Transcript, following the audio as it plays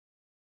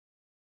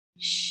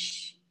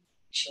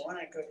Sean,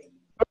 I go to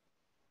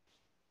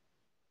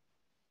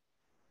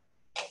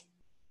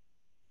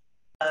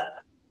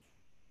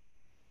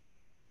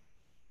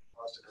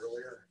Paused it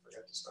earlier. I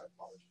forgot to start.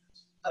 Apologies.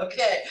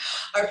 Okay,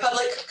 our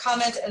public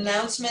comment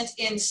announcement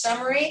in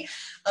summary.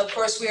 Of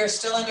course, we are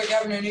still under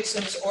Governor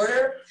Newsom's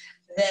order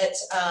that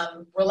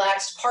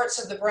relaxed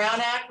parts of the Brown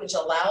Act, which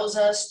allows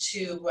us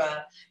to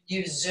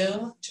use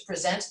Zoom to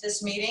present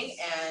this meeting.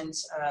 And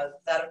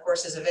that, of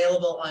course, is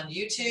available on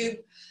YouTube,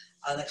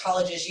 on the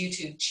college's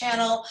YouTube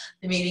channel.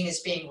 The meeting is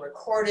being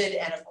recorded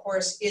and, of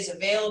course, is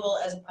available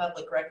as a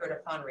public record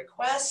upon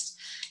request.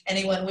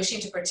 Anyone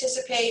wishing to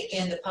participate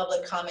in the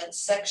public comments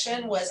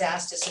section was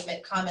asked to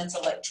submit comments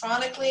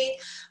electronically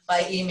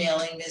by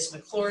emailing Ms.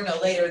 McClure no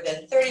later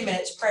than 30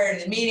 minutes prior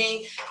to the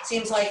meeting.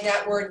 Seems like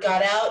that word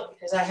got out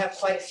because I have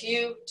quite a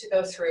few to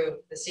go through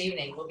this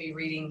evening. We'll be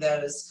reading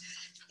those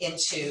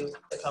into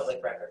the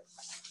public record.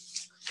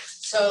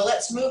 So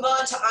let's move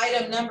on to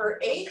item number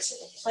 8,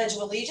 Pledge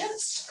of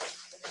Allegiance.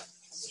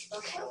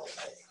 Okay,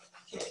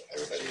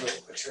 everybody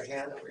will put your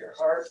hand over your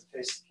heart,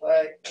 face the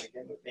flag, and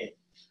begin with me.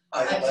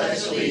 I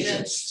pledge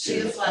allegiance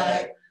to the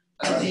flag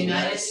of the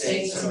United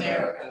States of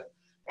America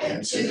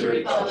and to the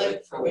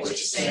republic for which it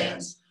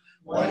stands,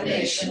 one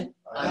nation,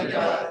 under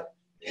God,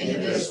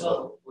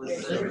 indivisible,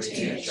 with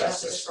liberty and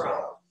justice for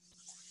all.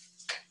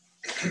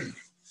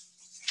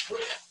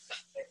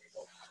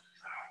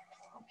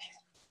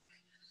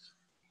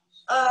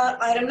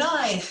 Item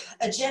 9,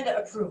 agenda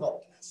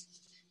approval.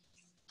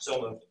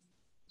 So moved.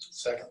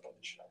 Second.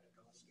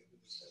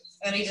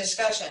 Any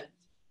discussion?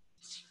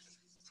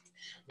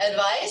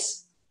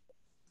 Advice?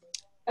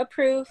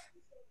 Approve.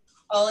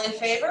 All in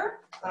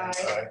favor?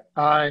 Aye.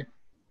 Aye.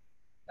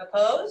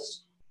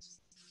 Opposed?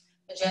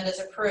 Agenda is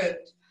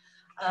approved.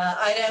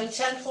 Item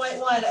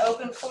 10.1,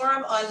 open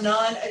forum on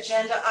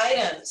non-agenda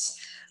items.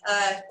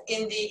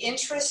 In the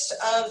interest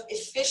of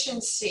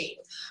efficiency,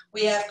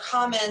 we have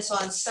comments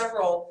on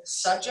several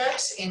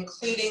subjects,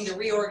 including the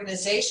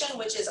reorganization,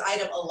 which is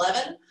item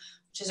 11,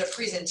 which is a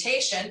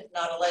presentation,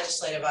 not a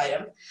legislative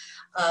item.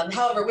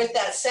 However, with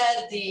that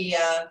said, the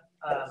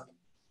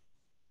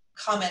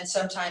comments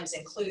sometimes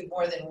include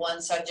more than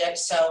one subject,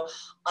 so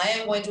I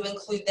am going to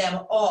include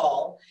them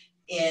all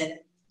in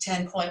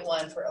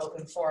 10.1 for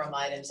open forum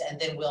items, and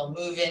then we'll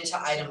move into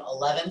item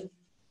 11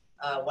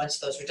 once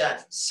those are done.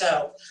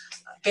 So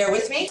bear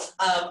with me.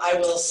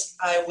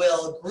 I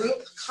will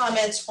group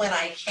comments when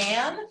I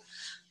can.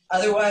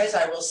 Otherwise,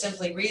 I will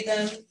simply read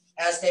them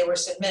as they were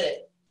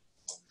submitted.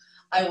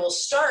 I will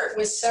start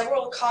with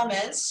several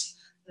comments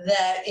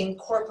that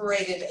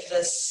incorporated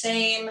the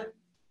same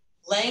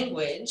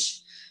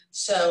language.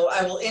 So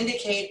I will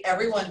indicate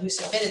everyone who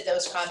submitted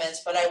those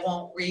comments, but I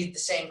won't read the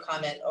same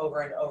comment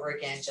over and over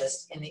again,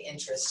 just in the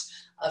interest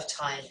of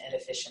time and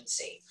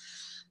efficiency.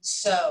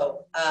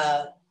 So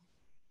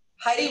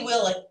Heidi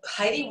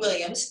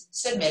Williams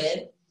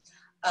submitted,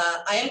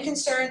 I am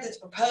concerned that the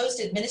proposed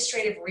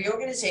administrative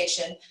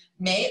reorganization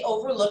may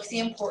overlook the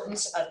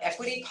importance of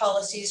equity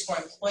policies for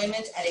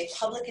employment at a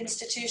public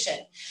institution.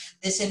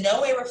 This in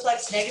no way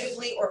reflects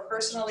negatively or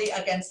personally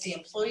against the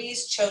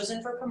employees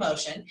chosen for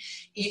promotion.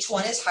 Each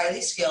one is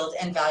highly skilled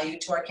and valued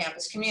to our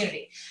campus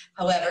community.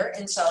 However,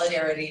 in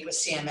solidarity with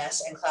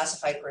CMS and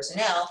classified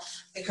personnel,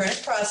 the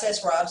current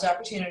process robs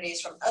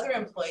opportunities from other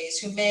employees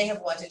who may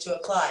have wanted to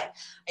apply.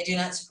 I do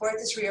not support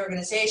this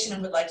reorganization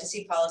and would like to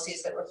see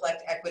policies that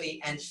reflect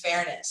equity and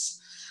fairness.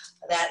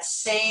 That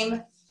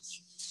same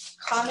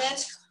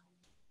comment,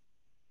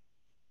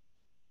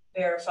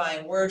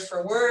 verifying word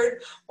for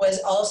word, was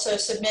also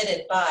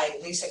submitted by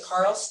Lisa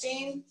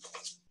Carlstein.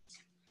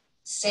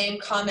 Same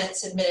comment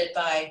submitted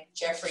by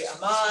Jeffrey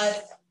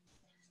Ahmad.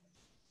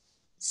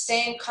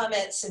 Same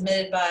comment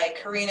submitted by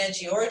Karina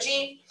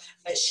Giorgi,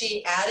 but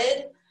she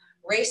added,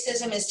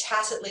 racism is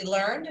tacitly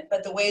learned,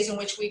 but the ways in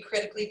which we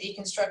critically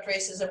deconstruct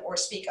racism or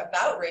speak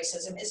about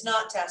racism is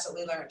not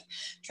tacitly learned.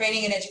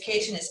 Training and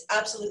education is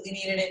absolutely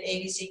needed at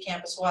AVC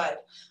campus-wide.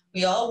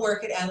 We all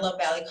work at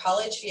Antelope Valley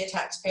College via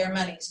taxpayer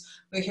monies.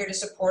 We're here to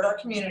support our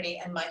community,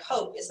 and my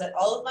hope is that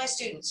all of my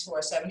students, who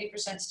are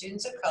 70%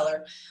 students of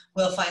color,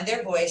 will find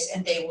their voice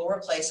and they will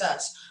replace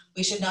us.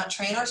 We should not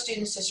train our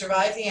students to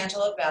survive the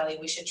Antelope Valley.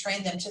 We should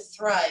train them to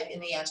thrive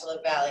in the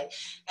Antelope Valley.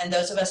 And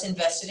those of us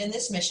invested in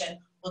this mission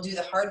will do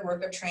the hard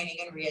work of training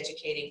and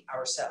re-educating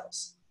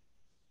ourselves.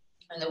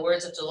 In the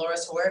words of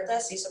Dolores Huerta,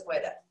 si se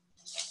puede.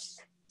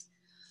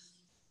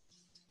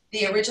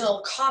 The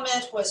original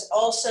comment was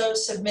also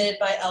submitted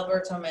by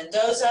Alberto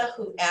Mendoza,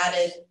 who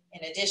added,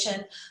 in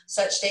addition,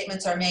 such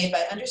statements are made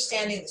by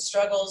understanding the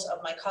struggles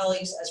of my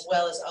colleagues as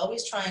well as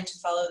always trying to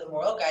follow the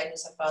moral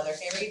guidance of Father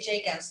Harry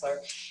J. Gensler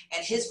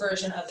and his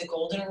version of the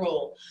Golden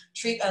Rule.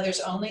 Treat others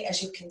only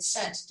as you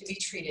consent to be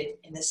treated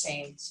in the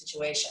same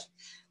situation.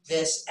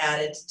 This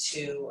added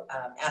to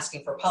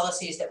asking for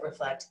policies that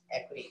reflect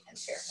equity and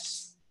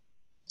fairness.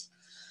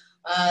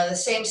 The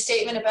same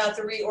statement about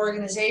the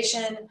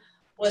reorganization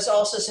was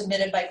also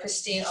submitted by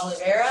Christine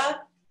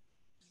Oliveira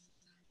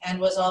and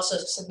was also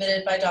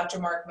submitted by Dr.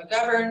 Mark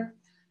McGovern.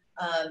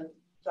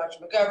 Dr.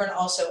 McGovern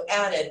also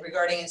added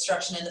regarding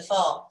instruction in the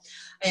fall.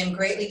 I am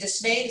greatly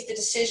dismayed with the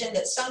decision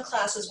that some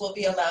classes will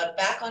be allowed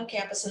back on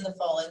campus in the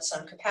fall in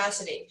some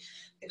capacity.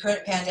 The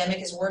current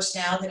pandemic is worse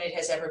now than it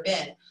has ever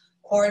been.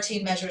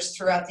 Quarantine measures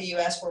throughout the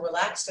U.S. were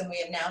relaxed, and we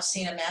have now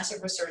seen a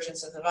massive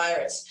resurgence of the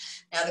virus.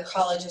 Now the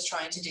college is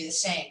trying to do the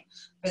same.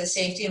 For the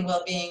safety and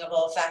well-being of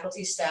all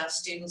faculty, staff,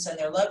 students, and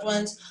their loved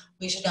ones,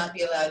 we should not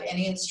be allowed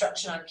any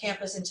instruction on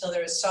campus until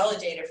there is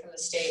solid data from the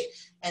state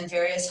and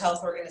various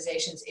health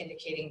organizations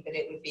indicating that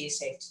it would be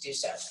safe to do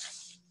so.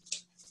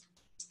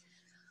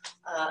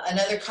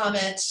 Another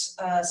comment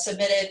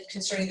submitted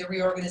concerning the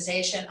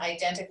reorganization,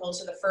 identical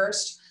to the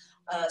first,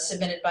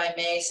 submitted by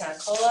May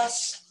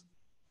Sancolas.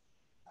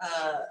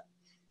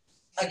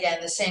 Again,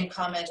 the same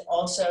comment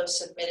also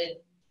submitted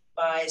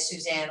by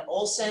Suzanne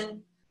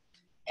Olson,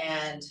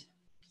 and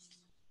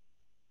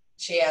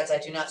she adds, I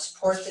do not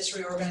support this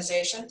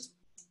reorganization.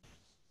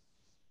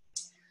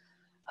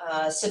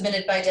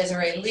 Submitted by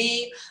Desiree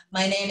Lee.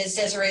 My name is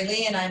Desiree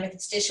Lee, and I'm a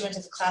constituent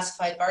of the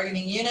Classified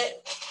Bargaining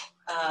Unit.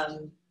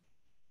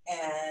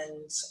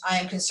 And I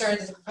am concerned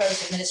that the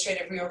proposed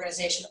administrative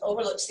reorganization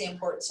overlooks the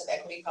importance of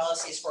equity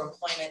policies for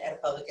employment at a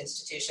public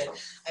institution.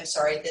 I'm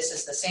sorry, this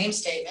is the same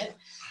statement.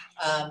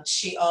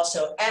 She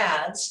also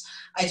adds,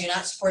 I do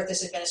not support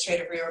this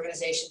administrative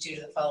reorganization due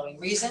to the following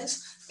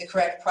reasons. The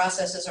correct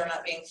processes are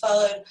not being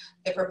followed.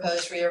 The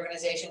proposed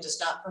reorganization does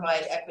not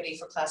provide equity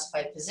for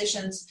classified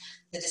positions.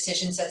 The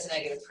decision sets a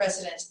negative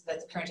precedent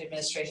that the current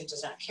administration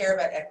does not care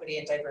about equity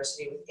and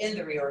diversity within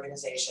the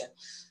reorganization.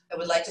 I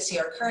would like to see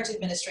our current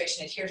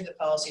administration adhere to the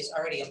policies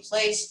already in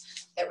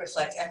place that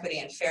reflect equity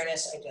and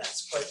fairness. I do not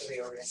support the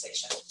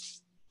reorganization.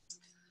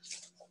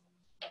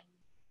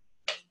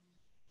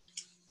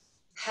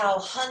 Hal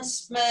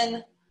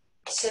Huntsman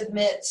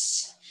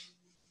submits,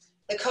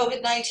 the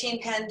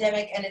COVID-19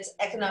 pandemic and its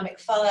economic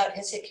fallout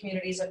has hit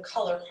communities of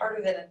color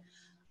harder than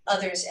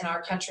others in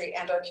our country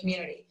and our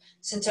community.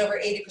 Since over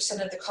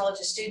 80% of the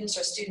college's students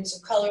are students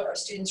of color, our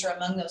students are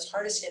among those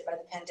hardest hit by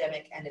the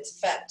pandemic and its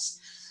effects.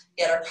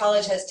 Yet our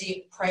college has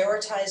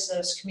deprioritized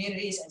those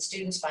communities and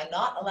students by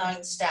not allowing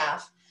the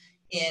staff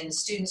in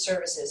student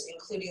services,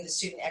 including the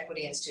student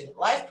equity and student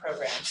life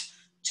programs,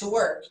 to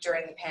work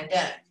during the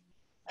pandemic.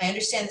 I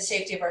understand the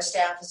safety of our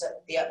staff is of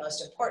the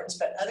utmost importance,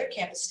 but other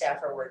campus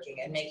staff are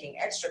working and making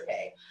extra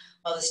pay,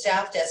 while the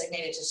staff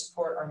designated to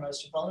support our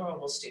most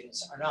vulnerable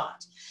students are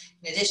not.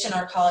 In addition,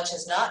 our college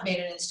has not made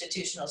an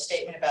institutional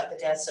statement about the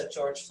deaths of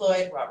George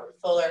Floyd, Robert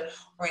Fuller,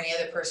 or any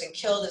other person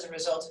killed as a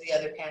result of the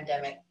other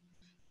pandemic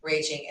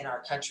raging in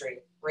our country,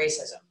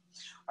 racism.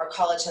 Our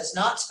college has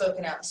not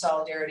spoken out in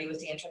solidarity with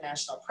the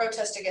international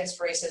protest against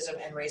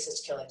racism and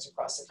racist killings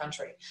across the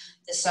country.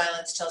 This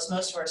silence tells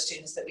most of our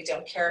students that we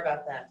don't care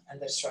about them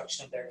and the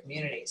destruction of their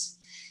communities.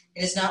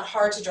 It is not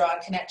hard to draw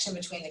a connection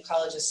between the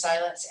college's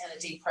silence and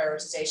the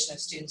deprioritization of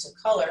students of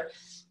color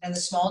and the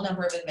small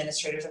number of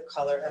administrators of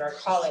color at our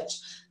college.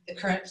 The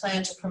current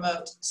plan to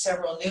promote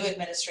several new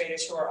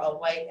administrators who are all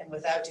white and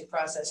without due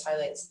process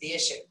highlights the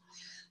issue.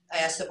 I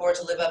ask the board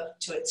to live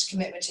up to its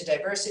commitment to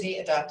diversity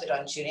adopted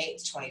on June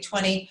 8th,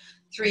 2020.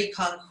 3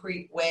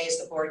 concrete ways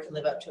the board can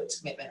live up to its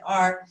commitment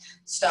are: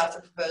 stop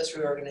the proposed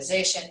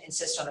reorganization,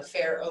 insist on a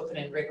fair, open,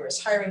 and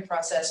rigorous hiring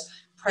process,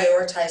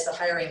 prioritize the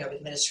hiring of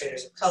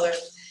administrators of color,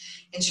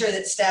 ensure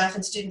that staff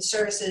and student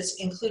services,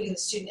 including the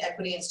student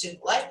equity and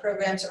student life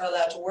programs, are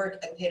allowed to work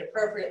and paid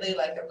appropriately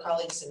like their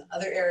colleagues in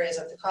other areas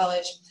of the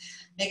college,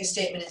 make a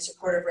statement in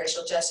support of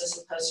racial justice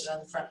and post it on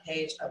the front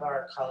page of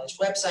our college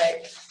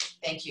website.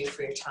 Thank you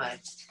for your time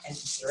and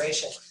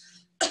consideration.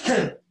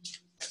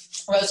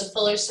 Rosa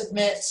Fuller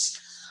submits,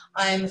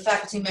 I am a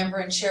faculty member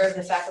and chair of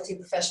the Faculty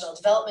Professional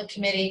Development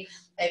Committee.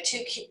 I have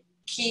 2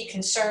 key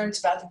concerns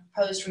about the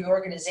proposed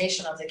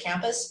reorganization of the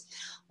campus.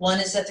 One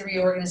is that the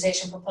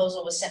reorganization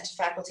proposal was sent to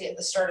faculty at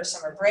the start of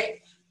summer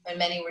break when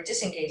many were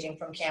disengaging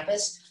from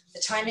campus. The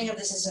timing of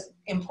this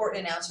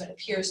important announcement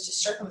appears to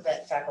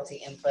circumvent faculty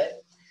input.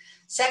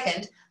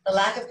 Second, the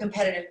lack of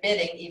competitive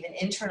bidding, even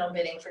internal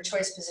bidding for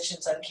choice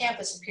positions on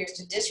campus, appears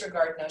to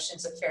disregard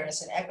notions of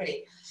fairness and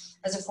equity.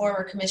 As a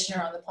former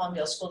commissioner on the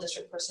Palmdale School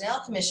District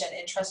Personnel Commission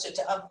entrusted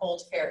to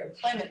uphold fair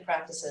employment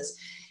practices,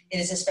 it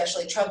is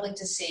especially troubling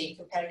to see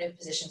competitive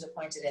positions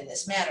appointed in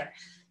this manner.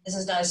 This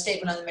is not a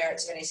statement on the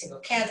merits of any single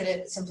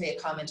candidate, but simply a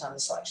comment on the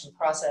selection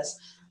process.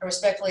 I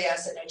respectfully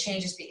ask that no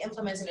changes be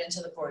implemented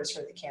until the board has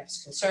heard the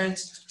campus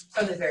concerns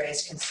from the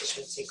various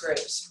constituency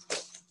groups.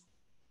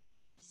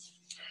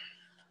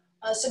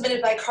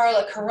 Submitted by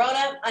Carla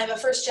Corona. I'm a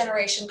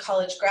first-generation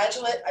college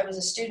graduate. I was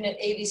a student at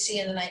AVC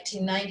in the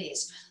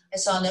 1990s. I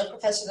saw no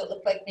professor that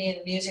looked like me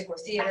in music or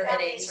theater at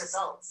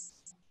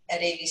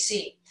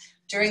AVC.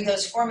 During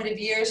those formative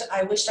years,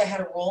 I wished I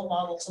had a role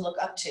model to look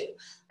up to.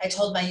 I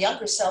told my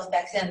younger self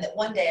back then that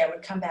one day I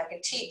would come back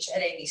and teach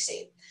at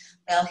AVC.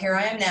 Well, here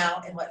I am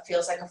now in what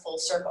feels like a full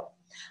circle.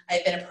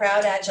 I've been a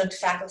proud adjunct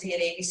faculty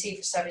at AVC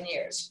for 7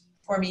 years.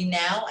 For me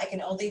now, I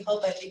can only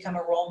hope I've become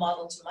a role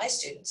model to my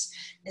students,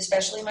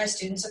 especially my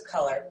students of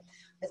color,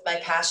 with my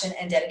passion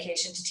and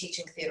dedication to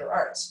teaching theater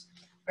arts.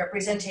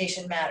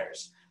 Representation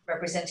matters.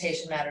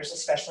 Representation matters,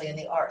 especially in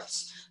the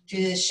arts.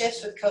 Due to the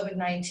shifts with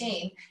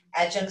COVID-19,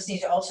 adjuncts need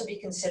to also be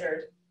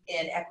considered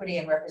in equity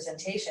and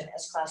representation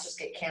as classes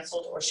get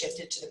canceled or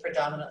shifted to the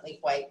predominantly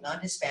white,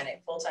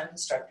 non-Hispanic full-time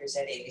instructors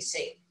at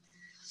AVC.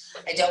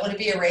 I don't want to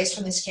be erased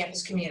from this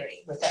campus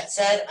community. With that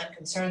said, I'm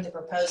concerned the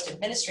proposed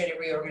administrative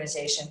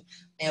reorganization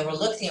may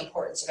overlook the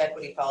importance of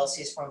equity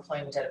policies for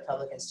employment at a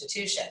public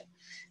institution.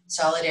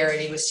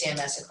 Solidarity with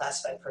CMS and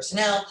classified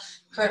personnel,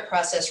 current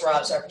process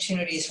robs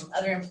opportunities from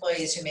other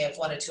employees who may have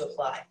wanted to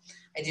apply.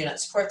 I do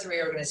not support the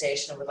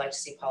reorganization and would like to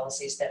see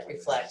policies that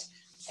reflect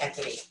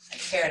equity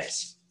and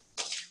fairness.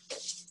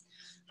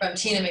 From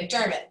Tina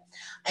McDermott,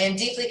 I am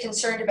deeply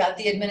concerned about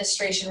the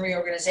administration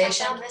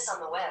reorganization. I found this on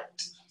the web.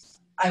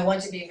 I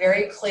want to be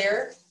very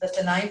clear that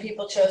the 9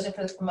 people chosen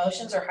for the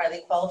promotions are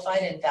highly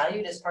qualified and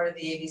valued as part of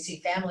the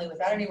AVC family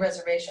without any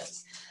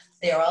reservations.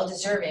 They are all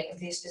deserving of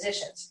these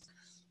positions.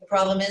 The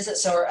problem is that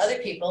so are other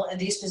people, and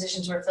these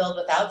positions were filled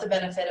without the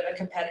benefit of a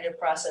competitive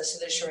process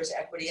that assures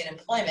equity in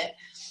employment,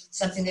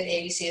 something that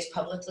AVC has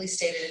publicly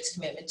stated its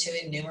commitment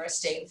to in numerous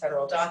state and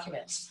federal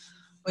documents.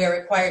 We are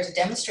required to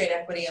demonstrate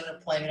equity in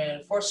employment, and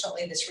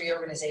unfortunately, this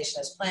reorganization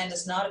as planned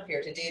does not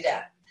appear to do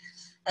that.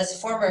 As a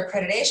former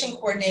accreditation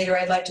coordinator,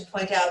 I'd like to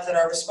point out that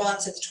our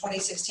response at the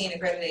 2016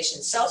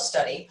 accreditation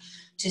self-study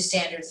to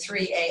standard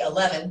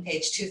 3A11,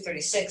 page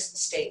 236,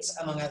 states,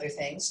 among other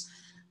things,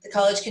 the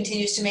college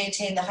continues to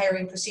maintain the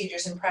hiring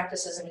procedures and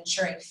practices of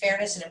ensuring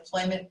fairness in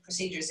employment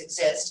procedures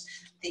exist.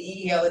 The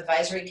EEO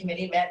Advisory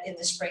Committee met in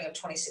the spring of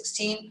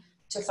 2016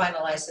 to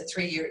finalize the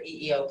 3-year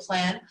EEO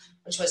plan,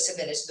 which was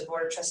submitted to the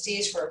Board of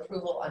Trustees for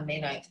approval on May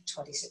 9th,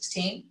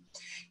 2016.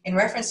 In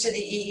reference to the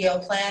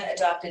EEO plan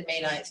adopted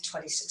May 9th,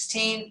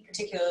 2016,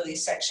 particularly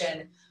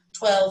section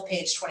 12,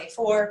 page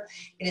 24,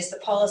 it is the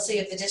policy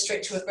of the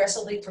district to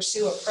aggressively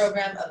pursue a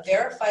program of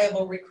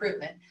verifiable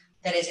recruitment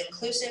that is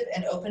inclusive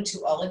and open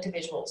to all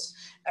individuals.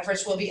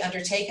 Efforts will be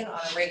undertaken on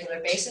a regular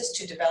basis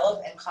to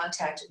develop and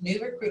contact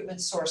new recruitment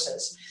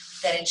sources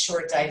that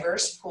ensure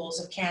diverse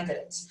pools of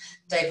candidates.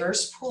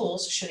 Diverse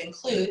pools should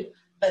include,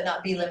 but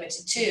not be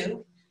limited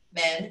to,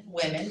 men,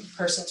 women,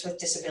 persons with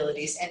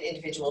disabilities, and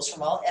individuals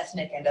from all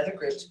ethnic and other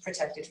groups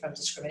protected from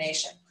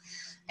discrimination.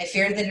 I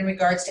fear that in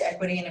regards to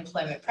equity and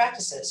employment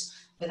practices,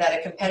 without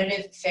a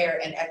competitive, fair,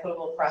 and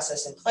equitable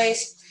process in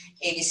place,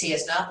 AVC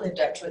has not lived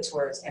up to its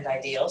words and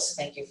ideals.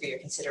 Thank you for your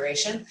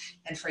consideration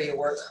and for your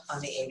work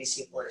on the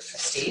AVC Board of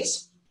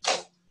Trustees.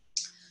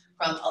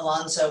 From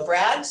Alonzo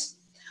Braggs,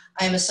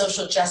 I am a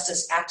social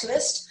justice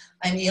activist.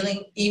 I'm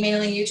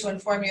emailing you to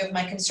inform you of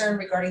my concern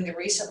regarding the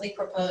recently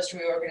proposed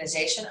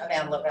reorganization of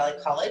Antelope Valley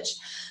College.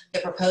 The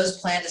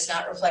proposed plan does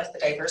not reflect the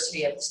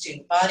diversity of the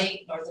student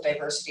body nor the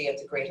diversity of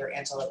the greater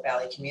Antelope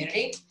Valley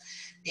community.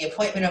 The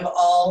appointment of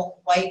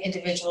all white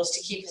individuals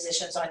to key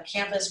positions on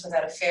campus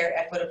without a fair,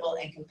 equitable,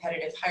 and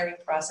competitive hiring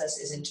process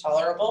is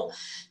intolerable.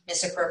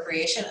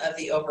 Misappropriation of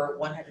the over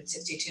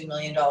 $162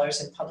 million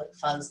in public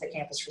funds the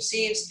campus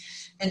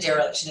receives, and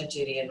dereliction of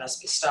duty and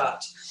must be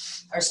stopped.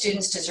 Our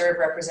students deserve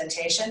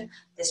representation.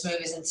 This move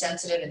is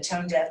insensitive and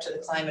tone deaf to the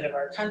climate of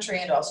our country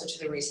and also to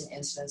the recent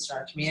incidents in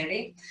our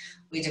community.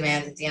 We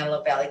demand that the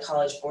Antelope Valley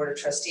College Board of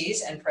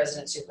Trustees and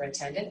President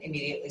Superintendent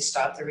immediately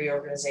stop the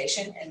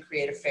reorganization and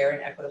create a fair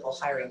and equitable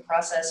hiring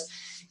process,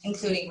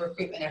 including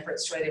recruitment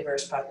efforts to a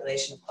diverse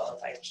population of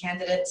qualified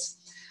candidates.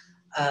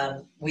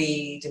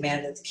 We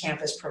demand that the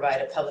campus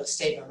provide a public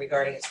statement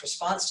regarding its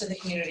response to the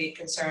community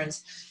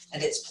concerns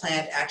and its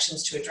planned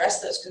actions to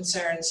address those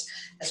concerns,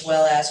 as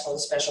well as hold a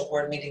special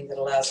board meeting that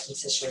allows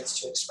constituents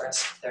to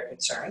express their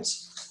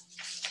concerns.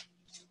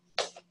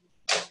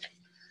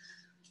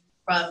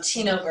 From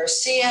Tino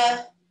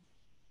Garcia,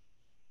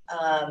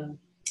 I'm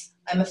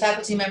a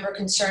faculty member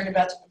concerned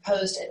about the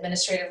proposed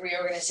administrative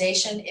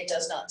reorganization. It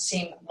does not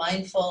seem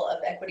mindful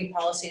of equity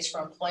policies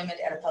for employment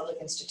at a public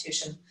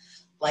institution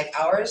like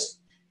ours.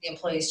 The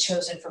employees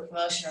chosen for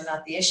promotion are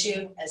not the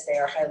issue, as they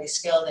are highly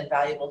skilled and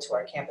valuable to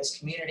our campus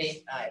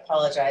community. I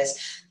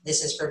apologize.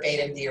 This is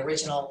verbatim the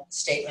original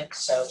statement,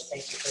 so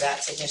thank you for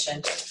that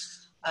submission.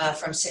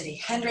 From Cindy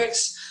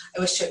Hendricks,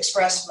 I wish to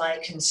express my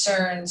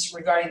concerns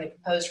regarding the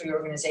proposed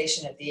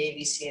reorganization of the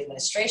AVC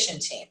administration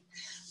team.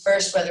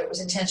 First, whether it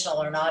was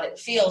intentional or not, it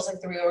feels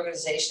like the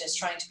reorganization is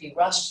trying to be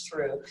rushed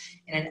through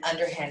in an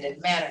underhanded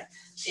manner.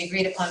 The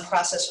agreed upon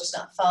process was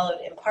not followed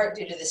in part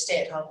due to the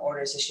stay-at-home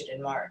orders issued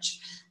in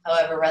March.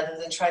 However, rather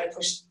than try to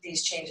push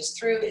these changes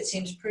through, it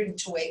seems prudent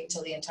to wait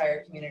until the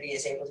entire community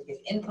is able to give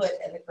input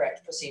and the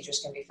correct procedures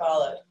can be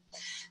followed.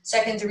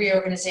 Second, the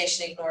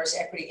reorganization ignores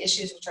equity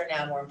issues, which are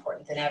now more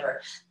important than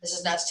ever. This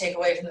is not to take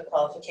away from the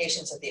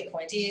qualifications of the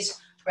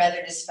appointees, rather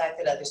it is the fact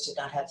that others did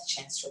not have the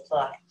chance to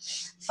apply.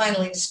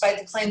 Finally, despite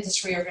the claim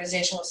this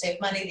reorganization will save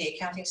money, the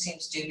accounting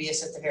seems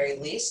dubious at the very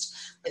least.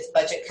 With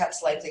budget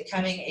cuts likely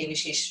coming,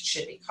 AVC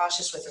should be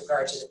cautious with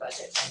regard to the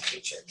budget and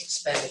future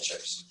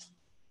expenditures.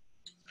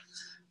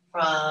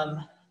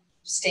 From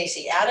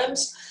Stacy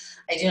Adams,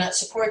 I do not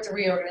support the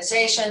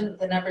reorganization.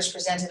 The numbers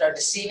presented are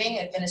deceiving.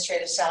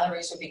 Administrative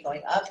salaries would be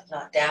going up,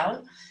 not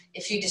down.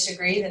 If you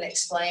disagree, then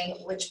explain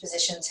which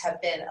positions have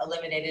been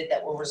eliminated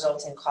that will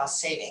result in cost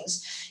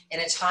savings. In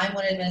a time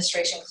when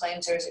administration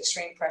claims there is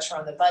extreme pressure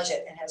on the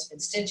budget and has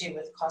been stingy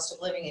with cost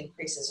of living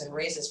increases and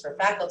raises for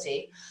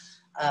faculty,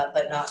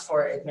 but not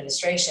for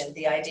administration,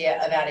 the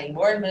idea of adding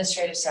more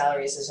administrative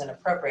salaries is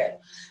inappropriate.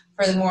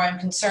 Furthermore, I'm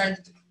concerned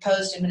that the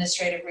proposed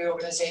administrative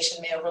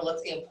reorganization may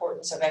overlook the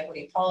importance of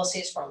equity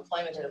policies for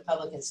employment at a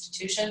public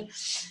institution.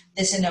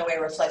 This in no way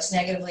reflects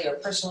negatively or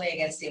personally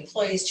against the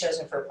employees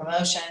chosen for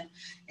promotion.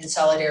 In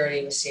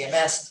solidarity with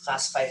CMS and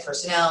classified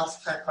personnel,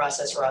 the current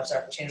process robs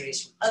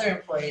opportunities from other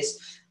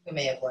employees who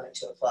may have wanted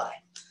to apply.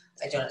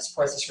 I do not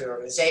support this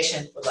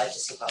reorganization, would like to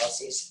see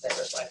policies that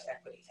reflect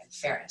equity and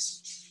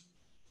fairness.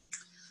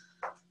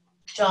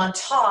 John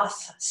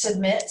Toth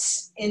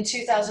submits, in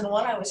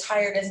 2001, I was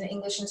hired as an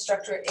English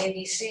instructor at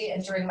AVC,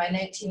 and during my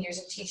 19 years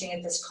of teaching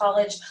at this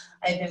college,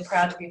 I have been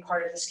proud to be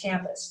part of this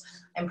campus.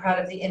 I'm proud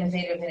of the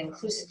innovative and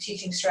inclusive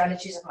teaching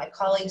strategies of my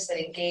colleagues that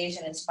engage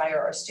and inspire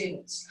our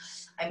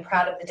students. I'm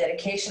proud of the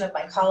dedication of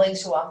my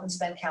colleagues who often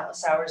spend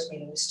countless hours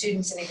meeting with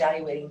students and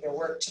evaluating their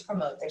work to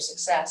promote their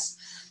success.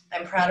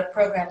 I'm proud of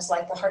programs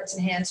like the Hearts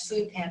and Hands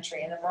Food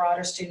Pantry and the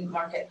Marauder Student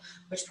Market,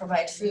 which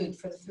provide food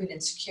for the food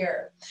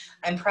insecure.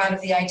 I'm proud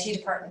of the IT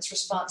department's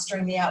response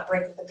during the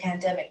outbreak of the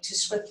pandemic to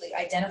swiftly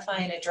identify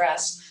and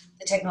address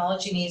the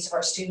technology needs of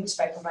our students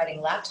by providing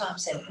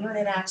laptops and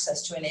internet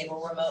access to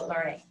enable remote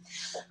learning.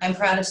 I'm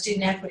proud of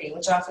Student Equity,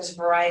 which offers a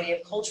variety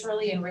of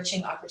culturally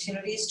enriching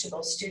opportunities to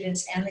both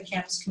students and the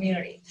campus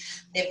community.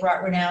 They've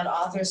brought renowned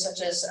authors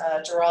such as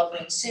Gerald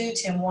Wing-Sue,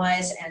 Tim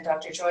Wise, and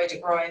Dr. Joy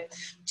DeGroy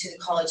to the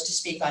college to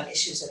speak on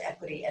issues of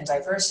equity and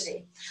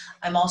diversity.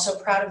 I'm also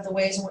proud of the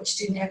ways in which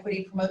Student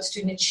Equity promotes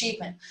student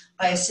achievement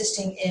by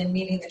assisting in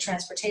meeting the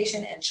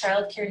transportation and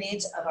childcare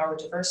needs of our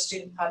diverse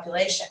student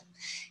population.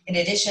 In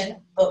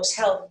addition, Books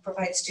Help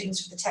provides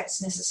students with the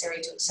texts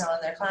necessary to excel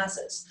in their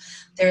classes.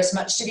 There is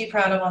much to be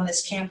proud of on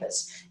this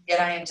campus,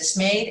 yet I am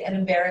dismayed and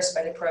embarrassed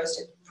by the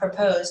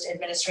proposed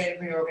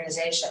administrative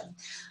reorganization.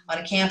 On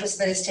a campus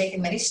that has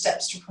taken many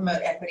steps to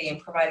promote equity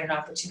and provide an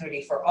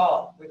opportunity for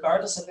all,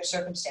 regardless of their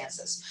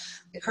circumstances,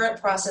 the current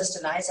process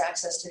denies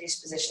access to these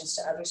positions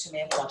to others who may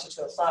have wanted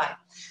to apply.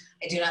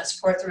 I do not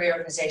support the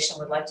reorganization,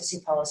 would like to see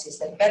policies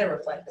that better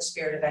reflect the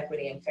spirit of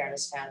equity and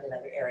fairness found in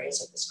other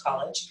areas of this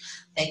college.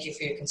 Thank you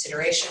for your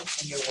consideration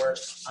and your work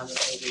on the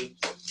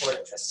AV Board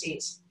of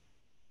Trustees.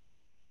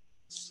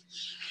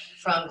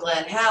 From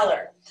Glenn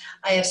Haller,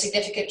 I have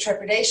significant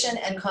trepidation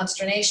and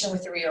consternation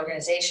with the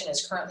reorganization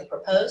as currently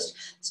proposed,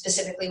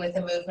 specifically with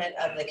the movement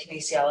of the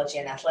Kinesiology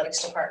and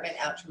Athletics Department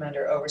out from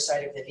under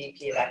oversight of the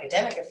VP of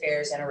Academic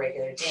Affairs and a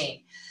regular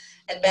dean.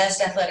 At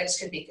best, athletics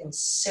could be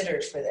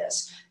considered for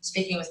this.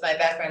 Speaking with my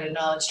background and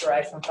knowledge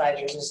derived from 5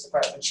 years as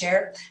department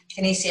chair,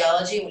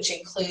 kinesiology, which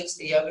includes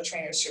the yoga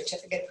trainer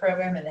certificate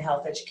program and the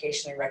health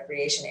education and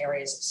recreation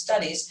areas of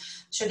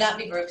studies, should not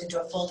be grouped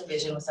into a full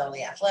division with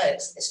only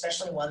athletics,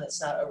 especially one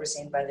that's not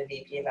overseen by the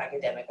VP of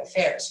Academic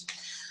Affairs.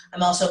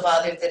 I'm also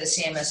bothered that a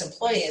CMS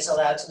employee is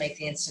allowed to make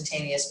the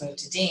instantaneous move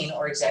to dean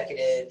or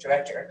executive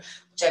director,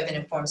 which I've been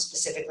informed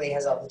specifically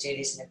has all the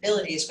duties and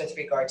abilities with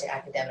regard to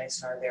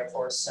academics and are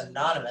therefore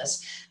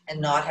synonymous,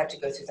 and not have to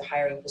go through the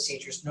hiring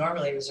procedures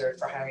normally reserved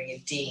for hiring a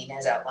dean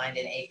as outlined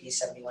in AP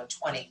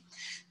 7120.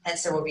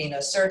 Hence, there will be no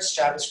search,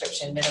 job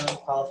description, minimum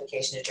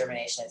qualification,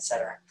 determination,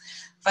 etc.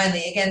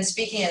 Finally, again,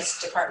 speaking as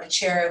department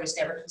chair, I was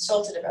never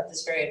consulted about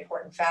this very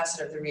important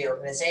facet of the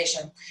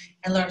reorganization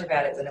and learned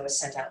about it when it was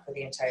sent out for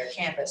the entire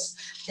campus.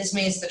 This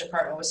means the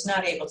department was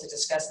not able to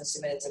discuss and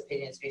submit its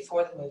opinions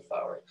before the move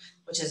forward,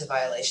 which is a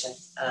violation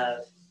of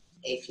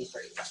AP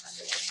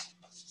 3500.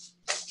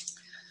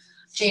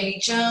 Jamie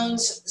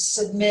Jones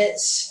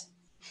submits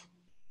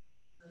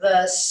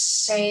the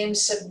same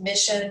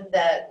submission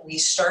that we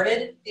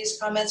started these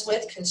comments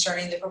with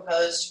concerning the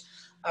proposed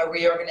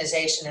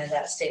reorganization, and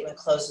that statement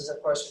closes, of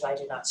course, with I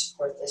do not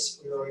support this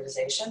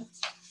reorganization.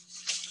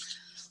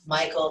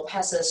 Michael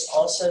Pessis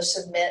also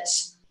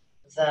submits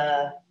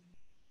the,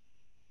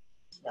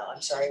 no,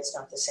 I'm sorry, it's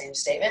not the same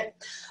statement.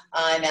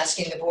 I'm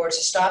asking the board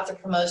to stop the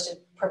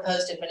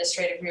proposed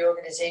administrative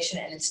reorganization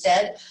and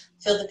instead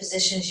fill the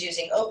positions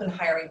using open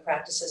hiring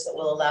practices that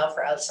will allow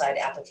for outside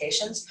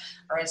applications.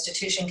 Our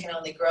institution can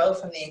only grow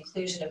from the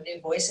inclusion of new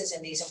voices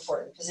in these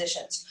important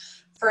positions.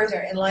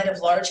 Further, in light of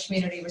large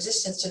community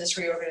resistance to this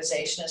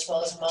reorganization, as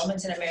well as a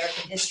moment in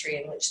American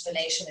history in which the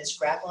nation is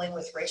grappling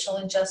with racial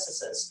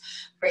injustices,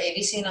 for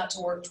AVC not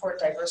to work toward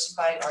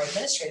diversifying our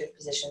administrative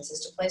positions is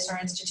to place our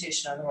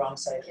institution on the wrong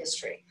side of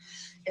history.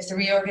 If the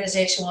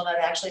reorganization will not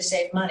actually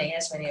save money,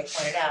 as many have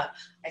pointed out,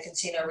 I can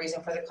see no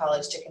reason for the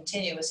college to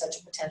continue with such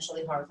a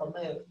potentially harmful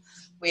move.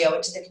 We owe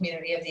it to the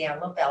community of the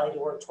Antelope Valley to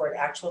work toward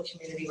actual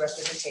community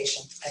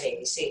representation at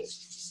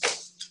AVC.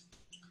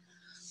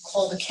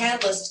 Cole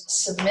McCandless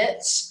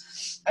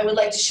submits, I would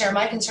like to share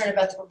my concern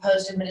about the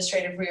proposed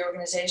administrative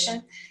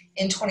reorganization.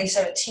 In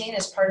 2017,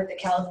 as part of the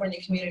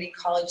California Community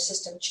College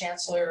System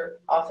Chancellor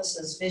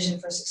Office's Vision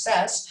for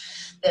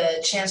Success, the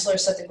Chancellor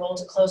set the goal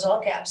to close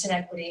all gaps in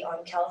equity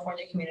on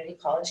California community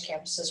college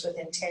campuses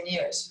within 10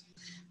 years.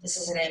 This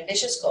is an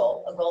ambitious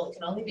goal, a goal that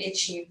can only be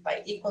achieved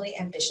by equally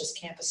ambitious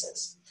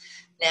campuses.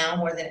 Now,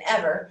 more than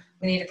ever,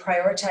 we need to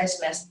prioritize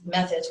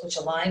methods which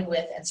align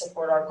with and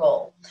support our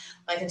goal.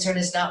 My concern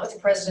is not with the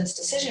President's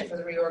decision for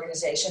the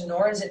reorganization,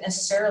 nor is it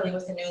necessarily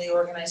with the newly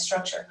organized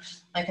structure.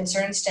 My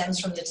concern stems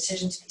from the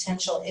decision's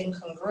potential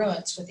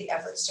incongruence with the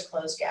efforts to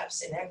close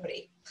gaps in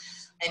equity.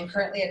 I am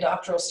currently a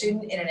doctoral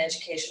student in an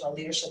educational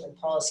leadership and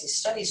policy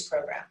studies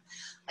program.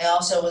 I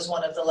also was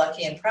one of the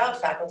lucky and proud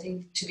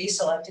faculty to be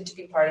selected to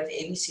be part of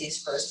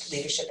AVC's first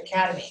Leadership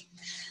Academy.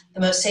 The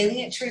most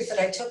salient truth that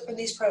I took from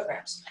these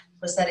programs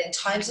was that in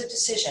times of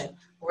decision,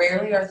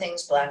 rarely are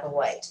things black or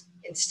white.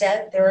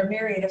 Instead, there are a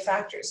myriad of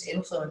factors,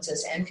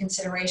 influences, and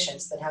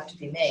considerations that have to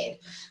be made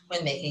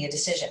when making a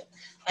decision.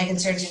 My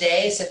concern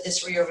today is that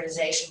this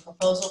reorganization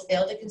proposal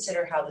failed to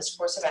consider how this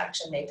course of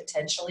action may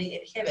potentially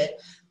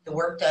inhibit the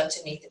work done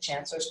to meet the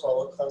Chancellor's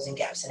goal of closing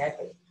gaps in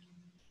equity.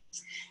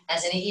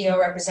 As an EEO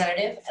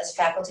representative, as a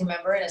faculty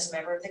member, and as a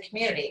member of the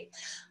community,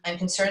 I'm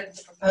concerned that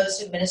the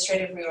proposed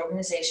administrative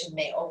reorganization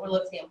may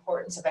overlook the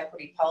importance of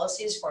equity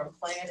policies for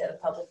employment at a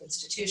public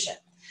institution.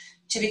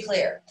 To be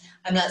clear,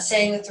 I'm not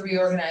saying that the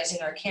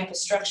reorganizing our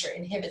campus structure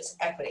inhibits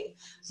equity,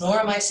 nor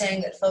am I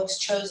saying that folks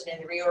chosen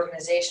in the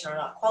reorganization are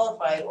not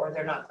qualified or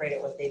they're not great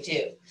at what they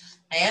do.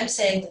 I am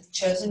saying that the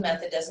chosen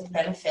method doesn't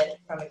benefit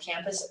from a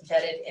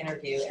campus-vetted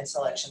interview and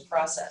selection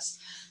process.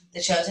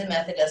 The chosen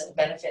method doesn't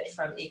benefit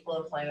from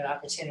equal employment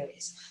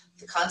opportunities.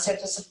 The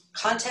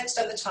context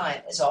of the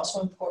time is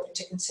also important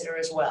to consider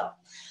as well.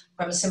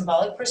 From a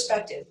symbolic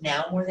perspective,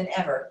 now more than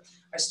ever,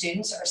 our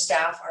students, our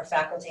staff, our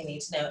faculty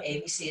need to know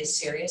AVC is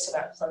serious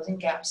about closing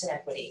gaps in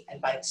equity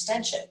and by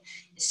extension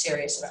is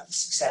serious about the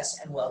success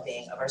and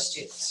well-being of our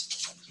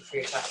students. Thank you for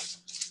your time.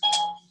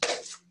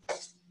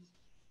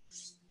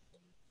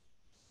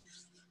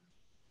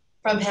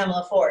 From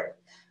Pamela Ford.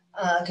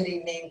 Good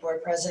evening,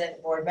 board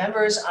president, board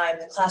members. I'm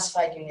the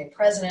classified union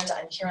president.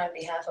 I'm here on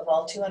behalf of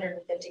all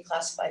 250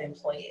 classified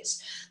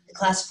employees. The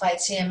classified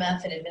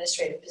CMF and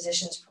administrative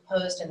positions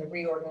proposed in the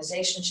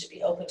reorganization should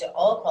be open to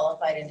all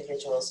qualified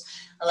individuals,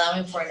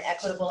 allowing for an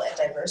equitable and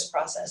diverse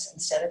process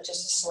instead of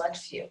just a select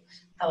few.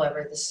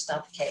 However, this is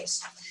not the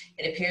case.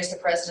 It appears the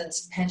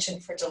president's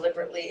penchant for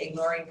deliberately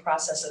ignoring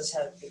processes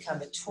have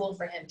become a tool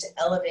for him to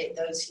elevate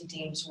those he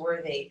deems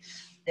worthy,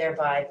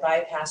 thereby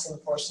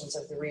bypassing portions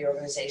of the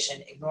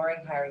reorganization,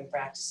 ignoring hiring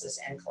practices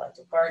and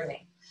collective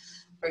bargaining.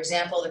 For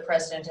example, the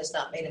president has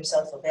not made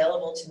himself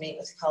available to meet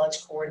with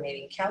college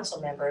coordinating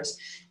council members,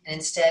 and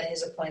instead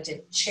his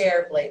appointed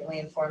chair blatantly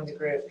informed the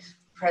group, the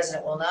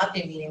president will not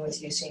be meeting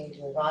with you, so you need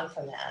to move on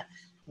from that.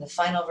 And the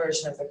final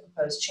version of the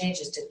proposed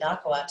changes did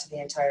not go out to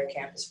the entire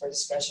campus for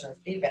discussion or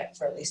feedback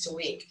for at least a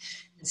week.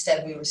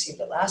 Instead, we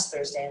received it last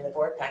Thursday in the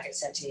board packet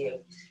sent to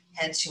you.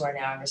 Hence, you are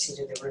now in receipt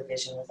of the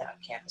revision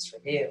without campus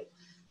review.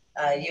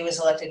 You as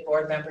elected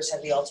board members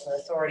have the ultimate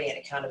authority and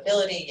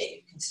accountability, yet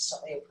you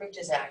consistently approved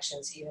his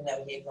actions even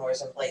though he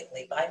ignores and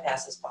blatantly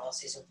bypasses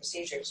policies and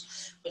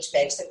procedures, which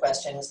begs the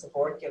question, has the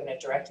board given a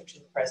directive to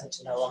the president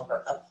to no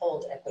longer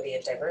uphold equity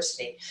and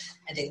diversity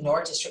and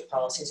ignore district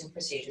policies and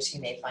procedures he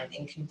may find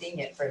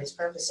inconvenient for his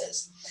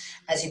purposes?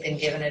 Has he been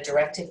given a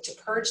directive to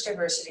purge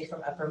diversity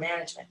from upper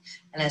management,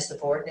 and has the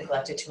board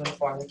neglected to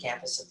inform the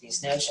campus of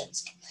these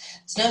notions?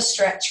 It's no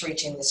stretch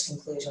reaching this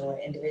conclusion when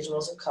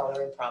individuals of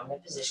color in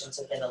prominent positions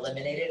have been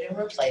eliminated and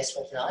replaced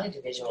with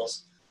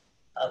non-individuals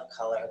of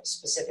color,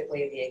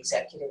 specifically the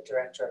executive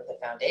director of the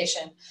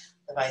foundation,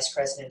 the vice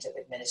president of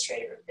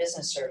administrative and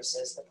business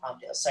services, the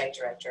Palmdale site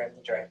director, and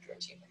the director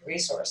of human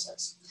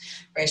resources.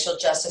 Racial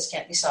justice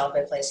can't be solved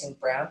by placing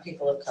brown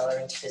people of color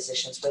into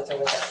positions with or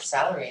without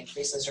salary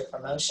increases or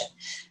promotion,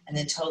 and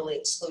then totally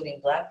excluding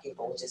black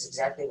people, which is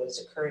exactly what has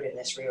occurred in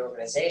this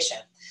reorganization,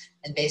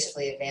 and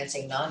basically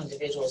advancing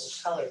non-individuals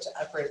of color to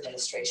upper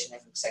administration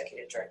and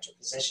executive director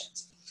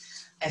positions.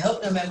 I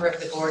hope no member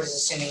of the board is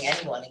assuming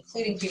anyone,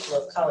 including people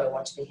of color,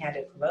 want to be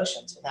handed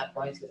promotions without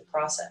going through the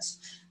process.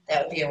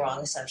 That would be a wrong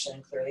assumption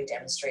and clearly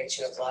demonstrates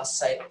you have lost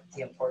sight of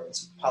the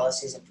importance of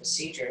policies and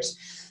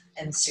procedures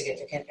and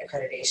significant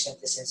accreditation of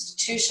this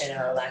institution and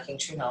are lacking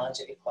true knowledge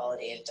of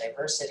equality and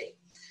diversity.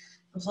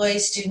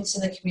 Employees, students,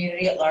 and the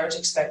community at large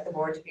expect the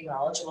board to be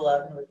knowledgeable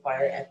of and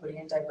require equity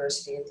and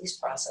diversity of these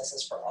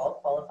processes for all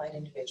qualified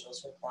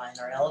individuals who apply and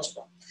are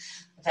eligible.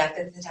 The fact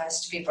that it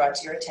has to be brought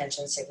to your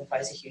attention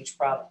signifies a huge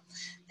problem.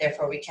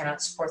 Therefore, we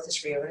cannot support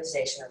this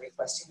reorganization or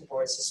requesting the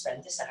board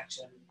suspend this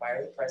action and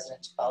require the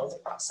president to follow the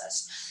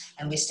process.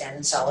 And we stand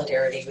in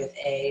solidarity with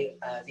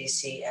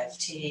AVC,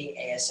 FT,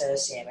 ASO,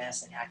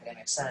 CMS, and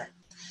Academic Senate.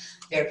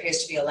 There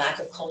appears to be a lack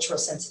of cultural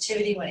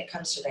sensitivity when it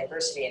comes to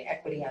diversity and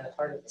equity on the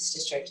part of this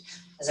district,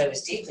 as I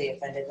was deeply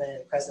offended when in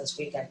the President's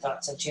Weekend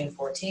Thoughts on June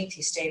 14th,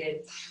 he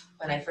stated,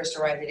 when I first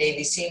arrived at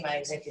AVC, my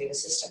executive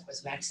assistant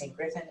was Maxine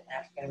Griffin, an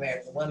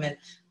African-American woman,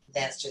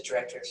 advanced to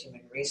Director of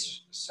Human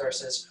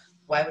Resources.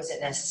 Why was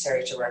it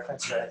necessary to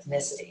reference her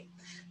ethnicity?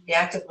 The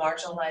act of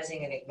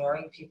marginalizing and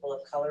ignoring people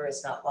of color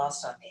is not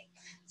lost on me.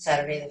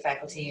 Saturday, the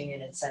faculty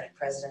union and Senate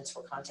presidents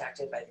were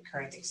contacted by the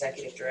current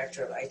executive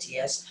director of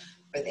ITS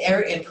for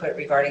their input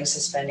regarding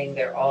suspending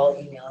their all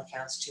email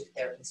accounts to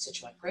their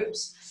constituent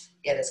groups.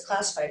 Yet as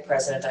classified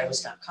president, I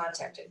was not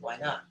contacted. Why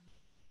not?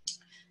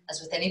 As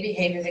with any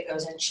behavior that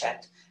goes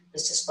unchecked,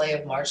 this display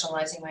of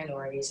marginalizing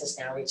minorities has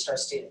now reached our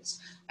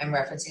students. I'm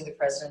referencing the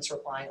president's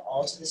replying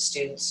all to the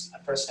students,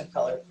 a person of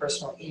color,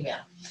 personal email.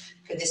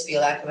 Could this be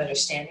a lack of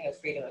understanding of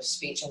freedom of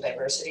speech and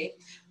diversity?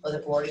 Will the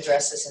board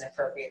address this in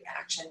appropriate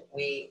action?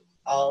 We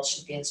all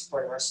should be in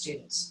support of our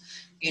students.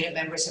 Unit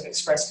members have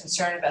expressed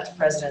concern about the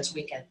president's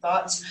weekend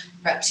thoughts.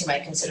 Perhaps he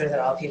might consider that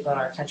all people in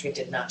our country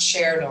did not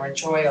share nor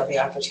enjoy all the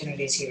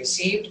opportunities he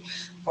received.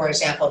 For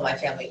example, my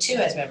family too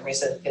has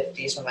memories of the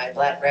 50s when my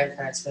Black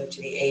grandparents moved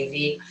to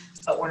the AV,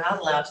 but were not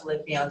allowed to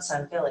live beyond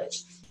Sun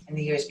Village. And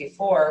the years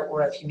before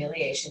were of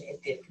humiliation,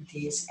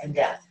 indignity, and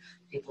death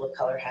people of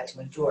color had to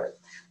endure.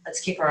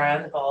 Let's keep our eye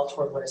on the ball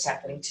toward what is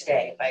happening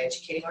today by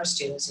educating our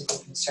students and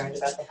being concerned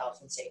about the health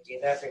and safety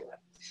of everyone.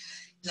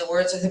 In the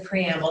words of the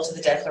preamble to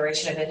the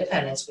Declaration of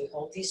Independence, we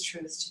hold these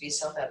truths to be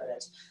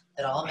self-evident,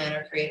 that all men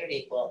are created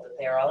equal, that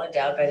they are all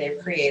endowed by their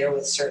Creator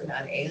with certain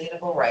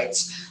unalienable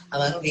rights.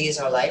 Among these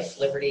are life,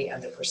 liberty,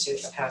 and the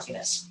pursuit of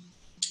happiness.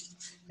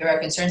 There are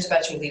concerns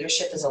about your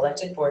leadership as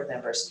elected board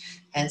members.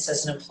 Hence,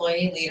 as an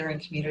employee, leader, and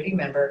community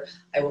member,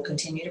 I will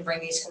continue to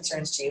bring these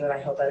concerns to you, and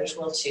I hope others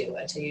will too,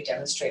 until you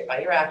demonstrate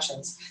by your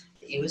actions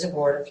that you as a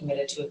board are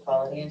committed to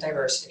equality and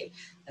diversity,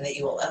 and that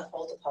you will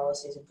uphold the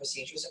policies and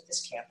procedures of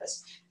this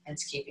campus,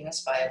 hence keeping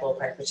us viable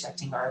by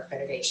protecting our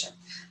accreditation.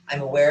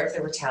 I'm aware of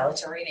the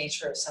retaliatory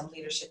nature of some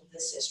leadership of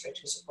this district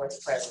who support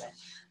the president,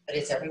 but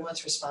it's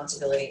everyone's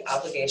responsibility,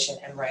 obligation,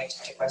 and right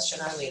to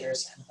question our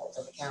leaders and hold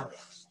them accountable.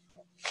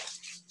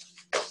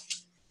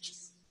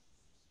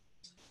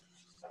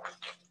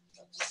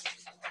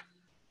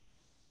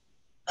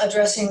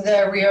 Addressing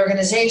the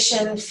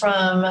reorganization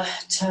from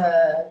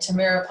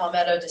Tamara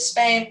Palmetto de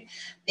Spain,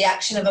 the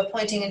action of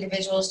appointing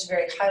individuals to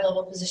very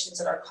high-level positions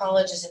at our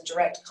college is in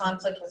direct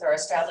conflict with our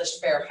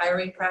established fair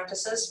hiring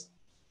practices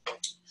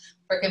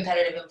for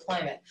competitive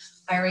employment.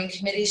 Hiring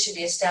committees should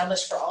be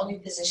established for all new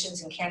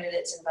positions and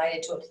candidates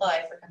invited to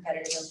apply for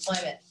competitive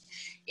employment.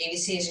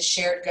 AVC is a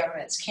shared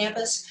governance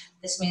campus.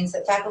 This means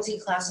that faculty,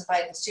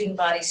 classified, and student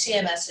body,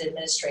 CMS, and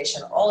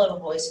administration all have a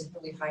voice in who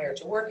we hire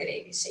to work at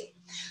AVC.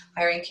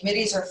 Hiring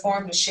committees are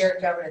formed with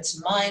shared governance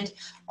in mind.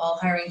 All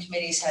hiring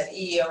committees have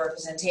EEO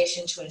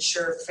representation to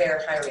ensure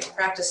fair hiring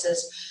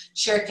practices.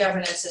 Shared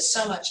governance is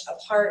so much a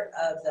part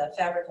of the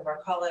fabric of our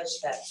college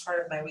that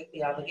part of my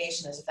weekly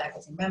obligation as a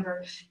faculty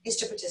member is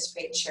to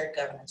participate in shared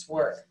governance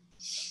work.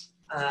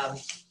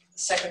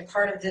 Second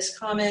part of this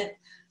comment,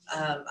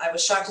 I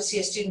was shocked to see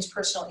a student's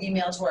personal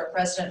email to our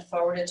president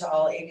forwarded to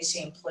all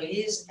AVC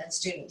employees and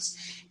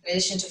students. In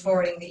addition to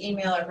forwarding the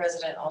email, our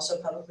president also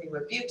publicly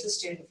rebuked the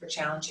student for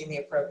challenging the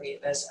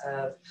appropriateness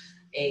of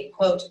a,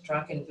 quote,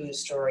 drunken booze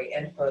story,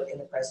 end quote, in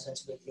the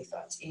president's weekly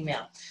thoughts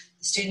email.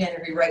 The student had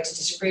every right to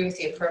disagree with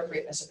the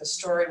appropriateness of a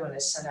story when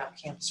it's sent out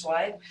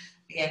campus-wide.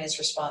 Again, his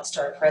response to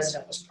our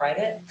president was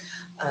private.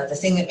 The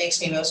thing that makes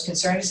me most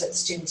concerned is that the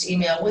student's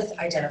email with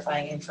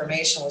identifying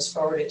information was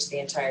forwarded to the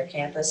entire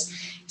campus.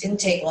 It didn't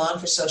take long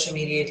for social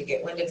media to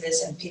get wind of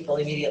this, and people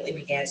immediately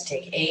began to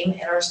take aim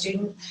at our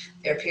student.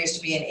 There appears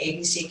to be an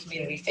ABC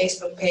community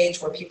Facebook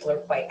page where people are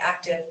quite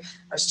active.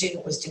 Our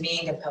student was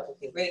demeaned and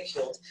publicly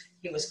ridiculed.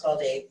 He was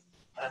called a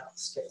I'll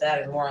skip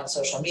that and more on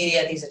social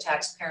media. These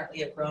attacks apparently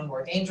have grown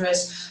more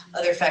dangerous.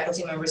 Other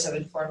faculty members have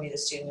informed me the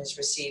student has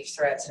received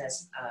threats and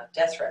has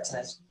death threats and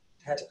has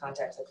had to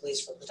contact the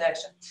police for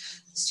protection.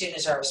 The student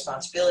is our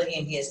responsibility,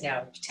 and he is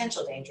now in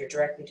potential danger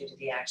directly due to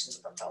the actions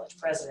of our college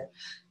president.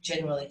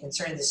 Genuinely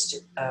concerned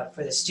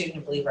for the student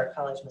and believe our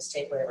college must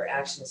take whatever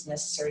action is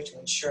necessary to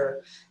ensure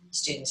the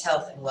student's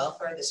health and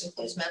welfare. This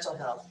includes mental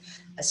health,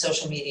 as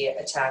social media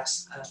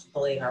attacks,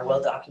 bullying are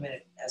well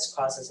documented as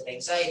causes of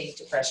anxiety,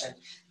 depression,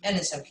 and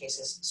in some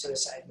cases,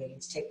 suicide. We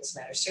need to take this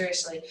matter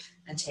seriously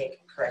and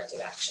take corrective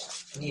action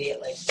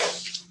immediately.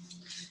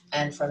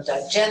 And from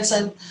Doug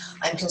Jensen,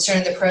 I'm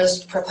concerned the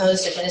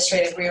proposed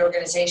administrative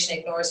reorganization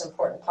ignores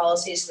important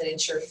policies that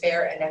ensure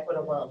fair and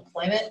equitable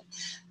employment.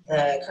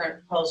 The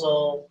current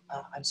proposal,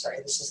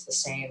 this is the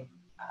same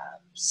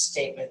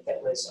statement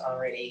that was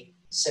already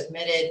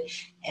submitted,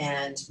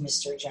 and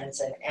Mr.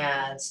 Jensen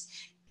adds,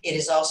 it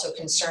is also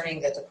concerning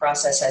that the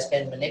process has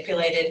been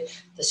manipulated.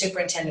 The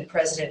superintendent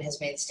president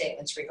has made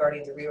statements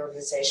regarding the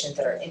reorganization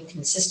that are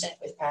inconsistent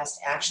with past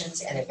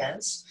actions and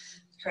events.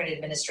 The current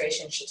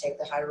administration should take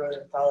the high road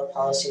and follow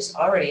policies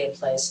already in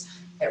place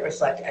that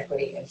reflect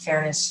equity and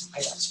fairness.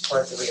 I don't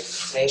support the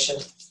reorganization.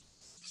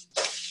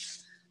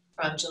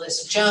 From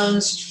Jalissa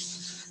Jones,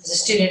 as a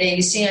student at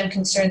AVC, I'm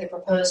concerned the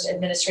proposed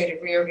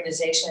administrative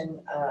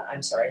reorganization,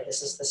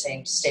 this is the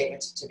same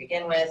statement to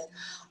begin with.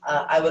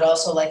 I would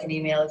also like an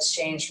email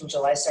exchange from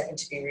July 2nd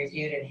to be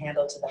reviewed and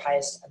handled to the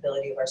highest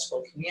ability of our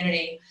school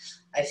community.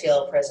 I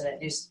feel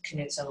President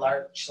Knudsen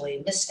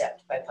largely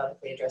misstepped by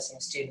publicly addressing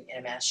a student in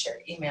a mass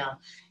shared email,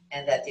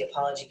 and that the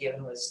apology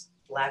given was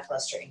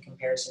lackluster in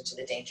comparison to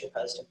the danger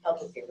posed in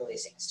publicly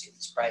releasing a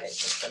student's private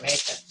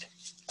information.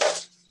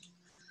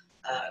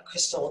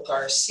 Crystal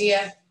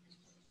Garcia.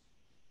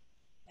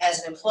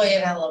 As an employee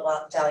of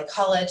Antelope Valley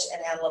College,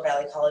 an Antelope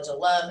Valley College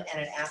alum,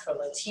 and an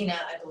Afro-Latina,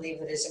 I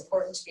believe it is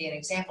important to be an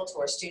example to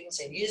our students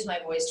and use my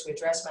voice to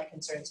address my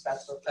concerns about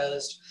the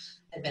proposed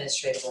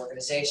administrative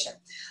organization.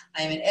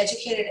 I am an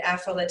educated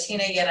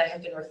Afro-Latina, yet I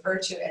have been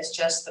referred to as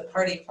just the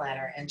party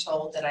planner and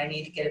told that I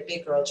need to get a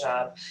big girl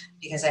job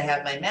because I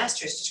have my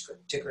master's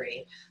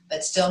degree,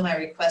 but still my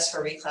requests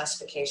for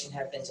reclassification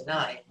have been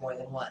denied more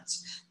than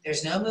once.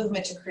 There's no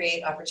movement to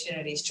create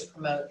opportunities to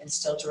promote and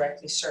still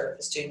directly serve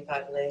the student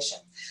population.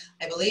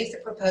 I believe the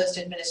proposed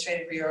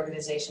administrative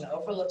reorganization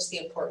overlooks the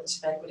importance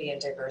of equity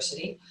and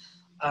diversity.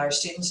 Our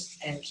students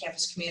and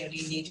campus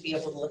community need to be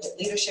able to look at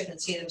leadership and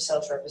see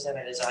themselves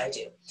represented as I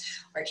do.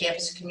 Our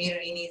campus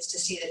community needs to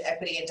see that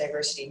equity and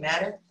diversity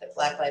matter, that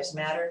Black Lives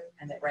Matter,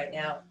 and that right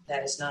now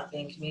that is not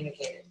being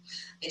communicated.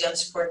 I don't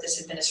support this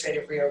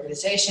administrative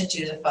reorganization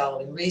due to the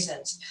following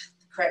reasons.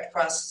 The correct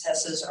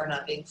processes are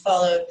not being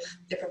followed.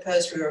 The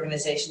proposed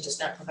reorganization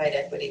does not provide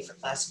equity for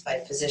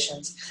classified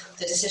positions.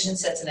 The decision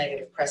sets a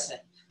negative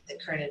precedent. The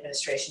current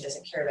administration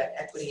doesn't care about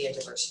equity and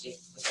diversity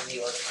within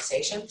the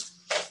organization.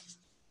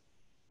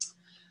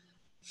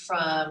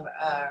 From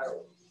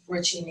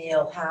Richie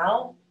Neal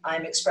Howe,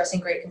 I'm expressing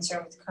great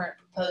concern with the current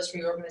proposed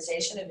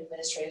reorganization of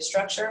administrative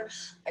structure.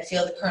 I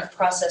feel the current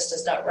process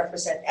does not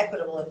represent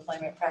equitable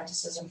employment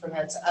practices and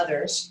prevents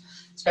others,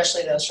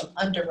 especially those from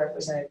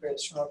underrepresented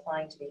groups, from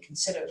applying to be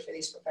considered for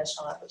these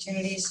professional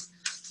opportunities.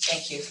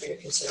 Thank you for your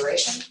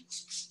consideration.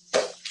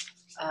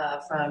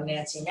 From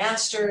Nancy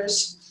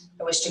Masters,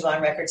 I wish to go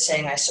on record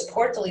saying I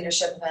support the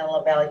leadership of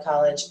Antelope Valley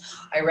College.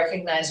 I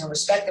recognize and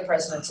respect the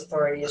president's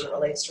authority as it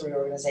relates to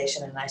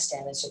reorganization, and I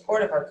stand in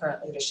support of our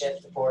current leadership,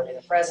 the board, and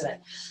the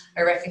president.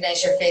 I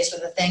recognize you're faced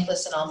with a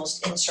thankless and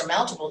almost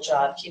insurmountable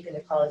job keeping the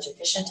college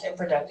efficient and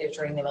productive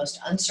during the most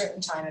uncertain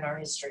time in our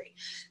history.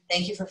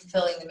 Thank you for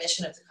fulfilling the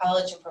mission of the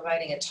college and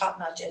providing a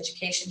top-notch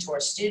education to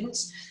our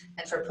students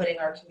and for putting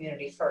our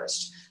community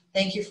first.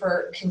 Thank you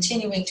for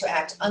continuing to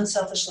act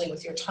unselfishly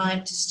with your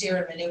time to steer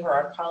and maneuver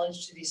our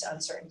college through these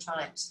uncertain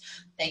times.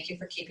 Thank you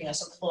for keeping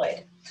us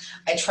employed.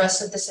 I trust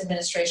that this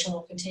administration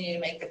will continue to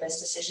make the best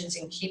decisions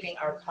in keeping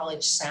our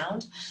college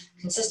sound.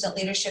 Consistent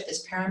leadership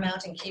is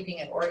paramount in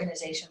keeping an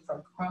organization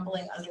from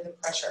crumbling under the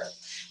pressure.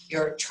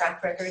 Your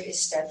track record is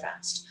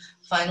steadfast.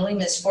 Finally,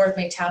 Ms. Ford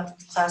may tout that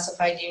the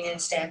classified union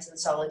stands in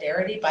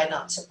solidarity by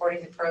not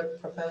supporting the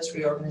proposed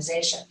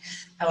reorganization.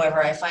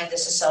 However, I find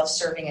this a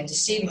self-serving and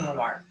deceiving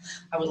remark.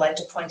 I would like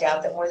to point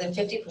out that more than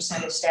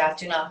 50% of staff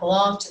do not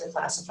belong to the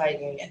classified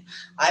union.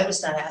 I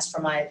was not asked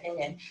for my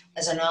opinion.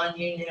 As a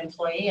non-union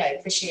employee, I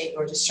appreciate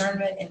your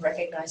discernment in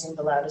recognizing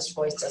the loudest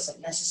voice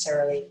doesn't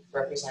necessarily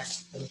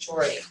represent the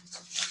majority.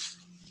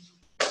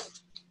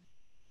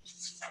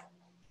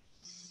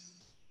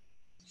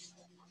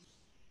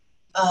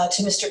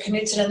 To Mr.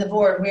 Knudsen and the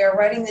board, we are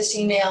writing this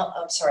email,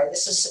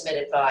 this is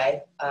submitted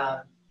by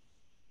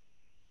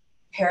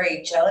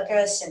Perry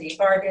Jellica, Cindy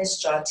Vargas,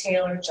 John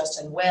Taylor,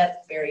 Justin Webb,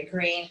 Barry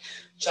Green,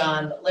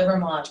 John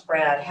Livermont,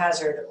 Brad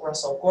Hazard,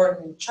 Russell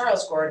Gordon,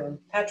 Charles Gordon,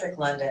 Patrick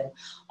London,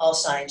 all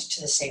signed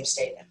to the same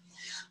statement.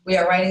 We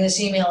are writing this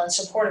email in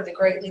support of the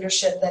great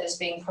leadership that is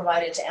being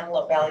provided to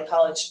Antelope Valley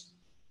College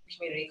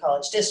Community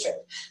College District.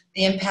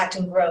 The impact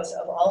and growth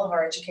of all of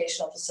our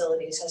educational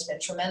facilities has been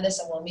tremendous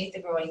and will meet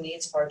the growing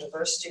needs of our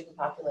diverse student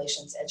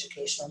population's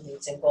educational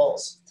needs and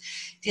goals.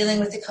 Dealing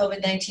with the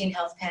COVID-19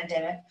 health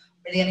pandemic,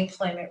 where the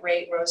unemployment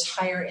rate rose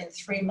higher in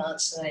 3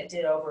 months than it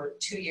did over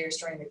 2 years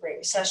during the Great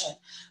Recession,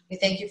 we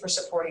thank you for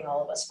supporting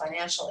all of us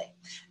financially.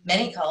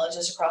 Many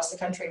colleges across the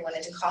country went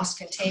into cost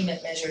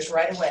containment measures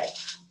right away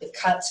with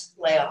cuts,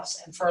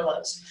 layoffs, and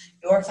furloughs.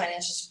 Your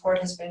financial support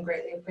has been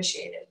greatly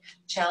appreciated.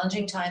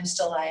 Challenging times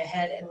still lie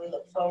ahead, and we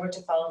look forward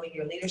to following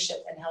your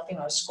leadership and helping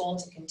our school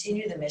to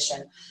continue the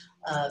mission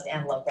of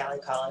Antelope Valley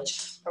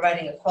College,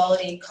 providing a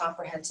quality,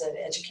 comprehensive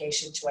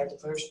education to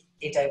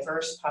a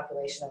diverse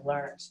population of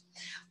learners.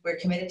 We're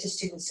committed to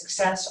student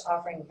success,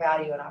 offering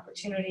value and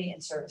opportunity in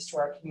service to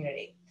our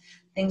community.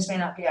 Things may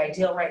not be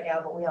ideal right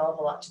now, but we all have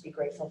a lot to be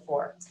grateful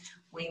for.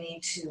 We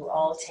need to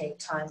all take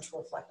time to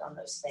reflect on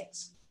those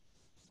things.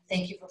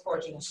 Thank you for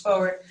forging us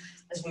forward,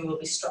 as we will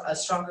be a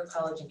stronger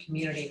college and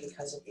community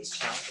because of these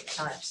challenging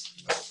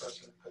times. Madam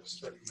President, that's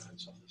 30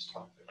 minutes on this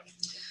topic.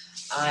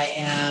 I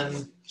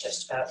am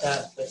just about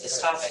done with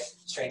this topic,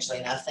 strangely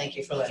enough. Thank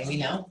you for letting me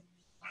know.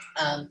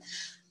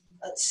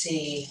 Let's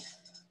see.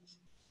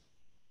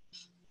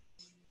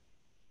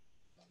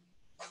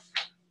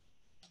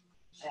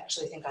 I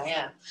actually think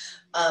I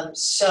am.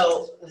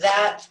 So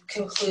that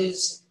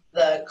concludes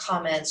the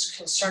comments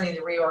concerning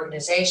the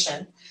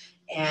reorganization.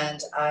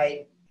 And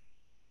I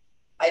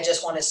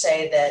just want to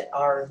say that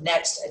our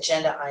next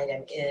agenda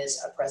item is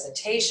a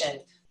presentation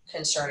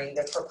concerning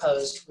the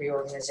proposed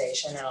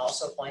reorganization, and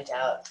also point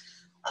out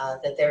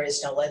that there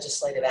is no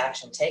legislative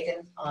action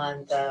taken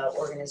on the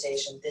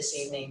organization this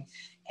evening,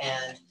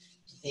 and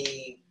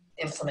the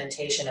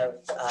implementation of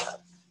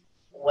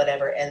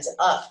whatever ends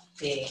up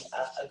being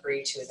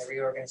agreed to in the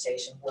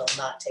reorganization will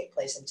not take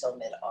place until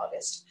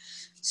mid-August.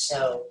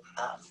 So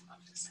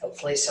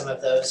hopefully some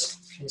of those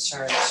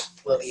concerns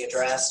will be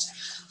addressed.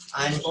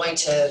 I'm going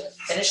to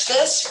finish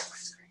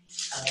this.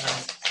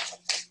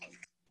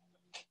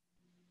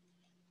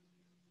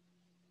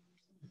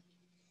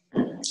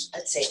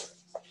 Let's see.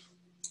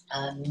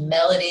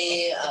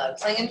 Melody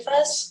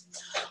Klingenfuss,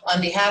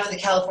 on behalf of the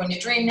California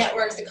Dream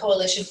Network, the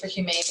Coalition for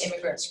Humane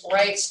Immigrants'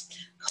 Rights,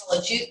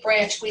 College Youth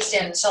Branch, we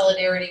stand in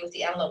solidarity with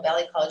the Antelope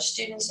Valley College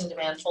students and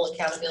demand full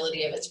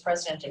accountability of its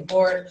president and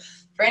board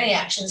for any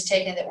actions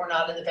taken that were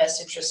not in the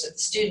best interest of the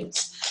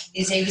students.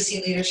 These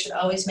AVC leaders should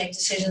always make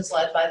decisions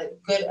led by the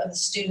good of the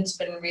students,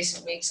 but in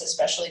recent weeks,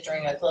 especially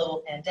during a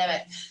global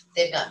pandemic,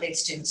 they've not made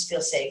students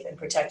feel safe and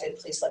protected.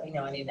 Please let me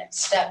know any next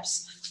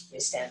steps. We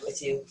stand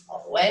with you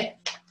all the way.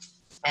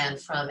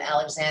 And from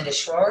Alexander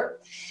Schroer,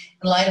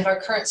 in light of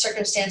our current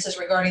circumstances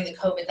regarding the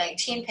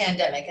COVID-19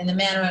 pandemic and the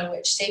manner in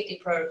which safety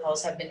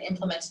protocols have been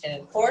implemented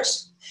and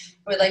enforced,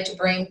 I would like to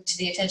bring to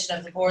the attention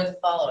of the board the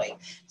following.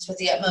 It's with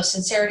the utmost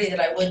sincerity that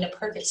I would, in a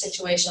perfect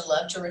situation,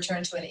 love to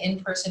return to an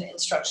in-person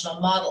instructional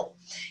model.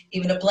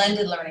 Even a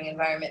blended learning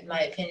environment, in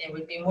my opinion,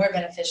 would be more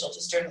beneficial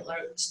to student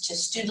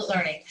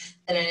learning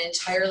than an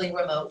entirely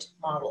remote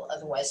model,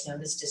 otherwise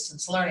known as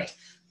distance learning.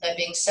 That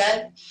being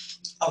said,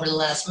 over the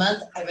last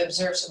month, I've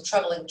observed some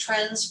troubling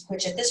trends,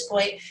 which at this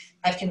point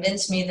have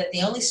convinced me that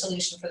the only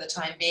solution for the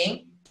time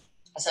being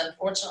is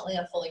unfortunately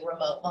a fully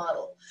remote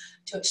model.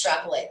 To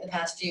extrapolate, the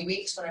past few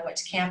weeks when I went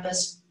to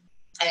campus,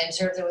 I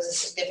observed there was a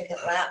significant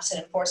lapse in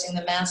enforcing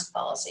the mask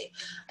policy.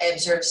 I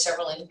observed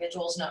several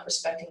individuals not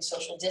respecting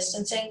social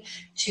distancing,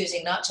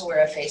 choosing not to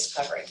wear a face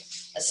covering.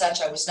 As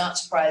such, I was not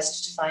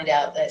surprised to find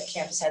out that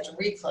campus had to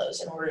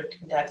reclose in order to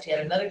conduct yet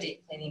another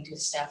deep cleaning due to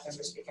staff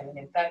members becoming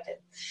infected.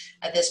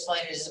 At this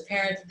point, it is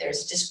apparent that there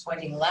is a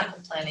disappointing lack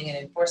of planning and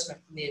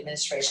enforcement from the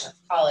administration of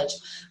the college,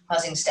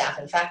 causing staff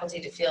and faculty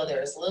to feel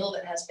there is little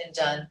that has been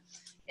done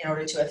in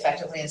order to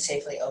effectively and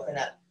safely open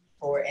up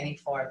for any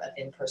form of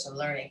in-person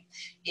learning.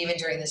 Even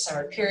during the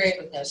summer period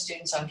with no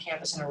students on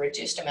campus and a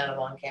reduced amount of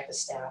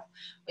on-campus staff,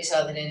 we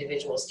saw that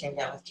individuals came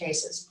down with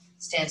cases.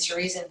 It stands to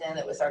reason then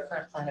that with our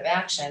current plan of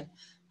action,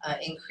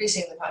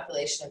 increasing the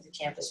population of the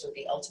campus would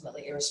be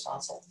ultimately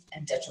irresponsible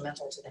and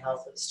detrimental to the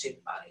health of the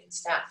student body and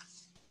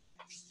staff.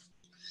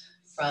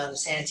 From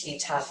Santi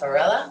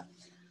Taffarella.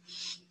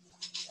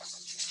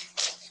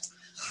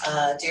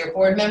 Dear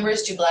board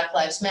members, do Black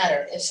Lives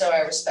Matter? If so,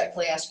 I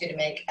respectfully ask you to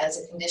make, as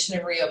a condition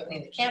of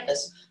reopening the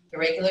campus, the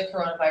regular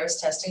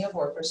coronavirus testing of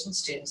workers and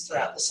students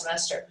throughout the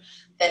semester.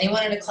 If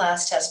anyone in a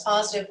class tests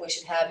positive, we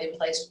should have in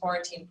place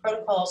quarantine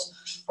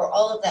protocols for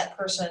all of that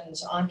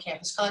person's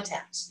on-campus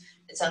contacts.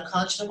 It's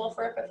unconscionable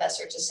for a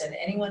professor to send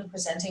anyone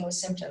presenting with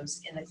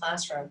symptoms in the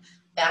classroom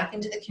back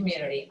into the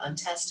community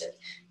untested.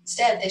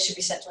 Instead, they should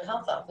be sent to a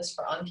health office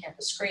for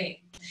on-campus screening.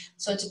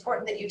 So it's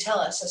important that you tell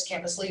us as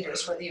campus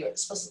leaders whether you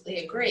explicitly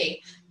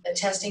agree that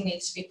testing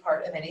needs to be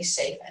part of any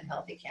safe and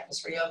healthy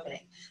campus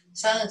reopening.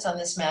 Silence on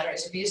this matter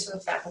is abusive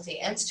of faculty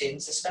and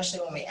students, especially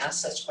when we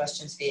ask such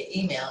questions via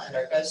email and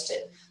are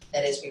ghosted.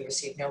 That is, we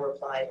receive no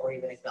reply or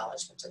even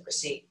acknowledgement of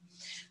receipt.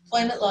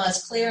 Employment law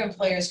is clear.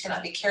 Employers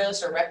cannot be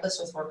careless or reckless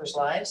with workers'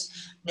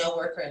 lives. No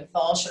worker in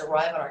fall should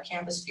arrive on our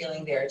campus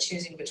feeling they are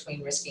choosing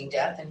between risking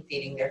death and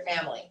feeding their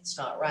family. It's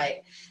not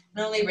right.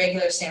 And only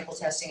regular sample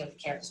testing of the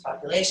campus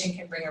population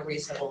can bring a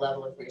reasonable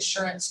level of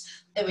reassurance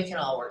that we can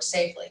all work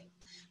safely.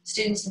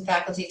 Students and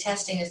faculty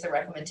testing is the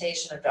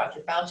recommendation of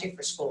Dr. Fauci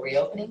for school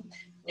reopening.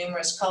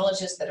 Numerous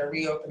colleges that are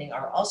reopening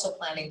are also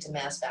planning to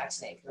mass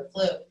vaccinate for the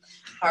flu.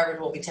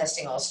 Harvard will be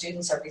testing all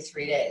students every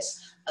 3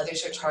 days.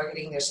 Others are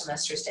targeting their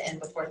semesters to end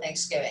before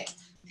Thanksgiving.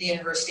 The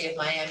University of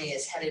Miami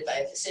is headed by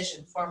a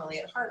physician formerly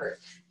at Harvard.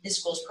 His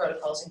school's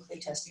protocols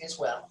include testing as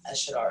well, as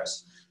should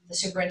ours. The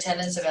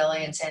superintendents of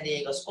LA and San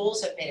Diego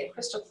schools have made it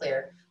crystal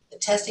clear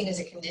that testing is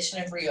a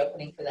condition of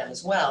reopening for them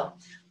as well.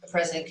 But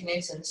President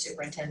Knudsen, the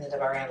superintendent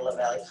of our Antelope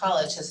Valley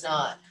College, has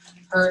not.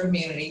 Herd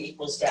immunity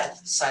equals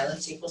death.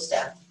 Silence equals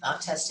death.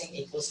 Not testing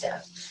equals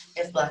death.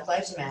 If Black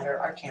Lives Matter,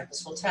 our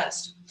campus will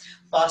test.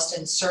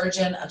 Boston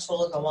surgeon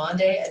Atula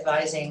Gawande,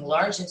 advising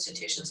large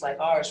institutions like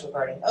ours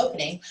regarding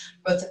opening,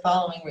 wrote the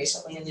following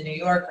recently in the New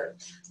Yorker.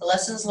 The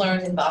lessons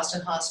learned in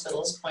Boston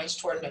hospitals point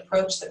toward an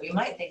approach that we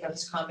might think of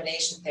as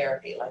combination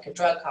therapy, like a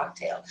drug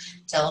cocktail.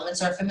 Its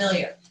elements are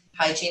familiar: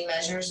 hygiene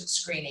measures,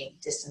 screening,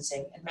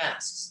 distancing, and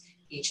masks.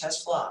 Each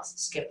has flaws.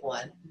 Skip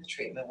one, and the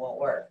treatment won't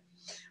work.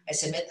 I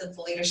submit that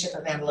the leadership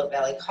of Antelope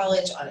Valley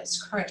College, on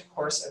its current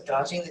course of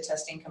dodging the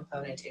testing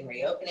component in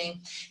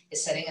reopening,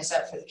 is setting us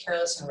up for the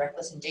careless and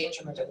reckless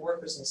endangerment of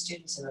workers and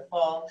students in the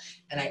fall,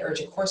 and I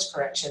urge a course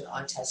correction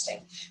on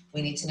testing.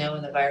 We need to know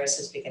when the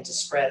viruses begin to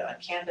spread on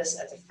campus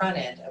at the front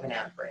end of an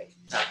outbreak,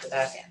 not the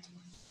back end.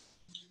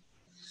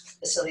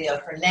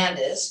 Cecilia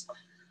Hernandez.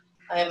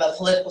 I am a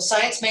political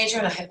science major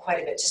and I have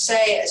quite a bit to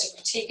say. As a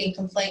critique and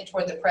complaint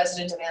toward the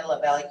president of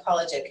Antelope Valley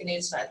College at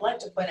Knudsen, I'd like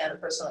to point out a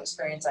personal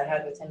experience I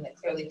had with him that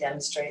clearly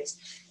demonstrates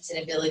his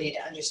inability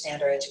to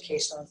understand our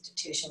educational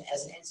institution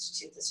as an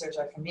institute that serves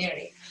our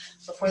community.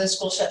 Before the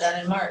school shut down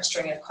in March,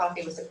 during a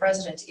Coffee with the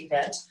President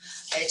event,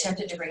 I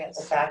attempted to bring up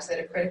the fact that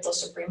a critical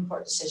Supreme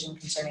Court decision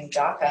concerning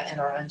DACA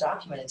and our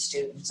undocumented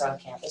students on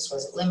campus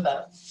was at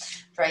limbo.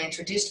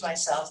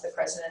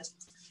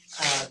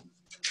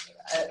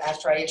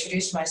 After I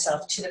introduced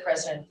myself, to the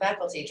president and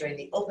faculty during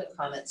the open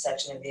comment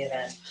section of the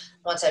event,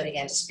 once I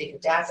began to speak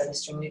of DACA,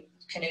 Mr.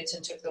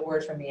 Knudsen took the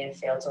word from me and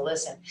failed to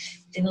listen.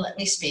 He didn't let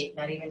me speak,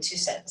 not even 2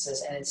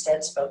 sentences, and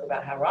instead spoke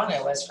about how wrong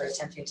I was for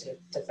attempting to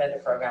defend a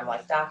program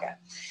like DACA.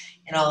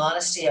 In all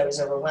honesty, I was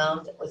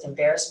overwhelmed with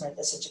embarrassment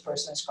that such a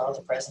person is called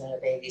the president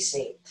of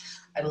AVC.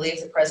 I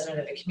believe the president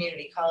of a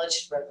community college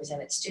should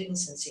represent its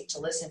students and seek to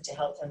listen to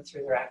help them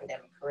through their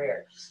academic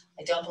career.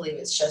 I don't believe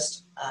it's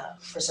just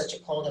for such a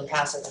cold and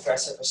passive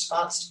aggressive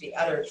response to be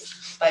uttered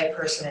by a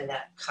person in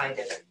that kind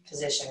of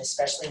position,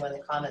 especially when the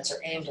comments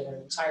are aimed at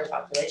an entire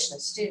population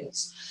of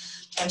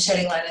students. I'm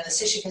shedding light on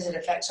this issue because it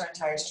affects our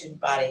entire student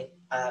body,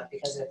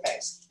 because it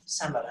affects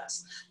some of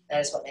us.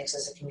 That is what makes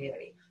us a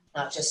community.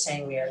 Not just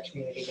saying we are a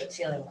community, but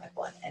feeling like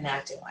one and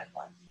acting like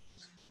one.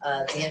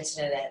 The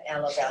incident at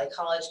Antelope Valley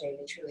College made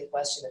me truly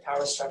question the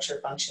power structure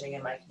functioning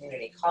in my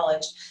community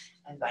college,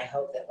 and I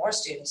hope that more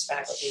students,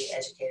 faculty,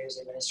 educators,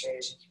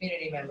 administrators, and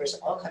community members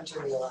all come to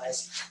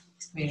realize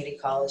community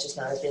college is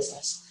not a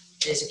business.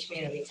 It is a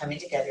community coming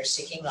together,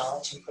 seeking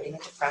knowledge, and putting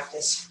it to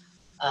practice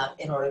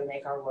in order to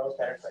make our world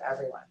better for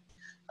everyone.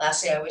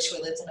 Lastly, I wish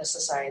we lived in a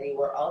society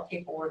where all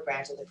people were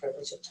granted the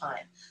privilege of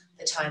time,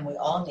 the time we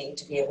all need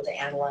to be able to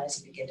analyze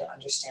and begin to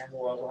understand the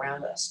world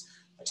around us.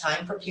 A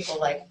time for people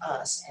like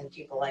us and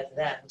people like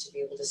them to be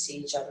able to see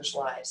each other's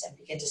lives and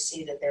begin to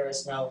see that there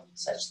is no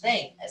such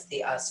thing as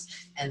the us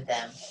and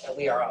them, that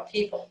we are all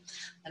people.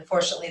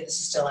 Unfortunately, this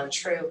is still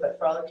untrue, but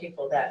for other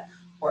people that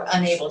were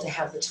unable to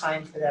have the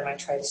time for them, I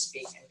try to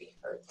speak and be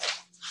heard.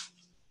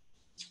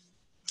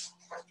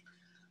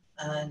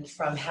 And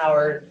from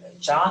Howard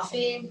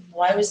Jaffe,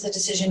 why was the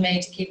decision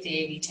made to keep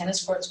the AV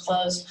tennis courts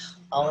closed?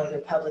 All other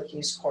public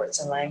use courts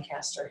in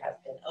Lancaster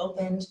have been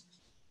opened.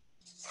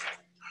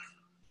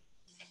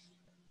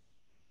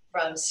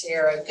 From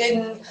Sierra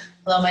Gooden.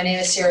 Hello, my name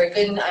is Sierra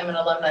Gooden. I'm an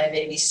alumni of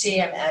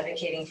AVC. I'm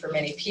advocating for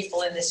many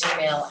people in this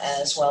email,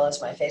 as well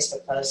as my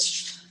Facebook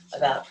post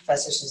about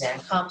Professor Suzanne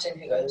Compton,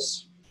 who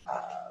goes,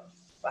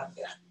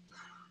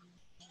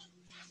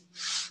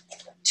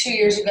 2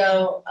 years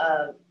ago,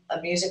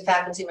 a music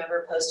faculty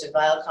member posted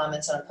vile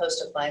comments on a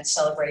post of mine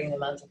celebrating the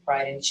month of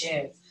Pride in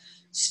June.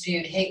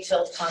 Spewed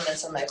hate-filled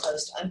comments on my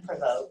post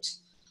unprovoked.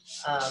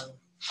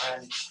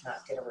 I'm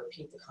not going to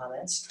repeat the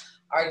comments.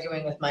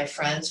 Arguing with my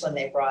friends when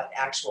they brought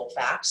actual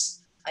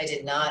facts. I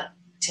did not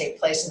take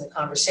place in the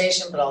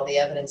conversation, but all the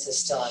evidence is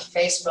still on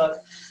Facebook.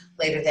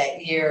 Later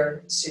that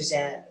year,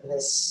 Suzanne,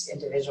 this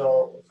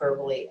individual,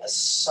 verbally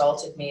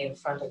assaulted me in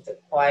front of the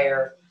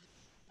choir.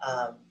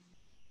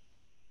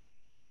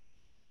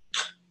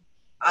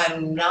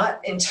 I'm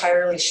not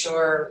entirely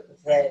sure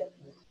that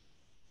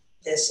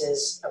this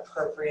is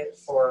appropriate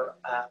for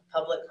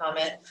public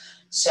comment.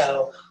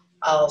 So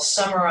I'll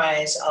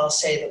summarize. I'll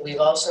say that we've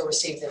also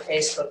received the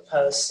Facebook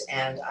posts,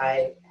 and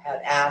I have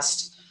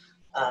asked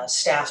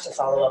staff to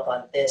follow up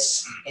on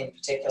this in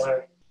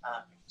particular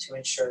to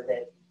ensure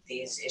that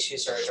these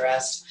issues are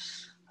addressed.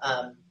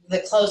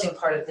 The closing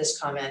part of this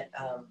comment,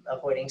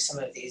 avoiding some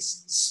of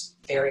these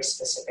very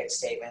specific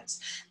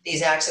statements.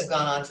 These acts have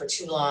gone on for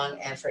too long,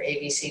 and for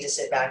AVC to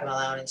sit back and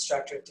allow an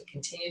instructor to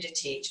continue to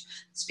teach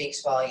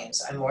speaks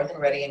volumes. I'm more than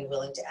ready and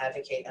willing to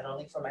advocate not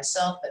only for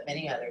myself, but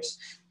many others,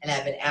 and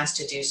I've been asked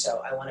to do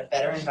so. I want a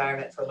better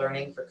environment for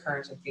learning for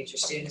current and future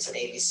students at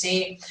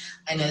AVC.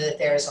 I know that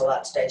there is a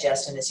lot to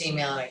digest in this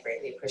email, and I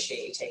greatly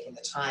appreciate you taking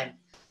the time.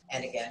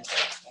 And again,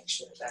 make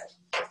sure that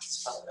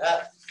gets followed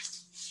up.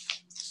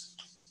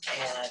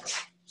 And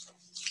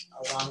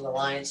along the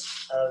lines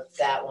of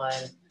that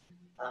one,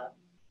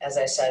 as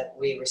I said,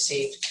 we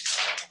received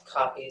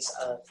copies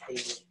of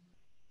the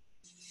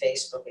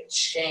Facebook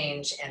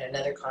exchange and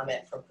another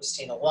comment from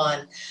Christina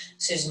 1.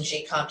 Susan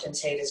G.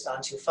 Compton's hate has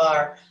gone too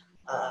far.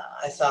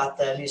 I thought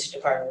the music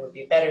department would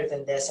be better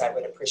than this. I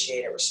would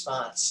appreciate a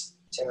response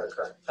to her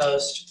current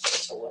post,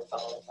 so we'll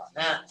follow up on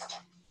that.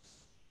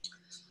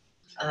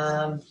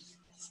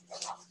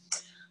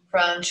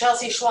 From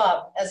Chelsea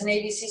Schwab, as an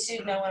AVC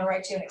student, I want to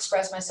write to you and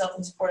express myself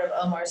in support of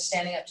Omar's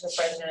standing up to the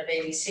president of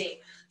AVC.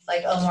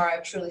 Like Omar,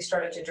 I've truly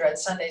started to dread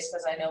Sundays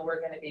because I know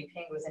we're going to be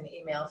pinged with an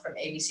email from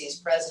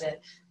AVC's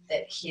president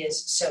that he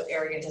is so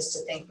arrogant as to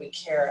think we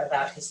care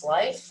about his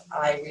life.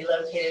 I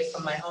relocated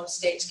from my home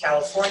state to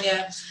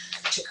California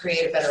to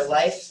create a better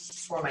life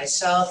for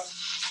myself.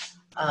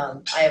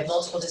 I have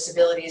multiple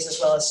disabilities as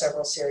well as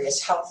several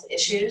serious health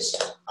issues,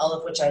 all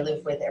of which I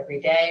live with every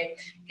day.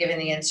 Given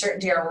the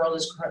uncertainty our world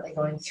is currently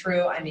going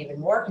through, I'm even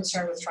more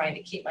concerned with trying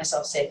to keep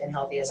myself safe and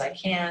healthy as I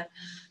can.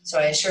 So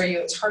I assure you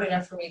it's hard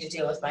enough for me to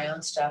deal with my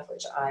own stuff,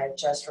 which I've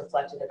just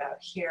reflected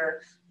about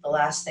here. The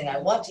last thing I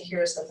want to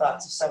hear is the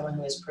thoughts of someone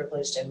who is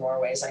privileged in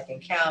more ways I can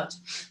count,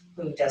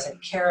 who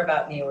doesn't care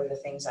about me or the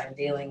things I'm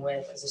dealing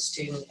with as a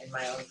student in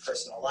my own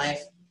personal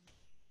life.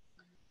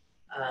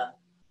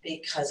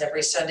 Because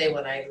every Sunday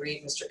when I'd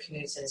read Mr.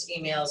 Knudsen's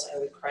emails, I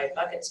would cry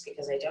buckets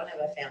because I don't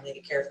have a family to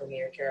care for me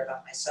or care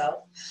about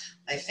myself.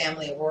 My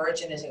family of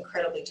origin is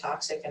incredibly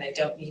toxic and I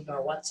don't need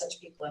nor want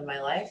such people in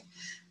my life.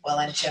 While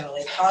I'm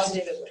generally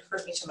positive, it would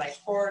hurt me to my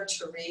core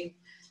to read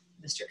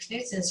Mr.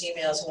 Knudsen's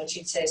emails in which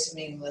he'd say some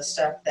meaningless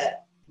stuff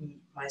that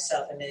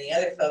myself and many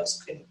other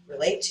folks couldn't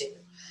relate to,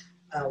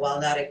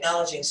 while not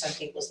acknowledging some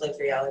people's lived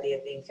reality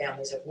of being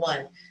families of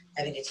one,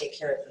 having to take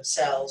care of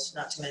themselves,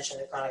 not to mention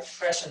the chronic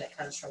depression that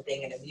comes from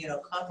being an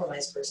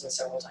immunocompromised person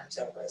several times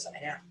over as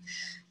I am.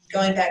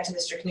 Going back to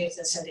Mr.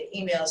 Knudsen sending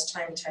emails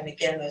time and time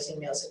again, those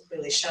emails have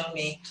clearly shown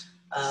me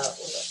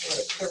what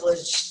a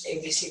privileged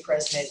AVC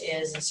president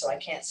is, and so I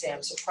can't say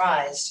I'm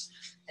surprised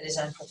at his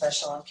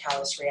unprofessional and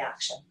callous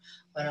reaction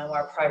when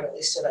Omar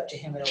privately stood up to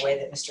him in a way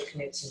that Mr.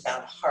 Knudsen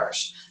found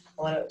harsh.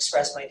 I want to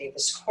express my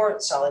deepest support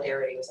and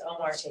solidarity with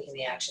Omar taking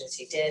the actions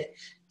he did.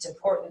 It's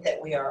important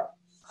that we are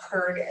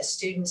heard as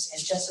students,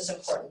 and just as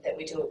important that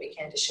we do what we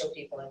can to show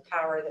people in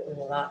power that we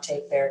will not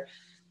take their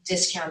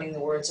discounting the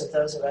words of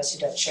those of us who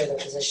don't share their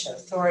position of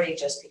authority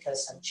just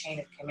because some chain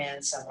of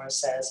command somewhere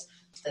says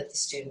that the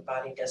student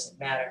body doesn't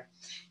matter.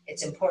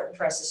 It's important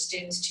for us as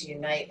students to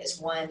unite as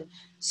one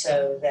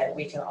so that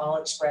we can all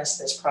express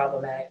this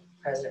problematic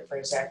president for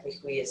exactly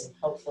who he is, and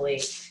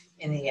hopefully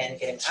in the end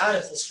get him out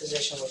of this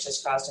position which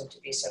has caused him to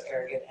be so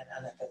arrogant and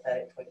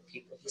unempathetic for the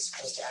people he's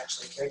supposed to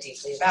actually care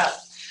deeply about.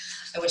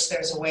 I wish there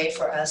was a way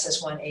for us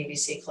as one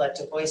AVC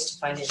collective voice to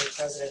find a new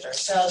president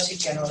ourselves who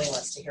generally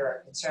wants to hear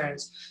our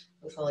concerns,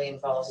 who fully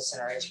involves us in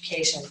our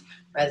education,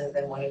 rather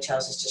than one who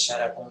tells us to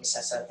shut up when we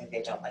say something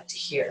they don't like to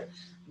hear.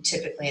 I'm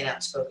typically an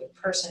outspoken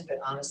person, but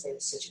honestly,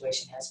 the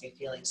situation has me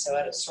feeling so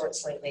out of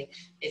sorts lately,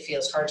 it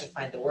feels hard to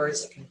find the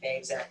words that convey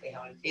exactly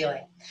how I'm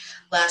feeling.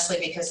 Lastly,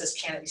 because this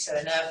can't be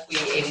said enough, we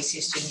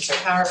AVC students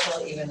are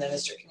powerful, even though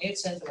Mr.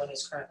 Knudsen, the one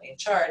who's currently in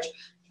charge,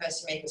 tries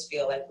to make us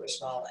feel like we're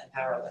small and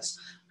powerless.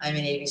 I'm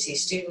an AVC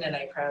student and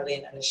I proudly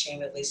and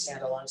unashamedly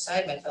stand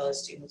alongside my fellow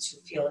students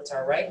who feel it's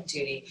our right and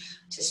duty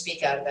to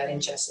speak out about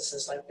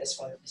injustices like this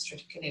one that Mr.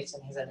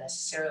 Knudsen has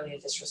unnecessarily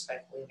and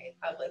disrespectfully made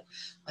public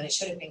when it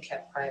should have been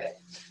kept private.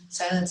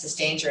 Silence is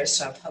dangerous,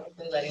 so I'm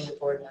publicly letting the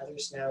board and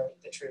others know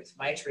the truth,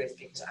 my truth,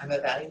 because I'm a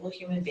valuable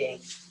human being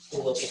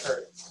who will be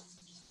heard.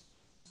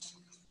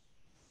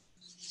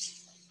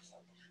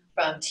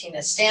 From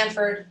Tina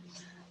Stanford.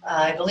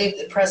 I believe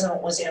the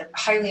president was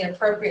highly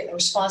inappropriate in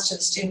response to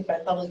the student by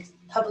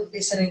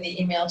publicly sending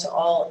the email to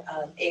all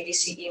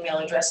AVC email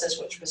addresses,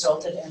 which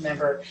resulted in a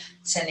member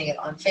sending it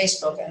on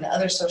Facebook and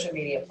other social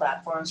media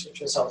platforms, which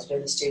resulted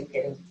in the student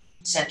getting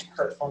sent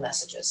hurtful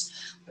messages.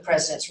 The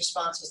president's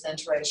response was then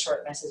to write a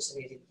short message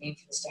that he didn't mean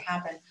for this to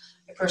happen.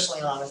 I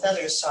personally, along with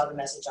others, saw the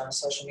message on a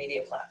social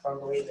media platform,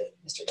 believe that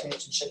Mr.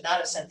 Knudsen should not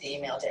have sent the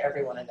email to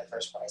everyone in the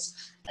first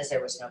place, as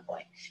there was no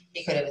point.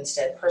 He could have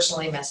instead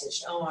personally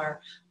messaged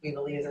Omar. We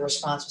believe the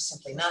response was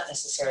simply not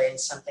necessary and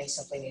something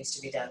simply needs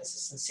to be done as a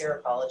sincere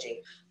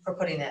apology for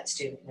putting that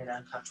student in an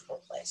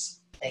uncomfortable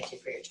place. Thank you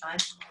for your time.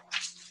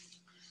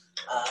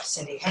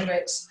 Cindy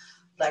Hendricks.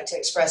 I'd like to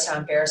express how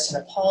embarrassed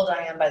and appalled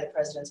I am by the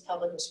president's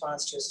public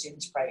response to a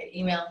student's private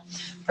email.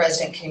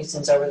 President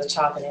Knudsen's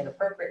over-the-top and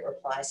inappropriate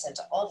reply sent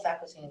to all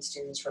faculty and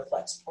students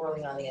reflects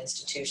poorly on the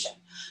institution.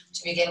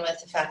 To begin with,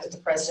 the fact that the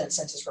president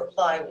sent his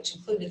reply, which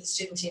included the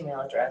student's email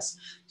address,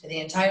 to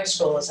the entire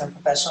school is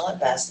unprofessional at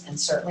best and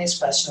certainly is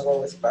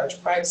questionable with regard to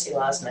privacy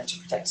laws meant to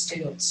protect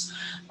students.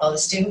 While the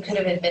student could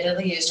have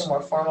admittedly used a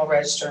more formal,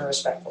 registered, and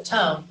respectful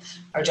tone,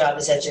 our job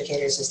as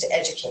educators is to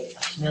educate,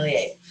 not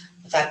humiliate.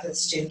 The fact that the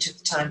student took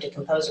the time to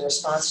compose a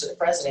response to the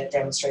president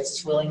demonstrates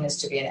his willingness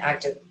to be an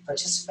active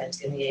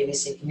participant in the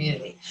AVC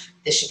community.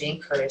 This should be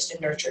encouraged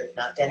and nurtured,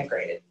 not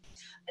denigrated.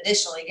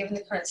 Additionally, given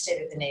the current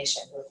state of the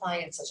nation,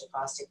 replying in such a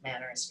caustic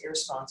manner is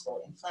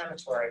irresponsible,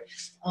 inflammatory,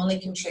 only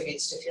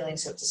contributes to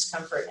feelings of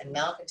discomfort and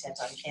malcontent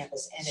on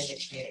campus and in the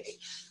community.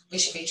 We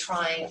should be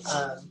trying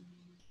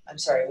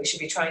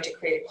to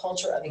create a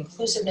culture of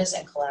inclusiveness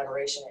and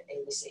collaboration at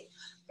AVC.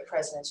 The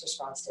president's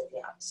response did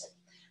the opposite.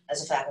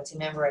 As a faculty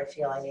member, I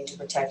feel I need to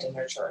protect and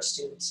nurture our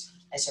students.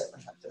 I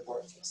certainly hope the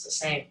board feels the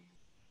same.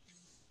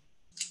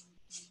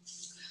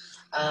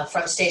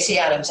 From Stacey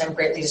Adams, I'm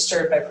greatly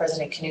disturbed by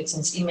President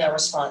Knudsen's email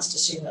response to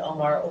student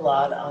Omar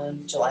Ulad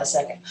on July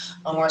 2nd.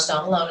 Omar is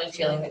not alone in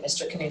feeling that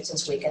Mr.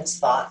 Knudsen's weekend's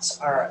thoughts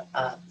are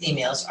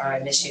emails are a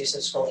misuse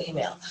of school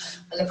email.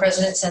 When the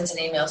president sends an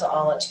email to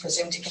all, it's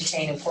presumed to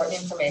contain important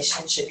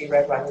information and should be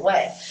read right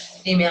away.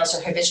 Emails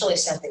are habitually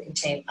sent that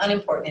contain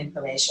unimportant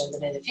information,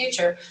 then in the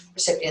future,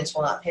 recipients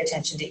will not pay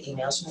attention to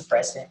emails from the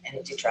president, and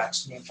it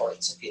detracts from the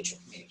importance of future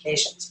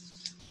communications.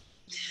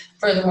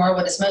 Furthermore,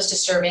 what is most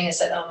disturbing is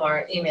that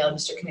Omar emailed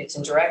Mr.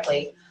 Knudsen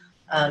directly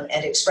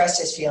and expressed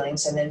his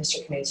feelings, and then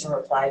Mr. Knudsen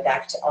replied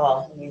back to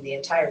all, I mean the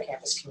entire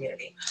campus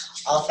community,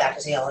 all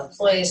faculty, all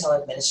employees, all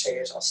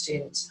administrators, all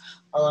students.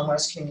 Although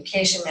Omar's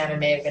communication manner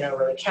may have been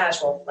overly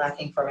casual,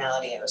 lacking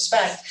formality and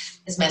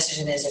respect, his message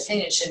and his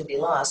opinion shouldn't be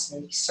lost,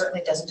 and he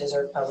certainly doesn't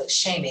deserve public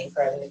shaming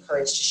for having the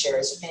courage to share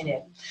his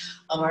opinion.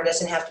 Omar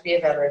doesn't have to be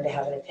a veteran to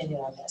have an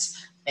opinion on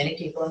this. Many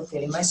people,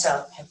 including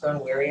myself, have grown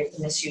weary of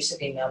the misuse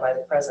of email by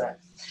the president.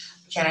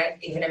 I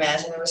cannot even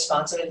imagine the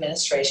response of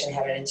administration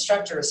had an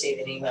instructor receive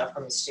an email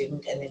from a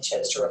student and then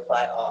chose to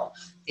reply all,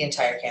 the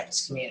entire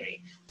campus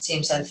community. It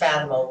seems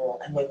unfathomable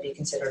and would be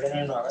considered an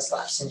enormous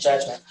lapse in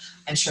judgment.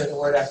 I'm sure the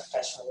word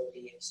unprofessional would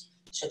be used.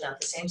 Should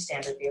not the same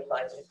standard be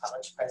applied to the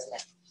college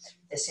president?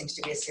 This seems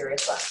to be a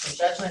serious lapse in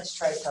judgment to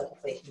try to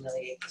publicly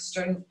humiliate the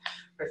student.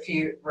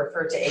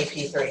 Refer to AP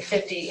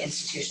 3050,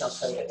 Institutional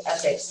Code of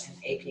Ethics, and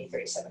AP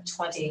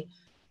 3720,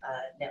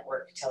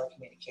 Network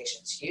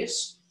Telecommunications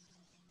Use.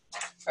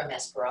 From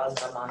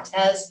Esperanza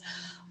Montez.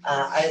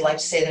 I'd like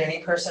to say that any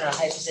person in a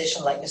high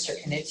position like Mr.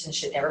 Knudsen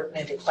should never put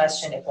into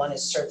question if one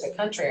has served the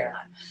country or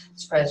not.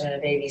 As president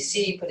of AVC,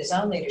 he put his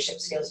own leadership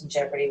skills in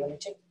jeopardy when he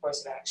took the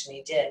course of action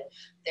he did.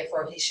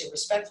 Therefore, he should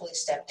respectfully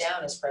step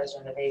down as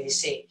president of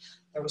AVC.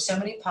 There were so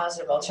many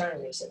positive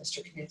alternatives that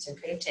Mr. Knudsen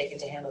could have taken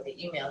to handle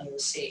the email he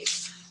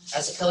received.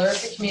 As a pillar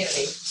of the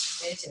community,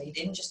 Knudsen, he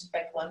didn't just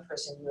affect one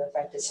person, he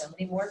affected so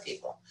many more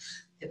people.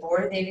 The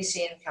board of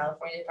AVC and the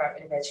California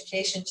Department of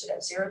Education should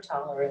have zero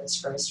tolerance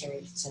for Mr.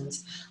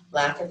 Knudsen's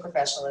lack of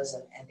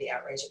professionalism and the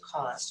outrage it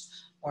caused.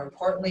 More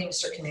importantly,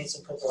 Mr.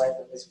 Knudsen put the life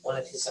of one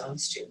of his own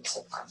students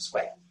in harm's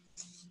way.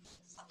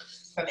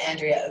 From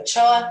Andrea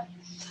Ochoa.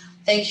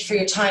 Thank you for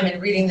your time in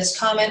reading this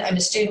comment. I'm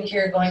a student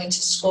here going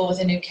into school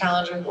with a new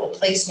calendar that will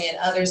place me and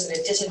others at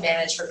a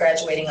disadvantage for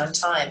graduating on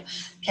time.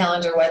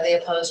 Calendar widely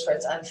opposed for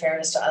its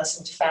unfairness to us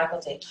and to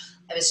faculty.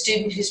 I'm a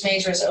student whose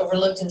major is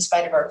overlooked in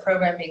spite of our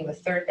program being the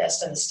third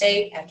best in the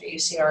state after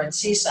UCR and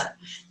CSUN.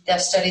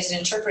 Deaf Studies and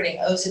Interpreting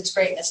owes its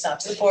greatness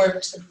not to the board,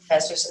 but to the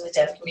professors in the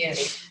deaf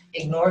community,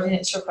 ignored in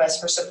its request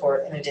for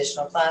support in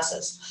additional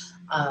classes.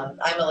 I'm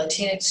a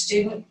Latinx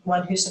student,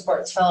 one who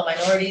supports fellow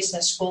minorities in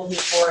a school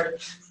whose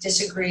board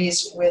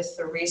disagrees with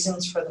the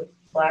reasons for the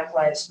Black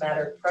Lives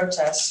Matter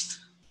protests,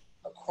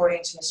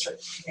 according to Mr.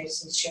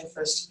 Knudsen's June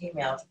 1st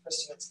email, the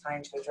first of its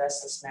kind to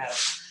address this matter.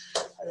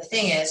 The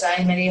thing is, I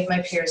and many of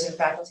my peers and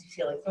faculty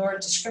feel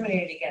ignored,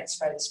 discriminated against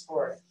by this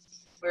board.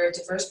 We're a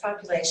diverse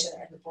population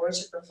and the board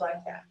should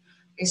reflect that.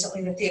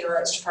 Recently, the Theater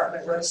Arts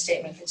Department wrote a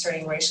statement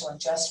concerning racial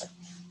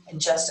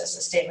injustice,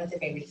 a statement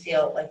that made me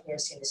feel like we are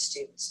seen as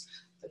students.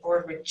 The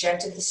board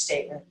rejected the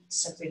statement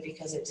simply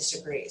because it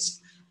disagrees.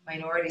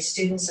 Minority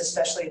students,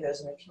 especially those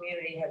in the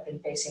community, have been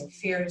facing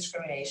fear,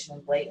 discrimination,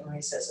 and blatant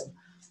racism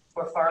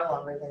for far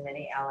longer than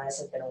many allies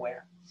have been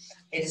aware.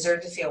 They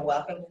deserve to feel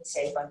welcomed and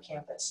safe on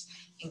campus.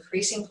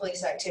 Increasing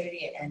police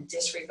activity and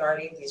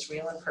disregarding these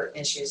real and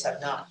pertinent issues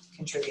have not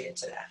contributed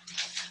to that.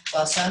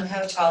 While some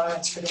have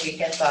tolerance for the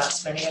weekend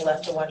thoughts, many are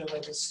left to wonder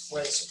where the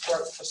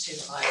support for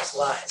student lives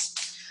lies.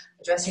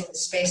 Addressing the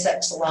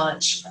SpaceX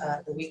launch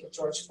the week of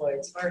George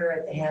Floyd's murder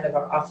at the hand of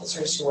our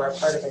officers who are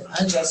part of an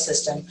unjust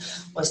system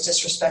was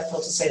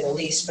disrespectful to say the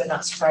least, but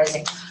not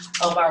surprising.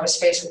 Omar was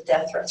faced with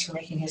death threats for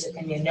making his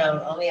opinion known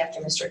only after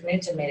Mr.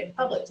 Knudsen made it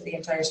public to the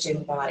entire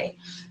student body.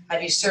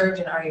 Have you served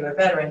and are you a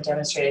veteran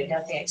demonstrated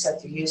nothing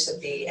except the use of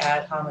the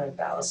ad hominem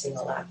fallacy and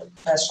the lack of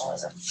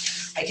professionalism.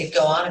 I could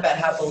go on about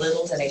how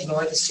belittled and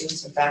ignored the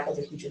students and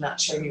faculty who do not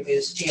share your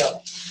views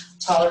feel.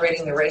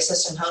 Tolerating the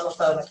racist and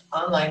homophobic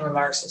online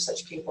remarks of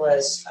such people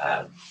as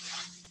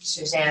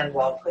Suzanne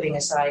while putting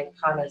aside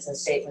comments and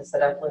statements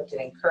that uplift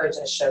and encourage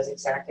us shows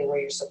exactly where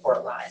your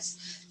support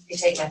lies. If you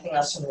take nothing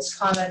else from this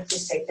comment,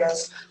 please take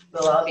this.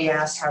 We'll all be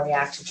asked how we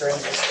acted during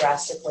these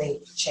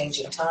drastically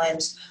changing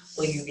times.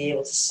 Will you be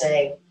able to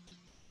say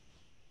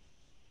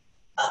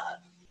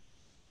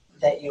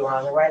that you are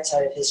on the right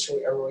side of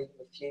history, or will you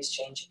refuse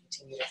change and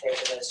continue to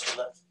favor those who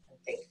look and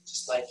think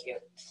just like you?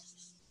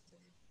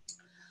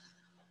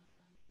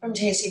 From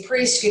J.C.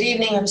 Priest, good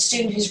evening. I'm a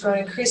student who's grown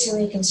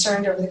increasingly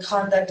concerned over the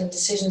conduct and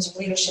decisions of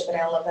leadership at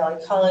Antelope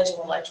Valley College and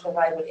would like to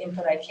provide what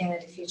input I can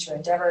into future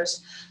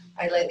endeavors.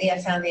 Lately, I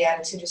found the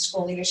attitude of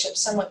school leadership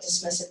somewhat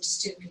dismissive to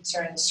student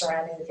concerns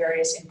surrounding the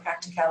various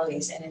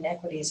impracticalities and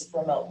inequities of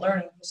remote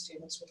learning for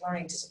students with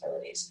learning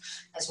disabilities,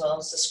 as well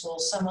as the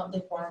school's somewhat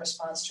lukewarm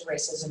response to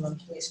racism and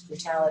police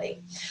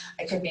brutality.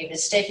 I could be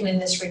mistaken in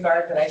this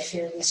regard, but I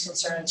fear these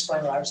concerns,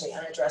 going largely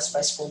unaddressed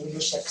by school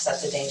leadership,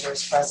 set a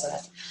dangerous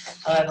precedent.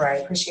 However, I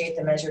appreciate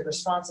the measured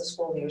response of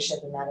school leadership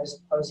in matters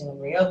of closing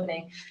and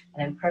reopening,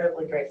 and I'm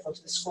incredibly grateful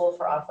to the school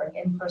for offering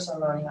in-person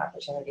learning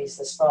opportunities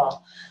this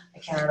fall. I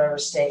cannot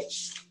overstate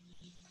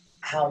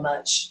how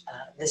much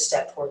this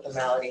step toward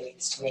normality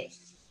means to me.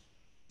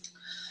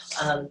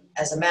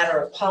 As a matter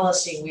of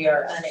policy, we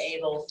are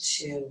unable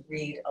to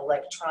read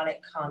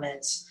electronic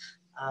comments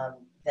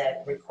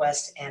that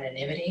request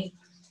anonymity.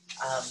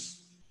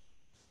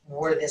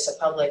 Were this a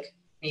public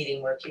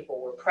meeting where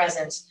people were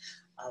present,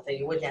 that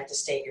you wouldn't have to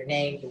state your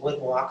name, you would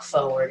walk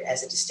forward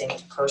as a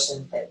distinct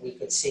person that we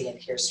could see and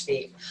hear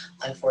speak.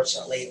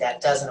 Unfortunately,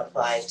 that doesn't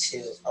apply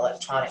to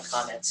electronic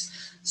comments.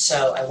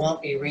 So I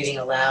won't be reading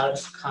aloud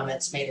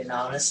comments made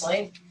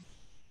anonymously.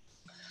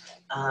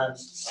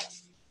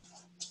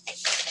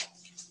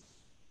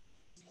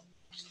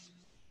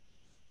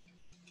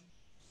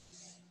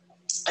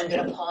 I'm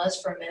going to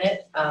pause for a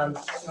minute.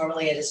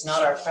 Normally it is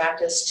not our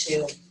practice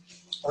to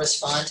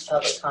respond to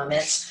public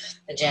comments,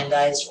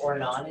 agendized or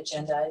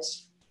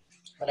non-agendized,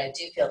 but I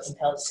do feel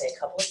compelled to say a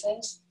couple of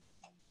things.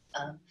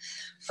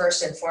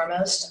 First and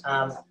foremost,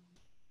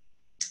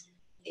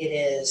 it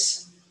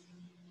is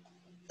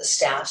the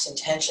staff's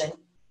intention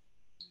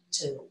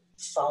to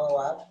follow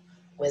up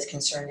with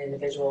concerned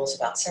individuals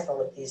about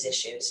several of these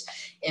issues.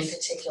 In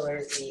particular,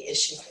 the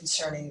issue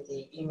concerning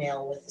the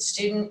email with the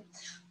student.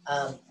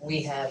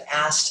 We have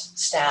asked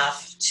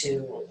staff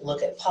to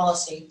look at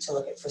policy, to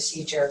look at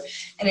procedure,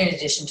 and in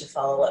addition to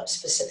follow up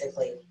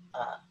specifically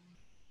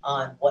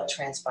on what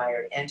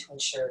transpired and to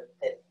ensure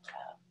that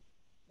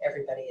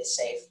everybody is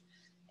safe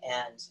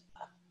and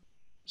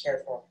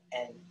cared for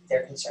and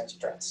their concerns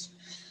addressed.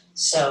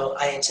 So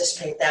I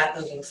anticipate that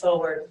moving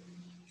forward.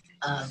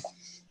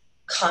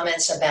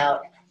 Comments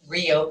about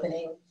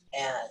reopening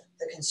and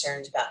the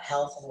concerns about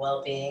health and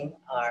well-being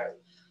are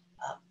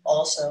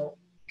also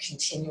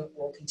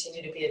will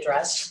continue to be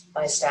addressed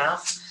by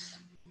staff.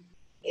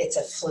 It's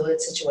a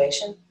fluid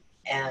situation,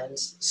 and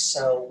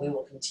so we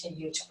will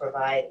continue to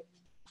provide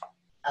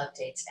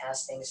updates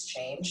as things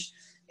change.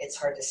 It's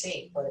hard to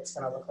see what it's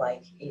going to look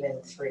like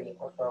even 3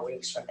 or 4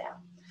 weeks from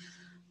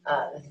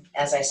now.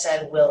 As I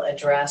said, we'll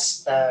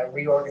address the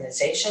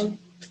reorganization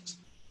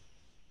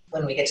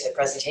when we get to the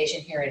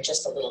presentation here in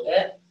just a little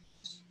bit.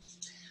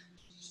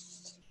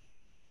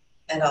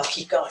 And I'll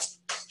keep going.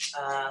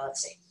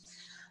 Let's see.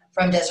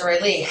 From Desiree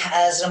Lee,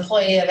 as an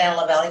employee of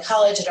Antelope Valley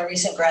College and a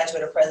recent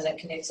graduate of President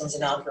Knudsen's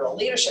inaugural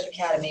Leadership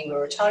Academy, we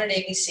were taught at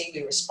AVC,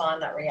 we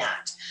respond, not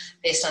react.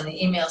 Based on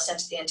the email sent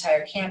to the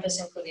entire campus,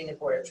 including the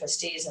Board of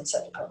Trustees and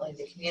subsequently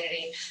the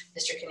community,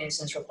 Mr.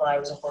 Knudsen's reply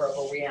was a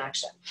horrible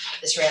reaction.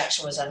 This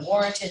reaction was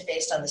unwarranted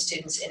based on the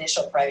student's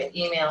initial private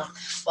email.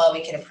 While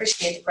we can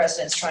appreciate the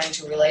President's trying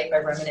to relate by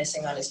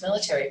reminiscing on his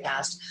military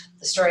past,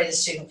 the story the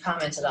student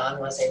commented on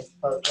was a,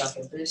 quote,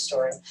 drunken booze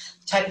story.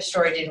 The type of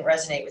story didn't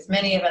resonate with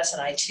many of us,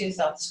 and I too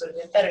thought this would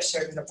have been better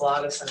served in a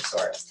blog of some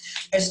sort.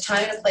 There's a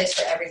time and a place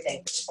for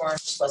everything. This forum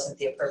just wasn't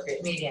the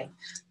appropriate medium.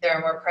 There are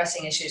more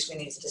pressing issues we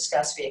need to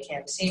discuss via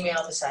campus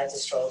email besides a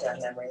stroll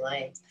down memory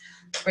lane.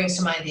 It brings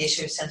to mind the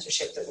issue of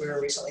censorship that we were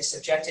recently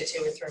subjected to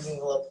with the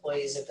removal of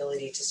employees'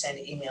 ability to send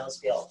emails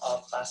via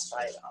all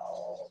classified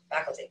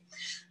faculty.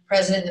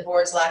 President and the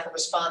board's lack of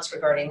response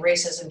regarding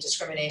racism,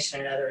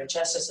 discrimination, and other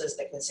injustices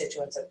that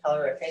constituents of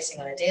color are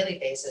facing on a daily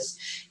basis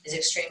is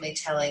extremely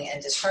telling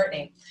and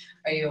disheartening.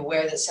 Are you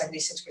aware that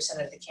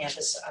 76% of the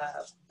campus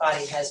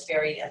body has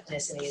varied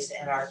ethnicities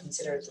and are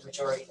considered the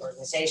majority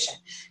organization?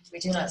 We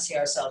do not see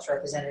ourselves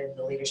represented in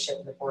the leadership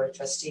of the Board of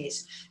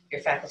Trustees.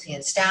 Your faculty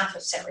and staff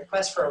have sent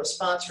requests for a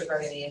response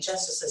regarding the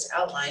injustices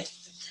outlined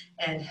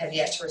and have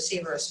yet to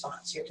receive a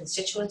response. Your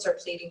constituents are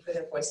pleading for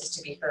their voices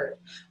to be heard.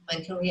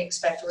 When can we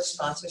expect a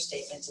response or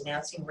statement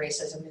denouncing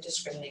racism and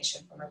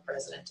discrimination from our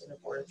president and the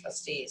Board of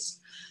Trustees?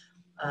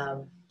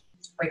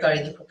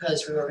 Regarding the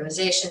proposed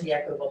reorganization, the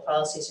equitable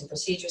policies and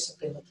procedures have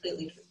been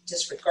completely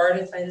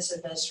disregarded by this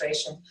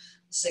administration.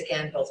 This is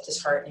again both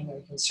disheartening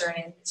and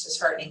concerning. It's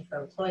disheartening for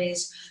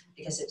employees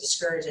because it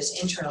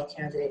discourages internal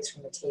candidates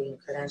from obtaining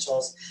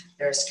credentials.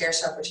 There are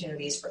scarce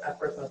opportunities for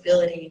upward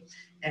mobility,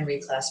 and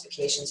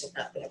reclassifications have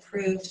not been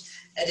approved.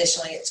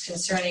 Additionally, it's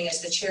concerning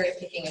as the cherry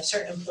picking of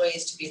certain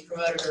employees to be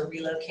promoted or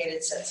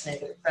relocated sets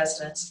negative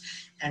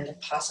precedents and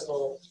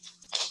possible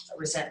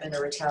resentment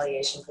or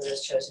retaliation for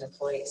those chosen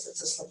employees.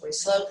 It's a slippery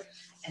slope,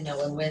 and no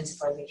one wins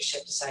if our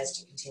leadership decides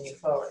to continue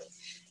forward.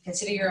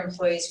 Consider your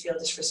employees feel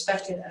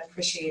disrespected,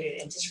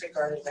 unappreciated, and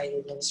disregarded by the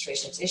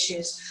administration's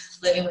issues,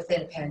 living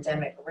within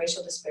pandemic,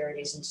 racial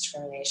disparities and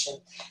discrimination,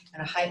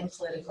 and a heightened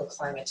political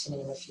climate, to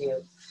name a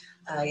few.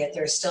 Yet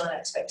there is still an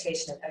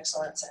expectation of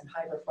excellence and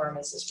high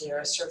performance as we are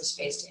a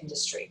service-based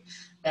industry.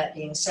 That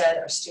being said,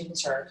 our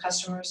students are our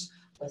customers.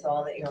 With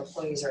all that your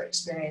employees are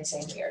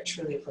experiencing, we are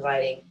truly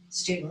providing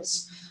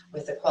students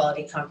with the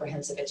quality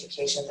comprehensive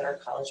education that our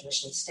college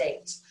mission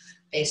states.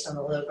 Based on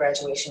the low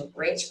graduation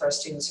rates for our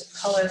students of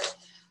color,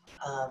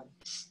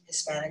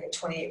 Hispanic at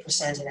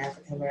 28% and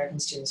African American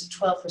students at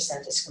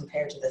 12% as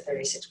compared to the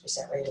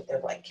 36% rate of their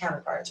white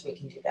counterparts, we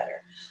can do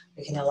better.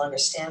 We can no longer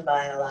stand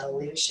by and allow the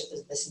leadership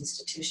of this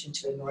institution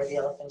to ignore the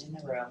elephant in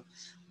the room.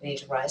 We need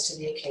to rise to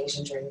the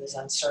occasion during these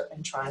uncertain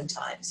and trying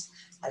times.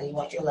 How do you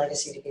want your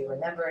legacy to be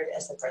remembered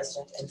as the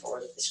president and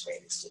board of this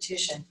great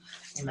institution?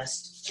 You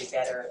must do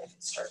better if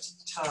it starts at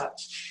the top.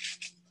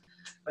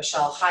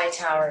 Rochelle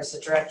Hightower is the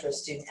director of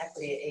student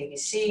equity at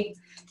AVC,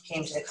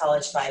 came to the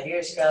college 5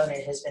 years ago, and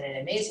it has been an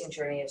amazing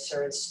journey of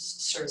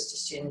service to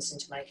students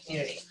and to my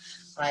community.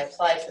 When I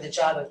applied for the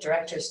job of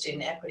director of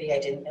student equity, I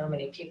didn't know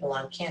many people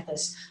on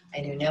campus.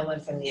 I knew no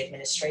one from the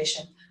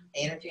administration. I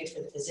interviewed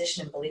for the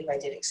position and believe I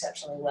did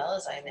exceptionally well,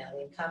 as I am now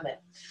the incumbent.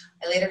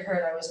 I later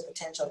heard I was a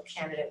potential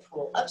candidate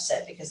pool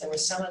upset because there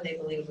was someone they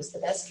believed was the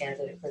best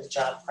candidate for the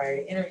job prior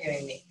to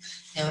interviewing me.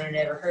 No one had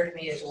ever heard of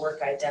me or the work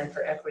I'd done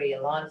for equity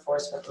in law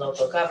enforcement and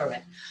local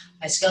government.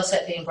 My skill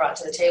set being brought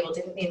to the table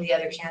didn't mean the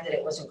other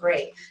candidate wasn't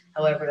great.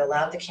 However, it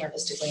allowed the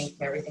campus to glean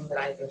from everything that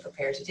I've been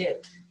prepared to do.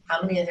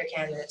 How many other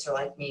candidates are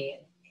like me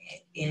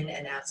in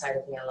and outside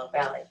of the Antelope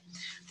Valley.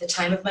 At the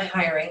time of my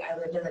hiring, I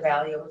lived in the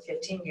Valley over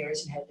 15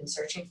 years and had been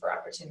searching for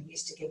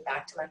opportunities to give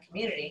back to my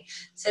community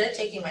instead of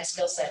taking my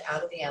skill set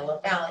out of the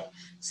Antelope Valley.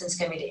 Since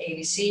coming to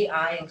AVC,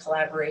 I, in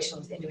collaboration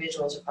with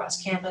individuals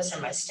across campus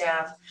and my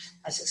staff,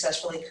 have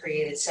successfully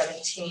created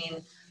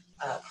 17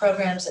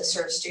 programs that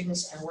serve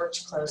students and work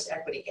to close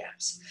equity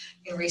gaps.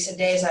 In recent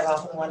days, I've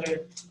often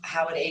wondered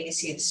how at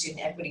AVC the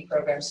student equity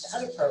programs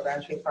and other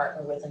programs we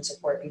partner with and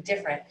support be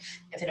different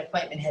if an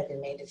appointment had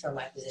been made to fill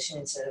my position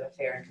instead of a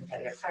fair and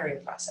competitive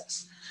hiring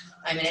process.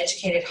 I'm an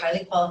educated,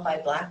 highly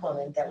qualified Black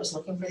woman that was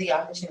looking for the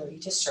opportunity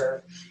to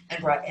serve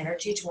and brought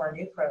energy to our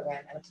new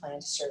program and a plan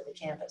to serve the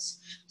campus.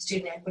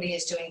 Student equity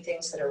is doing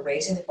things that are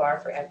raising the bar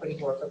for equity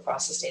work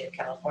across the state of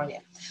California.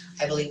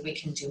 I believe we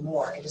can do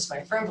more. It is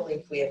my firm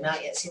belief we have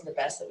not yet seen the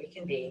best that we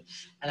can be,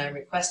 and I'm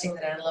requesting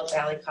that Antelope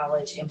Valley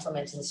College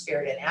implement in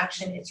spirit and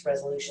action its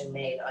resolution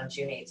made on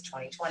June 8th,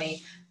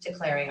 2020,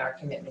 declaring our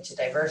commitment to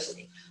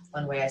diversity.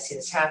 One way I see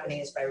this happening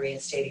is by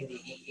reinstating the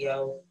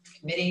EEO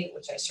committee,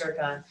 which I served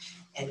on,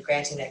 and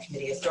granting that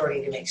committee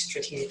authority to make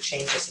strategic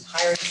changes in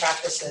hiring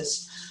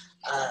practices,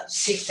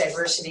 seek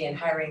diversity in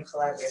hiring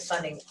collaborative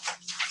funding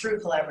through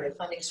collaborative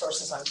funding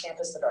sources on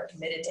campus that are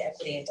committed to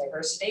equity and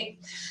diversity.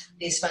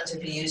 These funds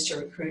would be used to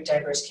recruit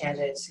diverse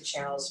candidates through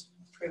channels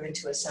proven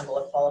to assemble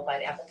a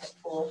qualified applicant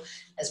pool,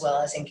 as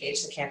well as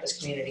engage the campus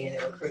community in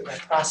the recruitment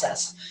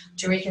process,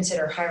 to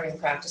reconsider hiring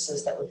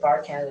practices that would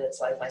bar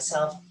candidates like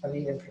myself from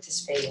even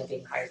participating and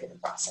being hired in the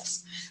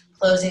process.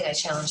 Closing, I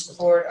challenge the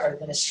board, our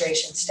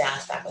administration,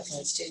 staff, faculty,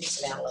 and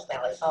students at Antelope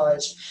Valley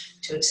College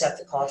to accept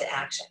the call to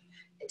action.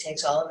 It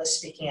takes all of us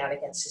speaking out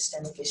against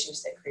systemic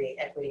issues that create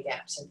equity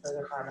gaps and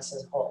further harm us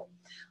as a whole.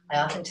 I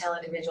often tell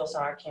individuals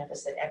on our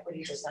campus that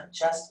equity does not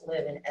just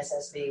live in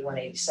SSB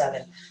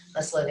 187,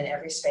 must live in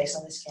every space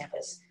on this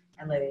campus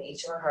and live in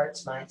each of our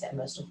hearts, minds, and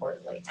most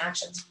importantly,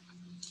 actions.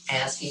 I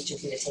ask each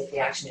of you to take the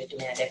action to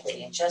demand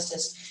equity and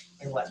justice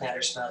in what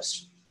matters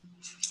most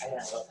at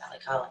Antelope Valley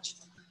College.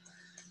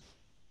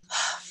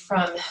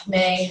 From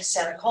May,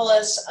 Santa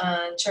Colas,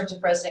 in terms of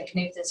President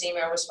Knuthen's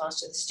email response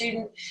to the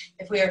student,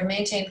 if we are to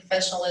maintain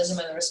professionalism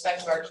and the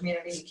respect of our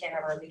community, we can't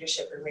have our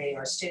leadership berating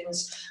our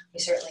students. We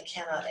certainly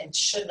cannot and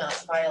should not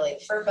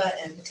violate FERPA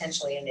and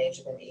potentially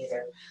endanger them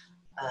either.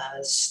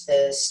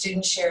 The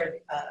student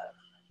shared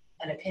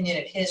an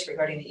opinion of his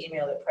regarding the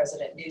email that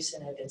President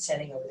Newsom had been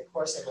sending over the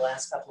course of the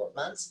last couple of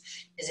months.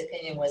 His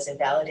opinion was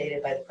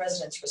invalidated by the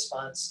president's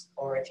response,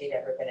 or if he'd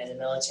ever been in the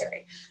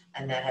military.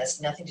 And that has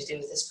nothing to do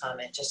with this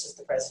comment, just as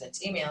the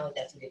president's email had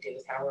nothing to do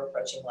with how we're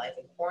approaching life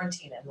in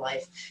quarantine and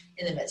life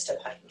in the midst of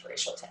heightened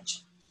racial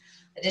tension.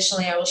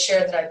 Additionally, I will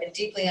share that I've been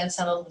deeply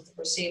unsettled with the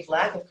perceived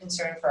lack of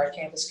concern for our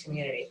campus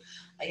community.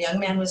 A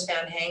young man was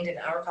found hanged in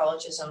our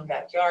college's own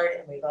backyard,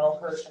 and we've all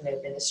heard from the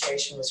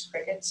administration was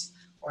crickets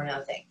or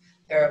nothing.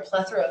 There are a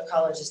plethora of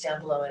colleges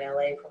down below in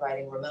LA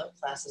providing remote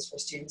classes where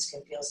students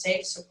can feel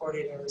safe,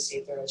 supported, and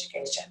receive their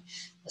education.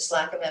 This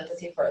lack of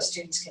empathy for our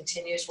students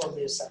continues, we'll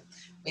lose them.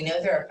 We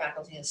know there are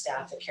faculty and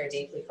staff that care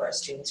deeply for our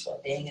students'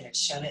 well-being and have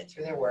shown it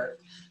through their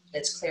work, but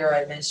it's clear our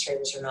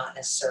administrators are not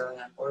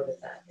necessarily on board with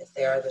that. If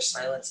they are, their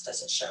silence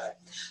doesn't show it.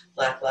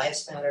 Black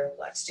lives matter,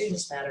 Black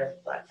students matter,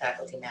 Black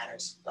faculty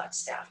matters, Black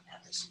staff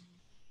matters.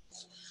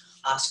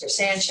 Oscar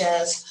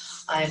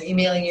Sanchez, I'm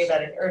emailing you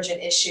about an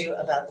urgent issue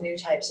about new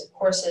types of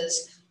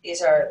courses.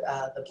 These are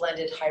the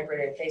blended,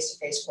 hybrid, and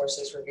face-to-face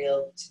courses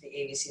revealed to the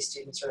AVC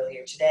students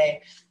earlier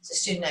today. As a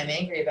student, I'm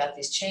angry about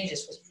these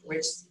changes,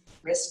 which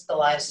risk the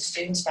lives of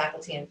students,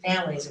 faculty, and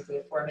families of the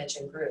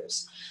aforementioned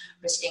groups.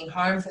 Risking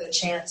harm for the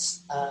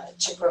chance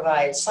to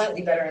provide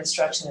slightly better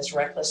instruction is a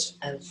reckless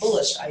and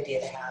foolish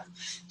idea to have.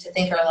 To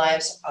think our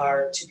lives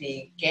are to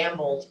be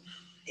gambled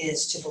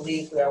is to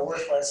believe we are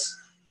worth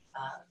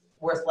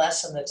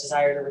less than the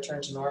desire to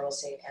return to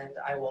normalcy, and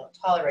I won't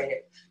tolerate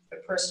it. A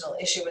personal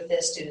issue with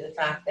this due to the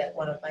fact that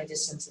one of my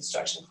distance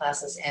instruction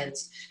classes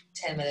ends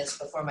 10 minutes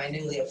before my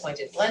newly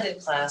appointed blended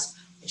class,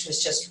 which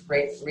was just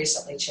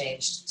recently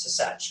changed to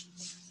such.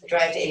 The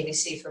drive to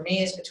AVC for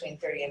me is between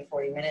 30 and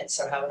 40 minutes,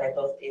 so how would I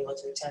both be able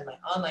to attend my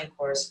online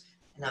course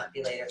and not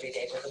be late every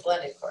day for the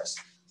blended course?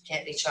 It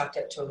can't be chalked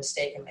up to a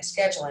mistake in my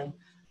scheduling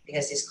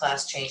because these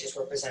class changes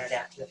were presented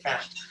after the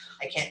fact.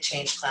 I can't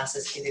change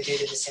classes either due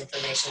to this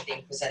information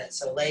being presented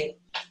so late,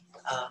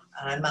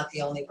 and I'm not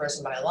the only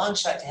person by a long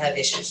shot to have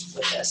issues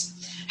with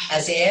this.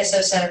 As the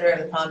ASO Senator of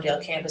the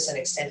Palmdale campus and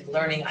extended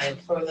learning, I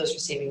implore those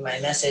receiving my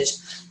message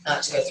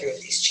not to go through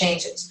with these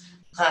changes.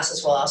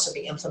 Classes will also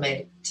be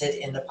implemented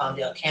in the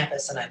Palmdale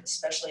campus, and I'm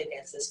especially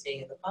against this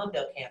being in the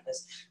Palmdale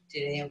campus due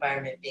to the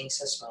environment being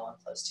so small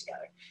and close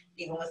together.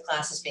 Even with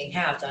classes being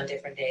halved on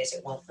different days,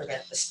 it won't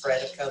prevent the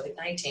spread of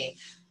COVID-19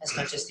 as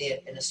much as the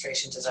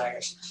administration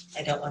desires.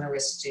 I don't want to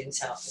risk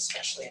students' health,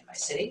 especially in my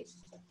city.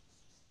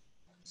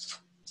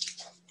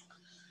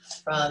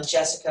 From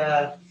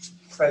Jessica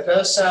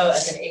Fragoso,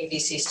 as an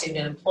AVC student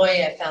and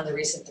employee, I found the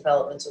recent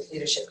developments with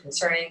leadership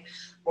concerning.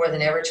 More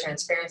than ever,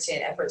 transparency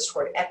and efforts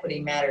toward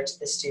equity matter to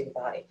the student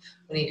body.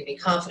 We need to be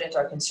confident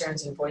our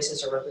concerns and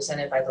voices are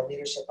represented by the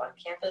leadership on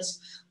campus.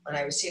 When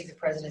I received the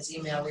president's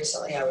email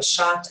recently, I was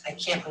shocked. I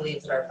can't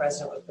believe that our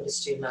president would put a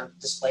student on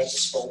display to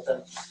scold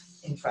them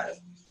in front of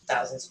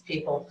thousands of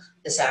people.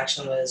 This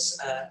action was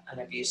an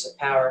abuse of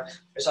power.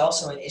 There's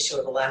also an issue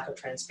of a lack of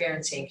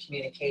transparency and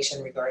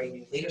communication regarding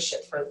new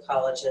leadership for the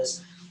college.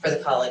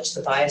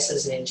 The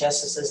biases and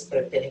injustices that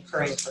have been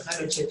occurring for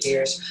hundreds of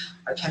years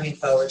are coming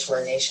forward to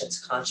our nation's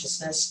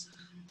consciousness.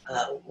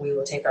 We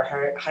will take our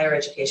higher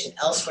education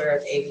elsewhere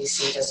if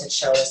AVC doesn't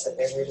show us that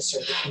they're here to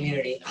serve the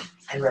community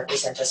and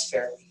represent us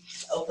fairly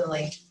and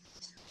openly.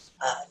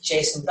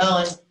 Jason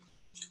Bowen,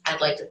 I'd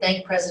like to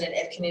thank President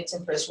Ed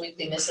Knudsen for his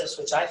weekly missives,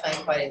 which I find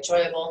quite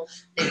enjoyable.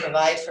 They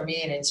provide for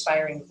me an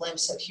inspiring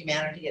glimpse of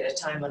humanity at a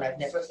time when I've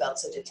never felt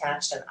so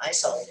detached and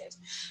isolated.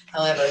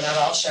 However, not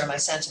all share my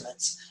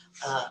sentiments.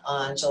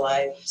 On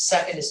July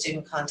 2nd, a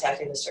student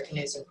contacted Mr.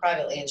 Knudsen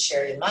privately and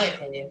shared, in my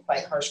opinion,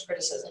 quite harsh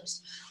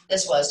criticisms.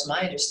 This was, to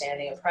my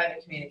understanding, a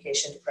private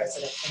communication to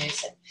President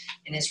Knudsen.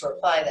 In his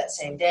reply that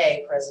same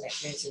day, President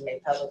Knudsen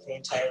made public the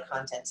entire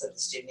contents of the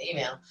student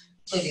email,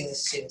 including the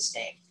student's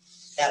name.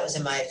 That was,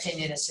 in my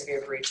opinion, a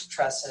severe breach of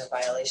trust and a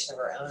violation of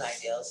our own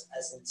ideals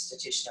as an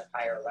institution of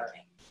higher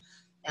learning.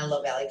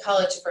 Antelope Valley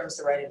College affirms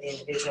the right of the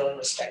individual and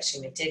respects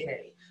human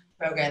dignity.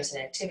 Programs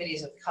and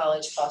activities of the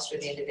college foster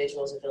the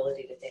individual's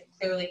ability to think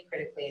clearly,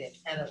 critically, and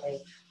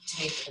independently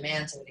to meet the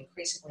demands of an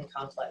increasingly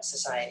complex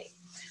society.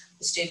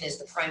 The student is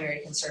the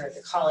primary concern of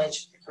the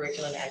college. The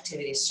curriculum,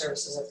 activities,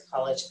 services of the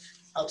college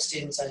help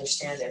students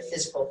understand their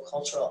physical,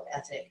 cultural,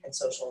 ethnic, and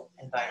social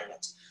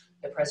environment.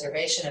 The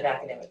preservation of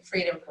academic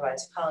freedom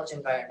provides a college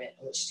environment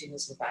in which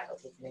students and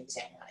faculty can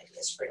examine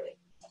ideas freely.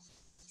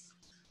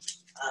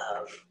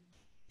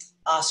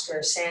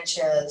 Oscar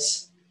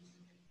Sanchez.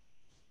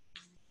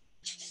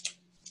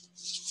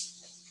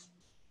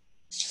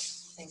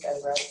 I think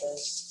I read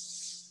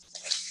this.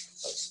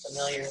 Looks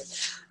familiar.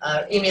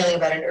 Emailing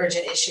about an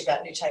urgent issue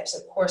about new types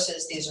of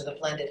courses. These are the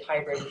blended,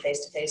 hybrid, and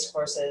face-to-face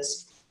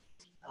courses.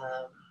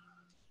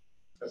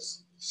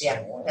 That's the Yeah,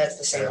 same one. that's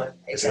the same one,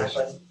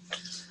 exactly.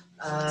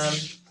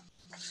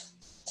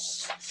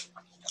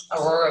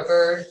 Aurora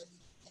Bird.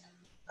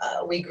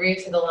 We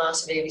grieve for the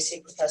loss of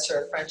AVC professor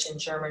of French and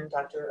German,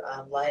 Dr.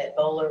 Lyot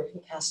Bowler, who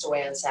passed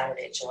away on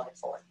Saturday, July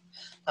 4th.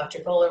 Dr.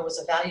 Bowler was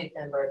a valued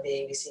member of the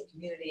AVC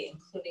community,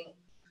 including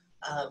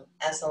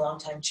as the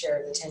longtime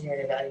chair of the Tenure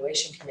and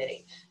Evaluation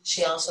Committee.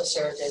 She also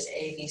served as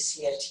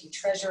AVCFT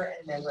treasurer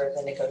and member of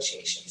the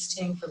negotiations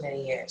team for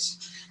many years.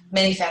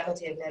 Many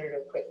faculty have noted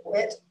her quick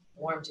wit,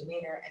 warm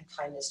demeanor, and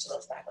kindness to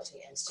both faculty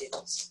and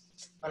students.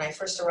 When I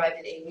first arrived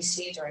at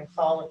AVC during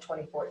fall of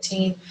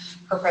 2014,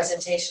 her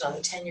presentation on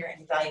the tenure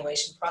and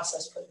evaluation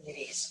process put me at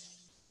ease.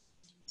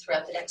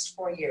 Throughout the next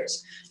 4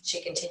 years,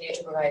 she continued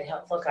to provide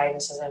helpful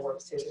guidance as I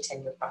worked through the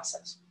tenure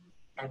process.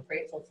 I'm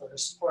grateful for her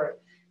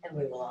support, and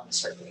we will all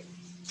miss her greatly.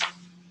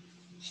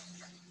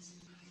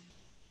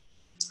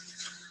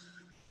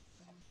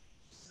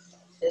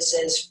 This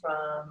is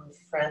from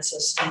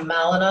Francis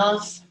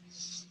Malinoff.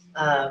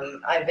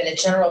 I've been a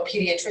general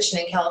pediatrician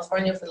in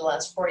California for the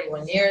last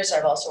 41 years.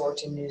 I've also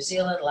worked in New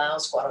Zealand,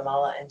 Laos,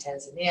 Guatemala, and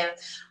Tanzania.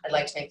 I'd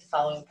like to make the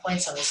following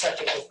points on the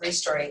subject of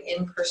restoring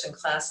in-person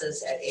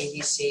classes at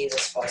AVC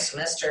this fall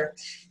semester.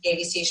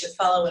 AVC should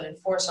follow and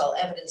enforce all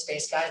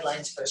evidence-based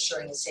guidelines for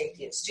assuring the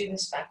safety of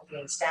students, faculty,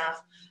 and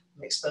staff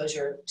from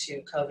exposure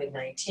to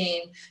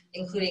COVID-19,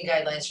 including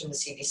guidelines from the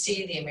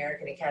CDC, the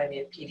American Academy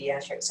of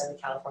Pediatrics, and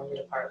the California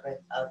Department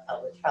of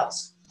Public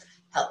Health.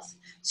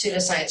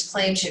 Pseudoscience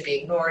claims should be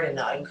ignored and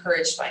not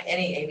encouraged by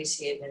any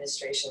AVC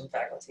administration,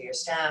 faculty, or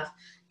staff,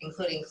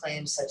 including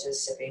claims such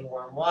as sipping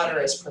warm water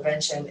as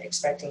prevention,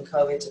 expecting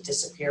COVID to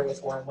disappear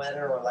with warm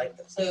weather or like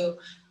the flu,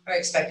 or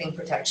expecting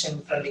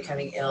protection from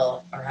becoming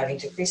ill or having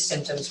decreased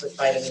symptoms with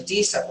vitamin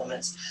D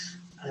supplements.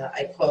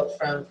 I quote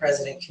from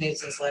President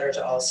Knudsen's letter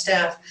to all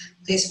staff: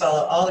 please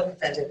follow all the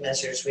preventive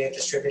measures we have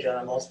distributed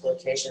on multiple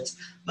occasions.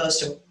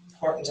 Most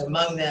important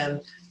among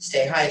them,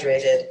 stay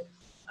hydrated.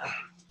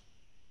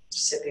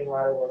 Sipping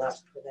water will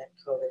not prevent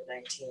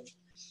COVID-19.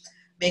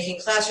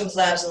 Making classrooms,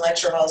 labs, and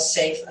lecture halls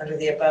safe under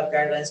the above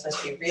guidelines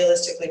must be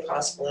realistically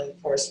possible and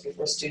enforced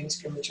before students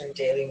can return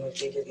daily and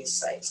weekly to these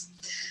sites.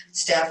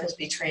 Staff must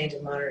be trained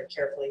and monitored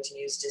carefully to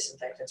use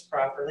disinfectants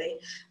properly.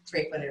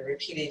 Frequent and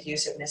repeated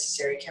use of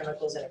necessary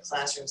chemicals in a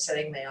classroom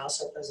setting may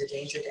also pose a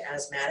danger to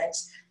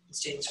asthmatics and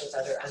students with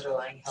other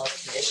underlying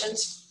health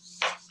conditions.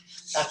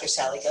 Dr.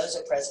 Sally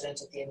Goza,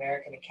 president of the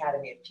American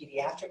Academy of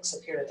Pediatrics,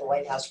 appeared at the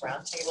White House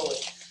Roundtable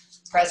with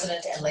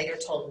President and later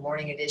told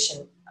Morning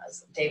Edition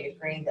David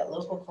Green that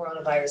local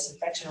coronavirus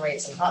infection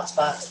rates and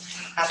hotspots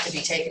have to be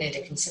taken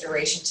into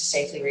consideration to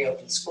safely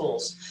reopen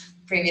schools.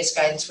 Previous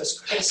guidance was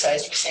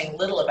criticized for saying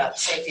little about the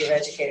safety of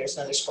educators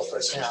and other school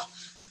personnel.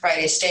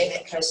 Friday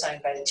statement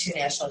co-signed by the two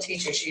National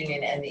Teachers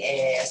Union and the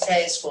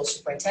AASA, School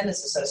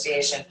Superintendents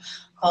Association,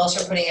 calls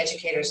for putting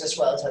educators as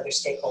well as other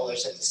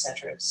stakeholders at the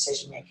center of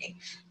decision-making.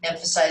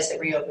 Emphasize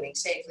that reopening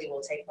safely will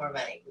take more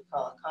money. We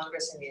call on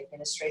Congress and the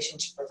administration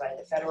to provide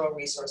the federal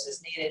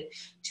resources needed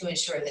to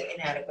ensure that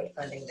inadequate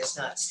funding does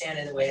not stand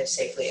in the way of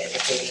safely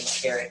educating and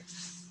caring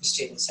for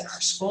students in our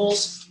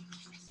schools.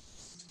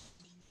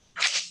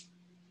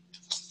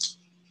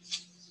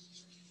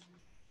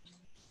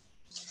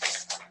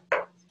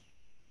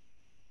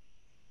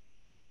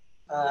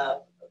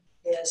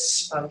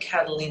 This from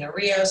Catalina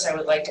Rios. I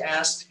would like to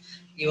ask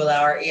you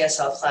allow our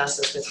ESL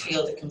classes with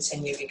field to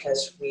continue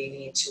because we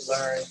need to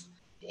learn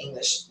the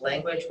English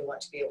language. We want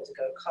to be able to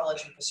go to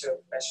college and pursue a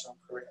professional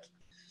career.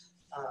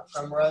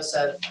 From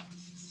Rosa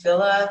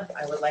Villa,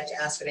 I would like to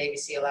ask that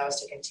AVC allow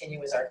us to continue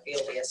with our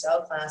field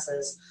ESL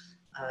classes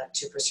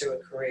to pursue a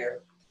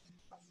career.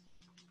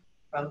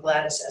 From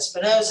Gladys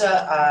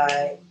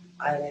Espinoza,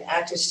 I'm an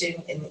active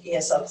student in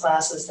ESL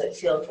classes that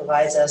field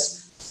provides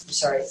us. I'm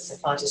sorry, the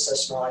font is so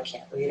small I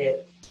can't read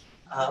it.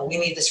 We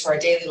need this for our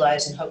daily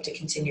lives and hope to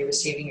continue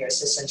receiving your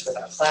assistance with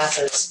our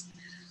classes.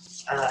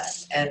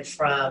 And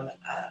from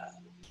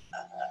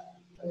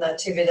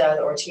Natividad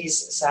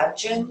Ortiz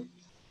Sadjin,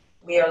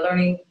 we are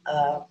learning,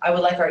 I would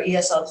like our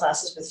ESL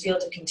classes with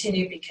field to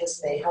continue because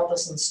they help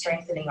us in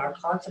strengthening our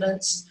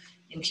confidence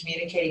in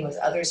communicating with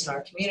others in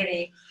our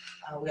community.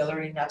 We are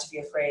learning not to be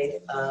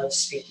afraid of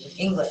speaking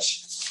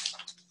English.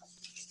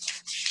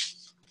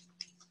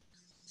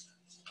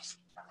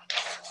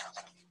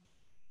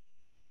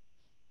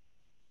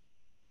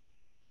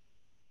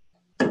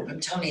 I'm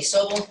Tony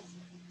Sobel.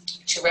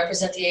 To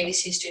represent the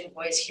AVC student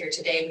voice here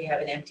today, we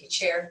have an empty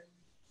chair.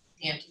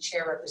 The empty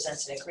chair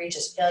represents an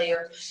egregious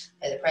failure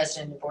by the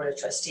president and board of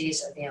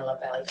trustees of the Antelope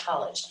Valley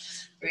College.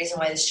 The reason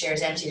why this chair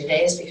is empty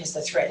today is because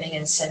the threatening,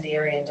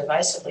 incendiary, and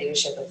divisive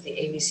leadership of the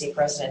AVC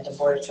president and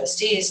board of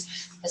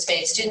trustees has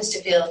made students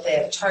to feel that they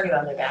have a target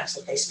on their backs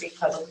if they speak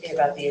publicly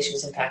about the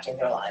issues impacting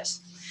their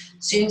lives.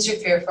 Students are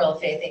fearful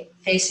of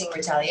facing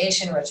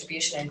retaliation,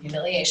 retribution, and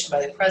humiliation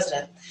by the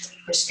president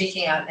for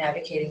speaking out and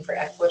advocating for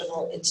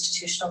equitable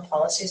institutional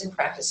policies and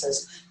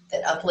practices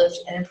that uplift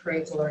and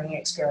improve the learning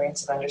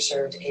experience of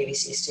underserved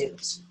AVC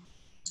students.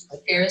 The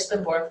fear has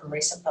been born from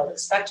recent public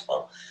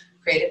spectacle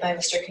created by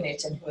Mr.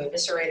 Knutson, who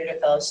eviscerated a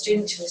fellow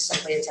student who was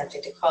simply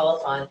attempting to call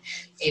upon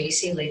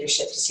AVC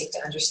leadership to seek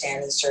to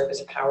understand and serve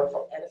as a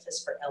powerful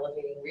edifice for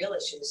elevating real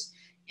issues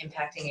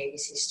impacting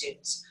AVC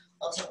students,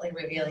 ultimately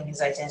revealing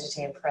his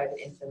identity and private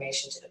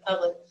information to the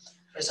public,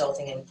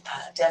 resulting in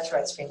death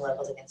threats being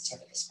leveled against him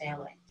and his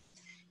family.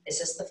 Is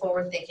this the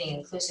forward-thinking,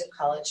 inclusive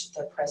college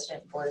the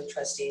president and board of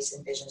trustees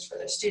envisions for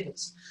their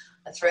students?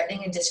 A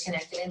threatening and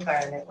disconnected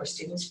environment where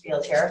students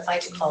feel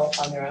terrified to call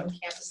upon their own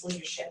campus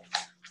leadership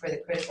for the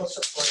critical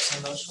support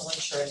and emotional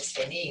insurance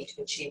they need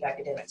to achieve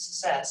academic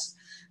success,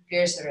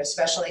 fears that are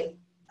especially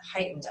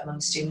heightened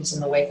among students in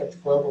the wake of the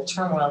global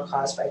turmoil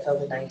caused by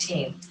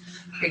COVID-19.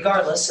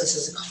 Regardless, this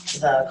is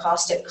the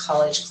caustic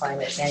college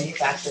climate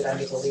manufactured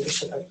under the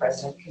leadership of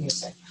President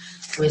Knutson,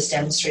 who has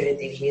demonstrated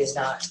that he is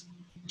not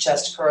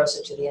just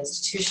corrosive to the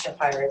institution of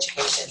higher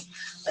education,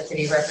 but that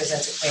he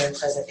represents a clear and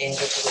present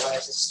danger to the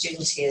lives of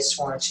students he has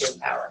sworn to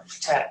empower and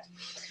protect.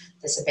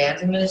 This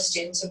abandonment of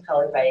students of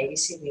color by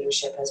AVC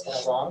leadership has been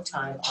a long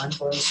time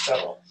ongoing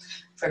struggle.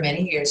 For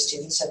many years,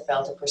 students have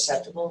felt a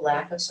perceptible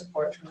lack of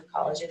support from the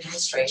college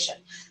administration,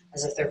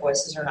 as if their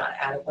voices are not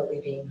adequately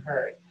being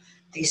heard.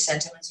 These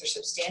sentiments are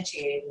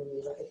substantiated when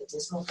we look at the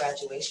dismal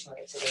graduation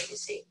rates at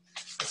AVC,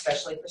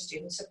 especially for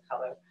students of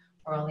color,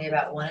 where only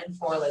about 1 in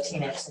 4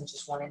 Latinx and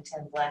just 1 in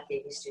 10 Black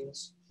AVC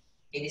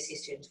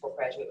students will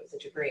graduate with a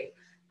degree.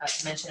 Not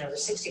to mention over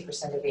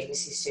 60% of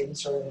AVC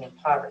students are living in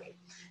poverty.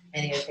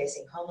 Many are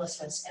facing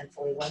homelessness, and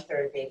fully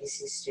 1/3 of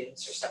AVC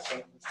students are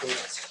suffering from food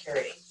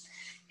insecurity.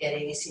 Yet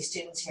AVC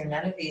students hear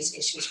none of these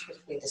issues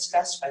critically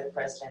discussed by the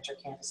president or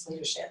campus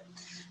leadership.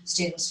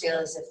 Students feel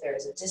as if there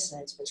is a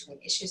dissonance between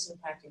issues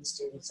impacting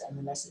students and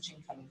the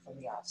messaging coming from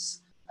the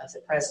office of the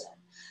president.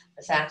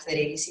 The fact that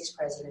AVC's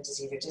president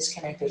is either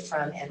disconnected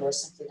from and or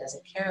simply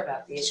doesn't care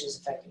about the issues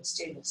affecting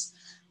students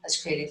has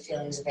created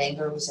feelings of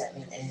anger,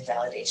 resentment, and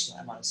invalidation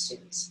among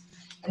students.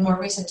 In more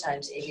recent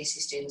times, AVC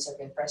students have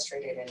been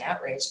frustrated and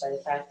outraged by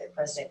the fact that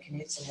President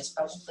Knutson has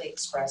publicly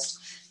expressed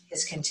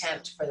his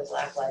contempt for the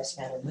Black Lives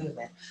Matter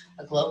movement,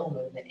 a global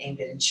movement aimed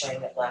at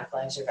ensuring that Black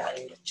lives are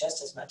valued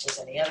just as much as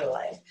any other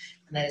life,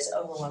 and that is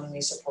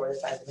overwhelmingly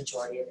supported by the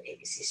majority of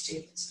AVC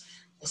students.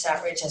 This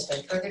outrage has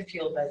been further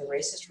fueled by the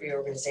racist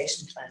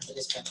reorganization plan that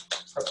has been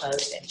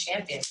proposed and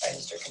championed by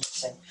Mr.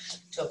 Knutson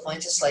to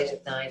appoint a slate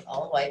of 9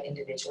 all-white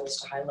individuals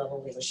to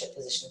high-level leadership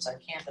positions on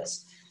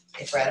campus.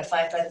 If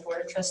ratified by the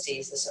Board of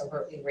Trustees, this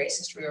overtly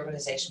racist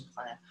reorganization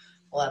plan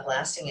will have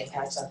lasting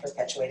impacts on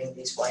perpetuating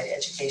these wide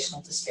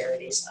educational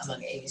disparities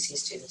among AVC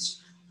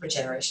students for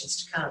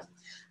generations to come.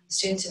 The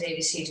students of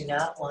AVC do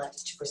not want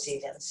to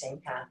proceed down the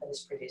same path that has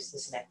produced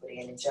this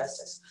inequity and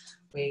injustice.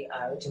 We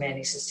are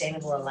demanding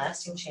sustainable and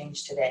lasting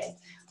change today.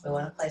 We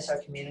want to place our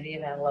community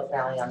of Antelope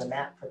Valley on the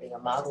map for being a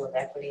model of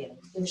equity and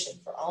inclusion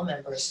for all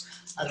members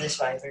of this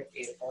vibrant,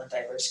 beautiful, and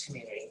diverse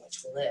community in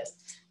which we live.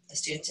 The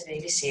students of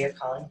AVC are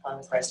calling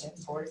upon the President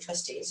and Board of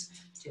Trustees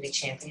to be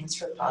champions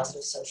for the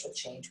positive social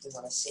change we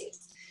want to see.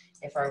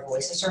 If our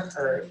voices are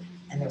heard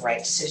and the right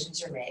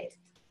decisions are made,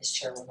 this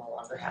chair will no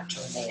longer have to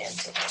remain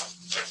empty.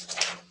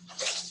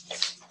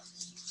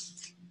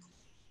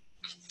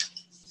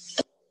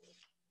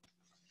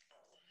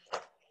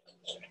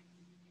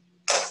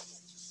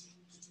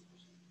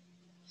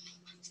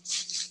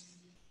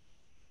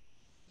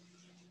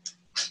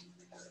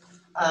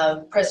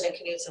 President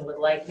Knudsen would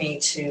like me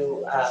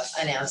to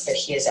announce that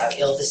he is out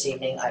ill this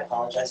evening. I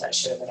apologize, I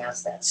should have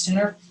announced that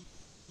sooner.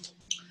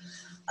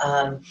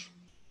 I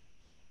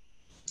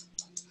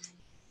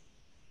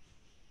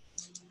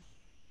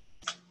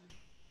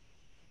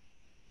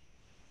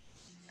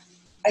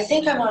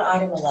think I'm on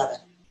item 11.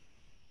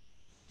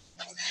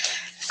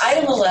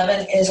 Item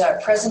 11 is our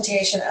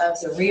presentation of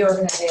the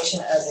reorganization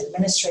of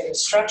administrative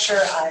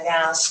structure.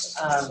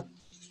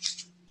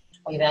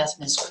 We've asked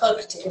Ms.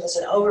 Cook to give us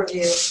an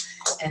overview,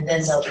 and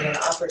then there'll be an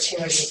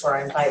opportunity for our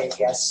invited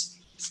guests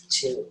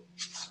to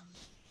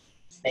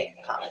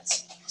make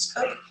comments. Ms.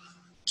 Cook?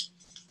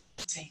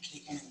 Thank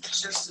you.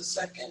 Just a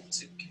second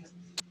to get.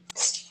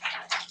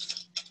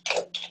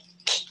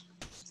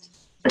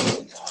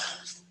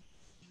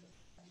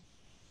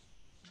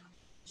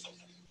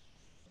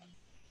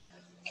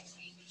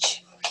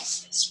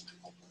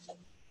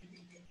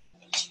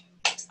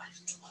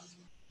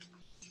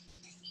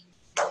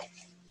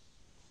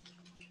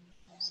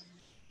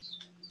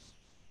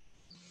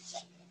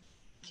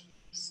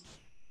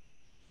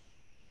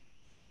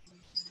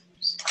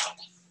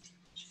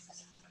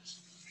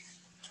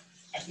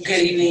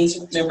 Good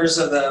evening, members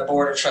of the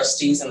Board of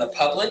Trustees and the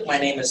public. My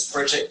name is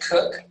Bridget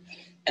Cook,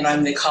 and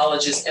I'm the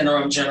college's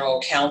interim general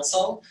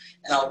counsel.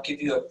 And I'll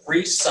give you a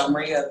brief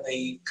summary of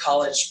the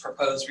college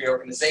proposed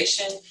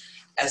reorganization,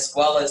 as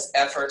well as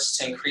efforts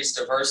to increase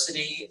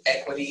diversity,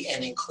 equity,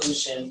 and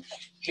inclusion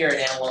here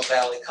at Antelope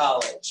Valley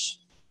College.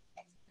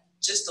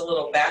 Just a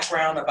little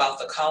background about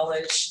the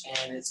college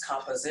and its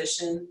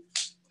composition.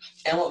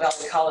 Antelope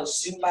Valley College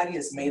student body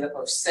is made up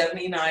of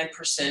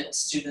 79%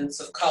 students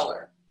of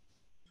color.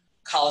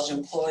 College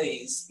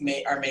employees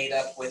are made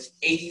up with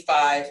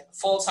 85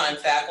 full-time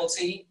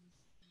faculty.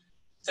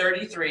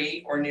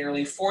 33 or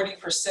nearly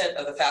 40%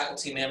 of the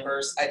faculty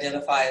members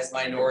identify as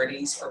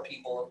minorities or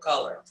people of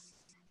color.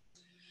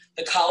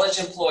 The college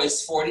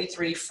employs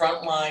 43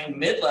 frontline,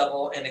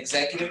 mid-level, and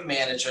executive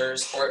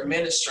managers or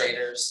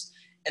administrators,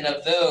 and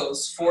of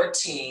those,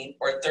 14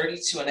 or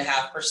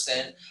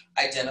 32.5%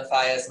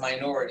 identify as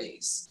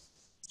minorities.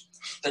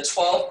 The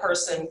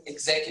 12-person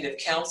executive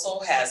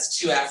council has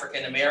 2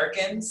 African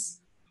Americans,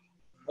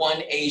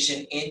 1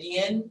 Asian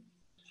Indian,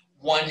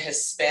 1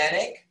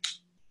 Hispanic,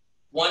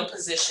 1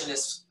 position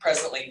is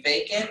presently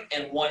vacant,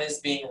 and 1 is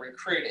being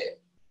recruited.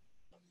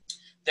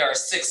 There are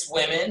 6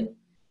 women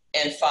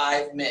and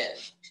 5 men.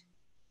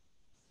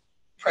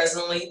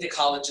 Presently, the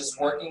college is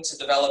working to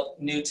develop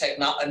a new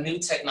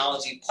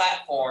technology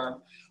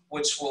platform,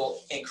 which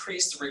will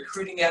increase the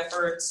recruiting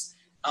efforts,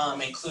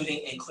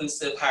 including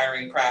inclusive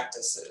hiring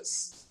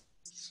practices.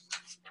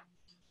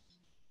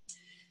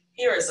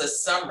 Here is a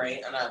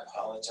summary, and I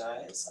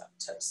apologize, I've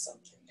touched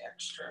something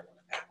extra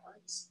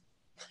backwards.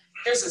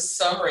 Here's a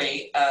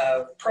summary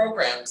of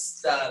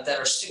programs that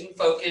are student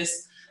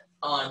focused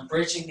on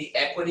bridging the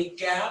equity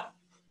gap.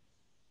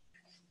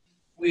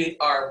 We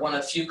are one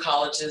of few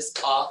colleges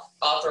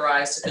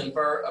authorized to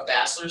confer a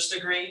bachelor's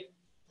degree.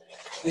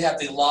 We have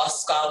the Law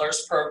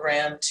Scholars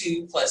Program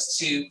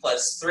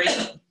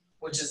 2+2+3,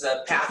 which is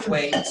a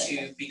pathway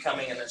to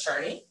becoming an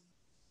attorney.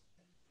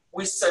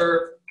 We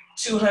serve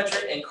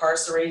 200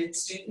 incarcerated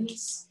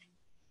students.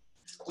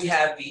 We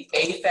have the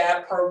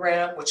AFAB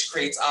program, which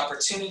creates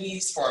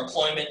opportunities for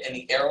employment in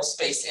the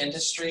aerospace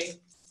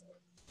industry.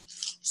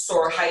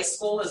 Soar High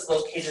School is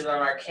located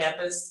on our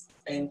campus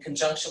in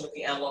conjunction with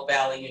the Antelope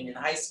Valley Union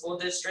High School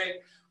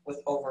District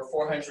with over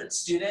 400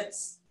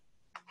 students.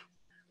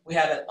 We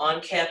have an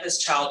on-campus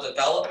child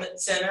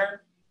development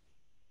center.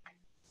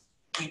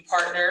 We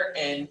partner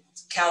in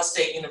Cal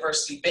State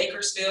University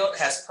Bakersfield,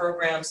 has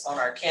programs on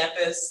our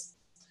campus.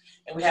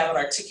 And we have an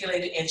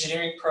articulated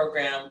engineering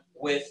program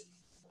with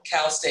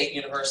Cal State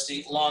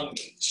University Long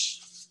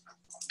Beach.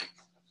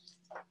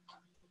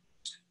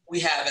 We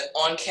have an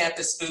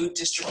on-campus food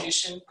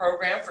distribution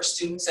program for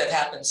students that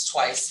happens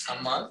twice a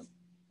month.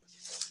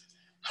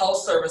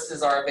 Health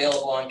services are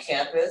available on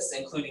campus,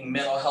 including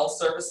mental health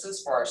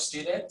services for our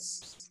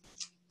students.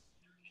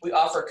 We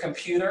offer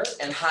computer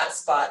and a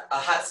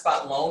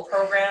hotspot loan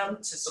program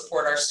to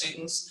support our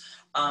students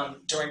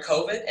during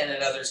COVID and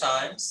at other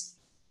times.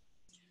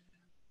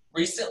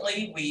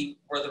 Recently, we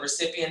were the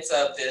recipients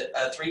of the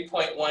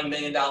 $3.1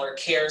 million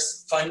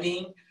CARES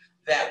funding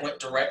that went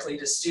directly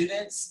to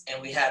students,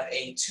 and we have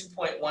a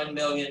 $2.1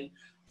 million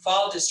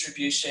fall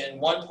distribution.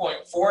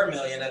 $1.4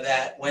 million of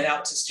that went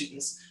out to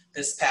students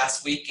this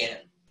past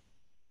weekend.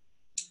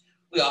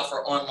 We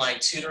offer online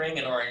tutoring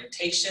and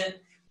orientation,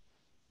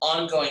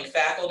 ongoing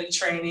faculty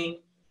training,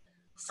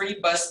 free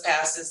bus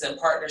passes in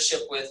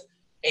partnership with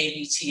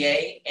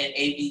AVTA and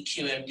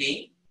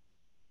AVQMD.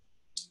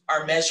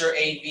 Our Measure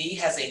AV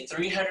has a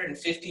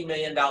 $350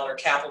 million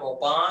capital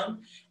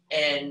bond,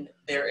 and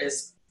there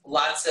is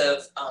lots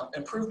of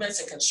improvements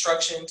and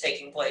construction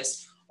taking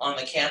place on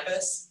the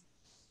campus.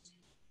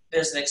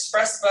 There's an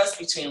express bus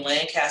between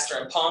Lancaster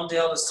and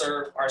Palmdale to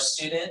serve our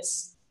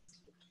students.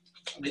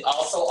 We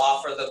also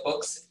offer the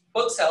Books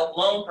Help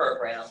Loan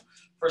Program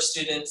for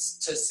students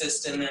to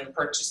assist in them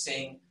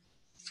purchasing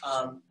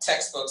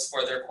textbooks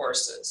for their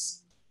courses.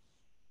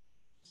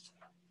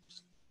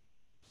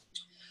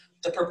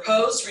 The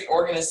proposed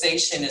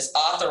reorganization is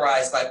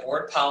authorized by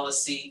Board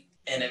Policy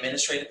and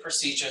Administrative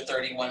Procedure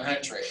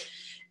 3100.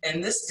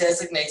 And this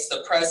designates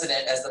the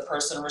president as the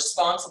person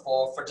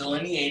responsible for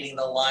delineating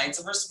the lines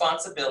of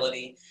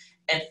responsibility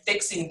and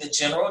fixing the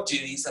general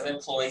duties of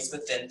employees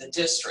within the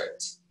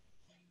district.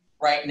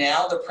 Right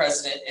now, the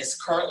president is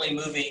currently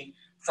moving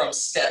from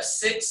step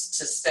 6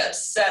 to step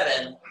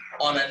 7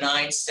 on a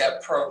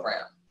 9-step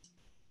program.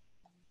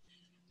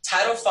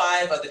 Title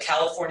 5 of the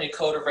California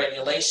Code of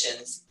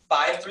Regulations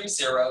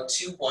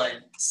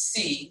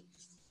 53021C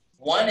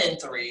 1 and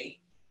 3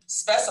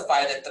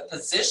 specify that the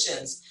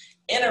positions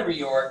in a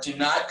reorg do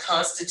not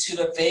constitute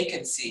a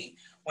vacancy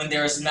when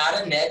there is not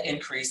a net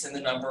increase in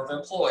the number of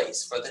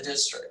employees for the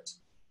district,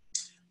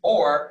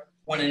 or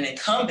when an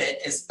incumbent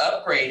is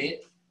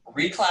upgraded,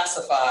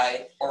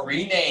 reclassified, or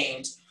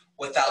renamed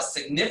without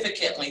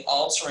significantly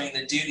altering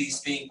the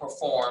duties being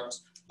performed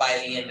by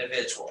the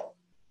individual.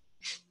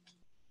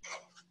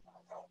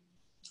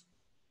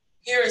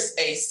 Here is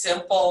a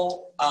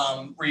simple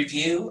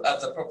review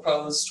of the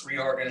proposed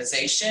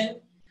reorganization.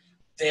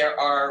 There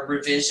are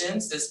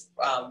revisions. This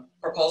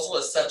proposal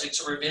is subject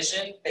to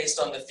revision based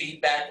on the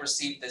feedback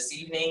received this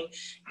evening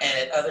and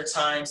at other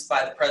times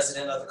by the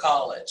president of the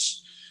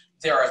college.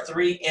 There are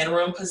 3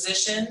 interim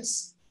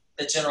positions: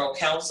 the general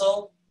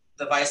counsel,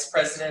 the vice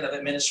president of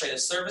administrative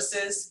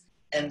services,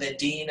 and the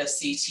dean of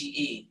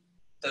CTE.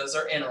 Those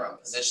are interim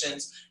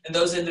positions, and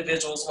those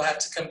individuals will have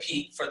to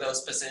compete for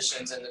those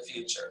positions in the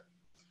future.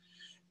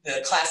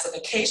 The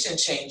classification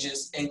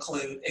changes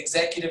include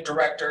executive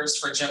directors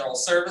for general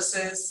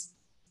services,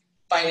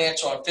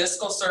 financial and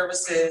fiscal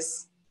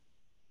services,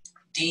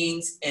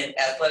 deans in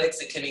athletics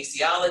and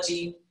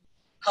kinesiology,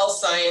 health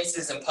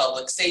sciences and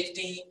public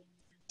safety,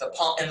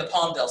 and the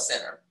Palmdale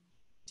Center.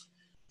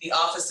 The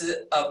Office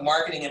of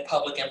Marketing and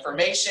Public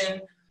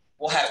Information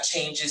will have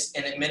changes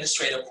in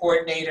administrative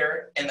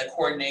coordinator and the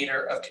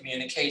coordinator of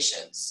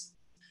communications.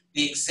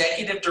 The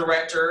executive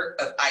director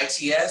of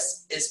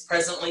ITS is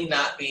presently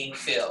not being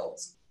filled.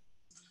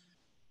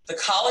 The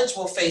college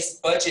will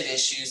face budget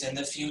issues in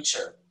the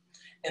future,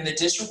 and the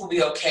district will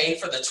be okay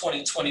for the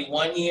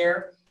 2021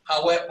 year,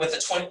 however, with a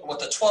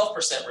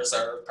 12%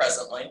 reserve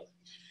presently,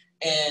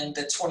 and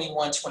the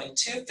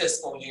 21-22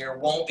 fiscal year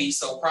won't be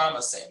so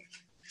promising.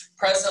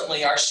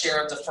 Presently, our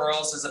share of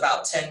deferrals is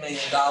about $10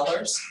 million.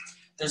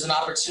 There's an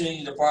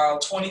opportunity to borrow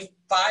 $25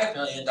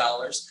 million,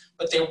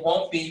 but there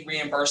won't be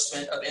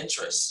reimbursement of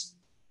interest.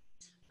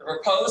 The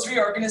proposed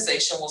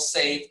reorganization will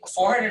save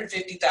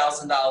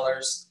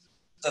 $450,000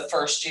 the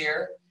first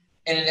year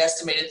and an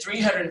estimated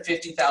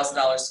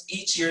 $350,000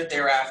 each year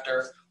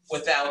thereafter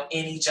without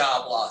any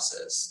job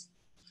losses.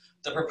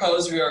 The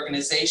proposed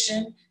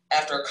reorganization,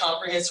 after a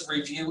comprehensive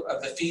review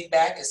of the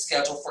feedback, is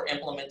scheduled for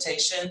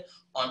implementation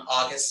on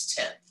August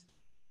 10th.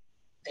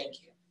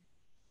 Thank you.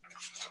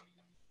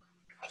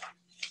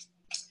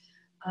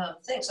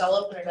 Thanks, I'll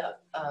open it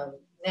up.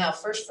 Now,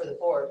 first for the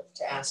board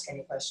to ask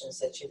any questions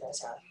that you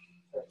guys have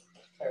for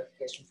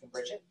clarification from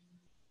Bridget.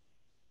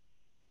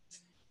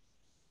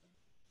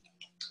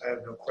 I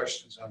have no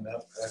questions on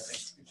that, but I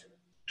think you did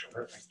a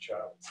terrific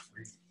job.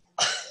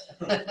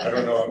 I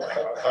don't know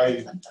how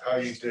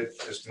you did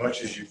as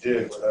much as you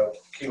did without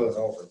keeling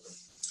over,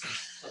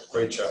 but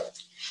great job.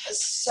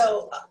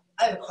 So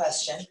I have a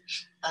question.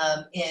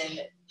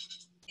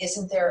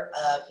 Isn't there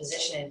a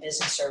position in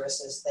business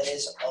services that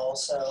is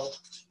also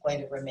going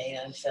to remain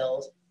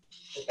unfilled?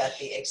 We've got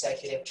the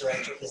executive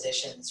director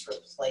positions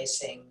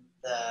replacing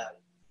the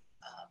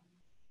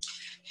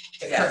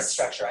current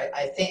structure.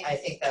 I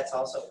think that's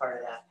also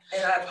part of that.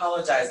 And I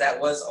apologize, that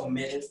was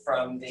omitted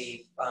from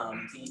the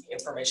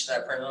information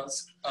that I printed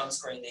on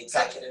screen. The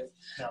executive,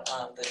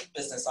 the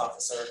business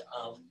officer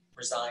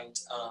resigned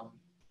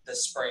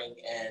this spring,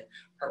 and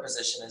her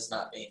position is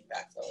not being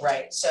backfilled.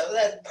 Right, so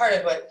that part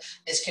of what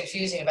is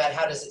confusing about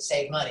how does it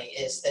save money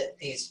is that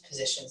these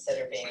positions that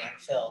are being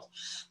unfilled.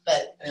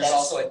 But and there's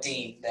also a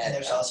dean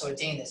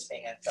that's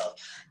being unfilled.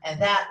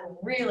 And that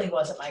really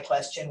wasn't my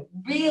question.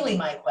 Really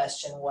my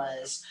question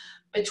was,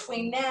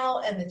 between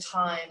now and the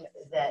time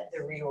that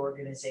the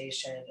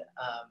reorganization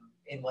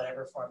in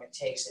whatever form it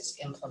takes is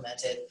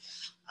implemented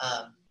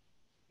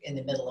in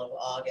the middle of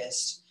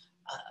August,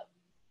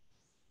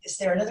 is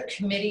there another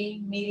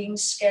committee meeting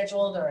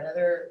scheduled or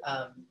another,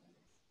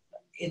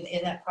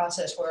 in that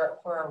process, where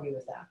are we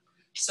with that?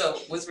 So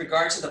with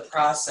regard to the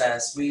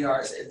process,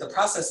 the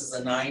process is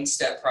a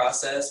 9-step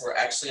process. We're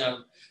actually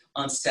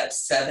on step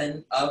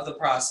 7 of the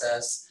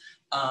process.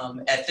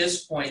 At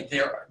this point,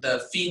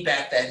 the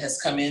feedback that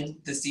has come in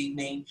this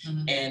evening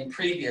and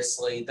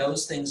previously,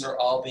 those things are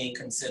all being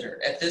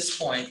considered. At this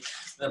point,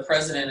 the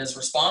president is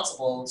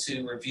responsible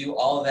to review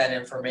all of that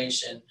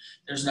information.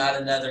 There's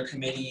not another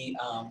committee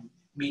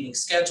meeting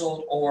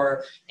scheduled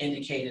or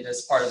indicated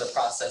as part of the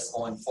process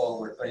going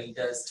forward, but he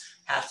does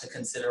have to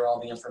consider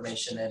all the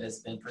information that has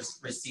been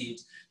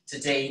received to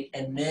date,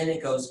 and then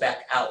it goes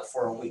back out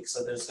for a week.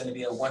 So there's going to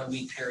be a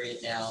 1-week period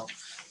now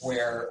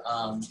where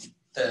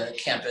the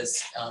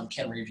campus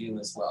can review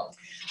as well.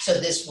 So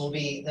this will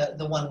be,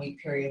 the 1-week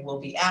period will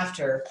be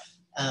after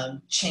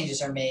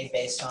changes are made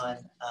based on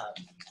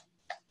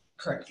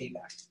current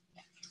feedback.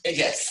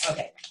 Yes.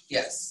 Okay.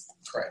 Yes,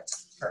 correct.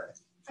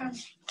 Perfect.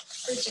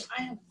 Bridget,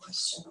 I have a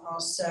question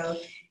also.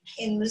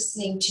 In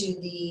listening to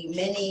the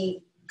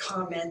many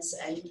comments,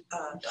 and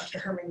Dr.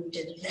 Herman, you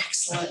did an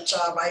excellent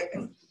job. I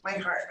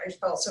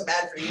felt so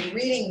bad for you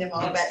reading them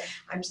all,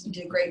 but you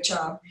did a great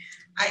job.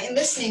 In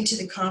listening to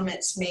the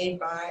comments made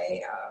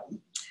by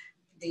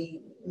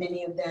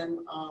many of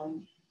them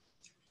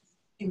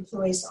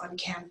employees on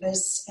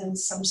campus and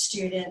some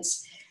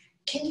students,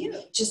 can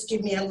you just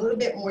give me a little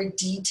bit more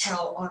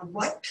detail on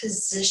what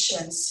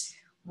positions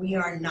we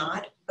are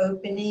not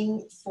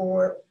opening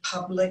for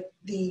public,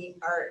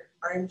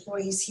 our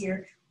employees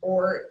here,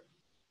 or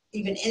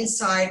even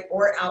inside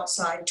or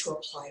outside to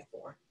apply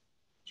for?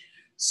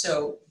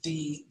 So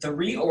the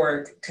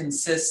reorg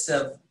consists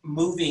of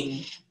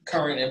moving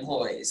current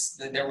employees.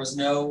 There was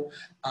no,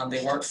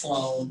 they weren't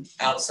flown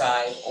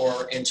outside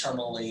or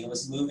internally. It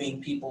was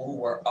moving people who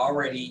were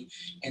already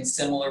in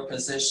similar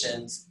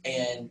positions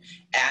and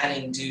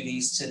adding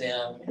duties to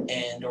them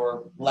and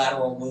or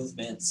lateral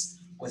movements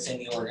within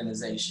the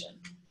organization.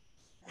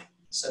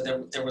 So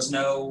there was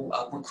no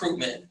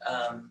recruitment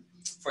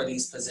for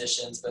these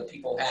positions, but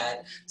people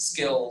had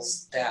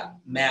skills that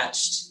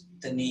matched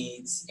the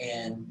needs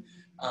and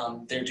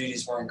their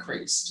duties were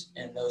increased.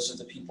 And those are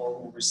the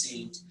people who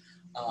received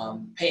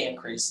pay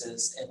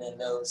increases. And then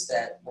those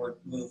that were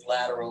moved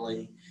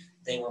laterally,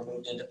 they were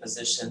moved into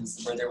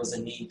positions where there was a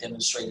need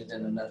demonstrated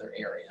in another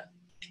area.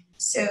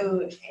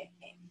 So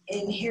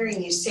in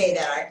hearing you say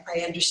that,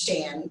 I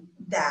understand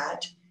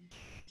that,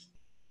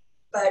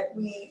 but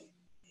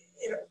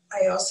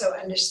I also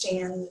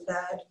understand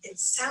that it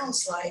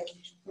sounds like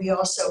we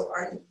also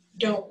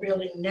don't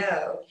really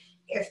know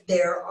if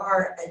there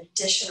are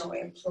additional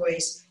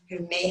employees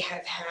who may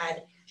have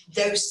had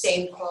those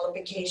same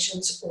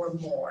qualifications or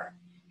more,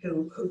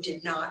 who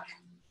did not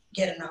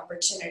get an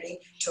opportunity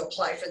to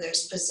apply for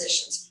those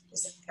positions.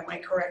 Am I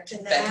correct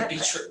in that? That could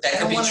be true. That I could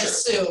don't be want to true.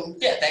 assume.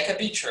 Yeah, that could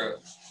be true.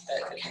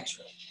 That could be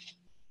true.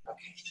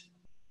 Okay,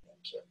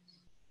 thank you.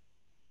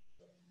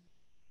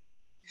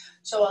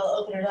 So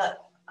I'll open it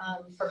up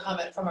for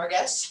comment from our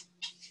guests.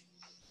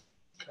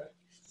 Okay.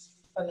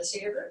 From the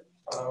Cedar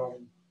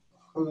Group.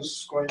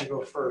 Who's going to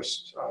go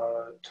first?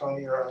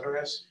 Tony or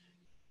Andres?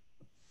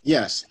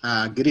 Yes,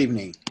 good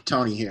evening,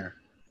 Tony here.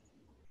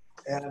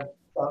 And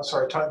I'm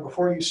sorry, Tony,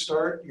 before you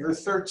start, your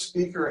third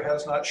speaker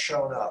has not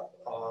shown up.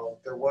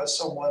 There was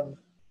someone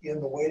in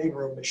the waiting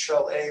room,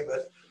 Michelle A.,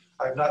 but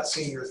I've not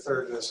seen your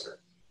third visitor.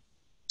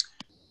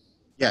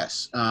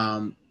 Yes,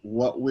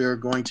 what we're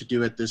going to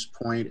do at this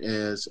point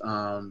is,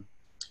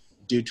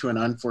 due to an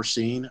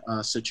unforeseen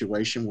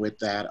situation with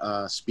that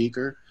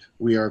speaker,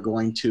 we are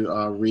going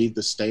to read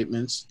the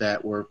statements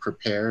that were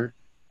prepared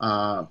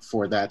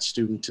for that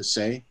student to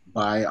say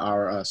by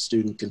our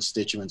student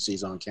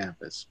constituencies on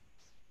campus.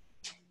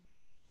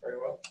 Very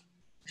well.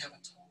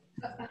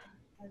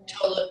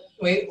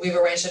 We've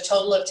arranged a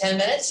total of 10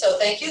 minutes, so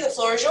thank you. The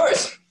floor is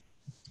yours.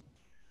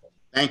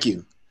 Thank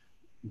you.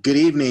 Good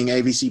evening,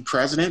 AVC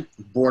President,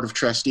 Board of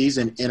Trustees,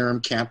 and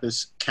Interim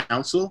Campus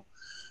Council.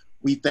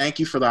 We thank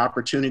you for the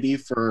opportunity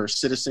for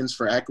Citizens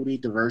for Equity,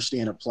 Diversity,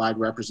 and Applied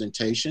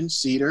Representation,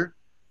 CEDAR,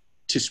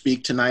 to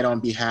speak tonight on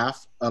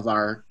behalf of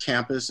our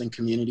campus and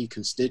community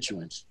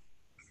constituents.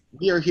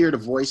 We are here to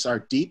voice our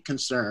deep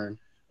concern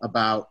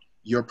about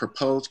your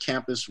proposed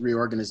campus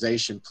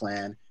reorganization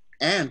plan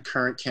and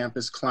current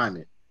campus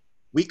climate.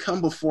 We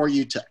come before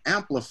you to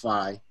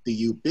amplify the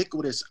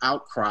ubiquitous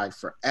outcry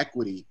for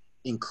equity,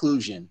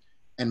 inclusion,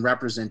 and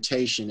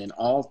representation in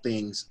all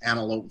things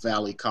Antelope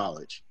Valley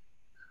College.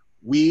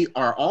 We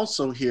are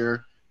also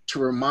here to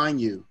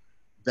remind you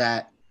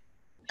that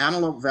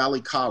Antelope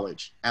Valley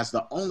College, as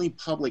the only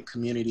public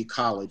community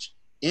college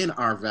in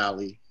our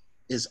valley,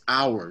 is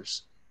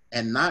ours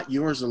and not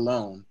yours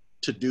alone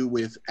to do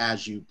with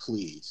as you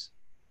please.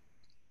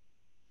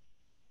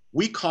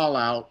 We call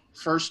out,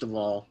 first of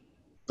all,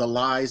 the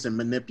lies and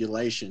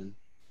manipulation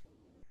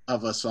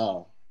of us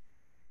all.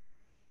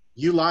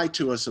 You lied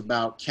to us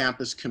about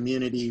campus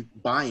community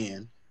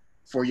buy-in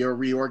for your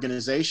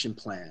reorganization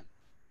plan,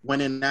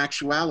 when in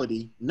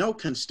actuality, no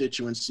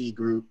constituency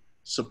group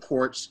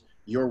supports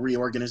your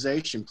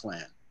reorganization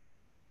plan.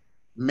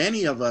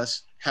 Many of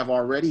us have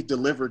already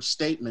delivered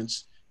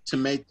statements to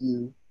make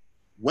you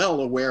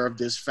well aware of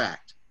this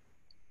fact.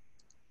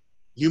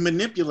 You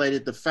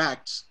manipulated the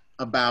facts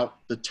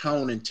about the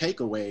tone and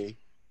takeaway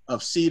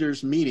of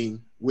CEDAR's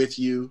meeting with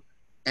you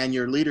and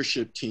your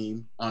leadership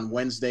team on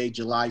Wednesday,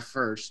 July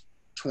 1st,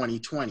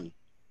 2020.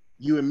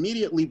 You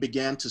immediately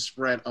began to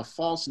spread a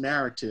false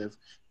narrative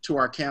to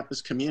our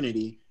campus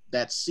community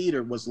that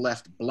CEDAR was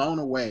left blown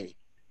away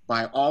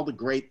by all the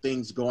great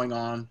things going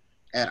on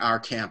at our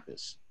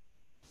campus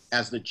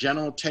as the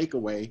general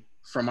takeaway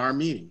from our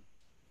meeting,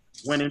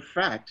 when in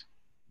fact,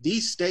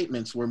 these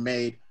statements were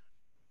made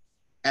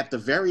at the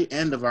very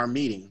end of our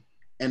meeting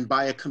and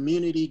by a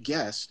community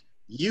guest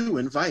you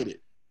invited.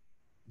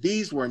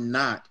 These were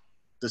not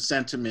the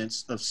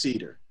sentiments of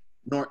CEDAR,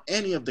 nor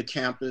any of the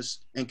campus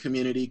and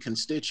community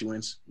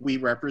constituents we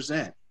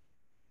represent.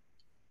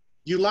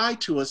 You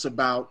lied to us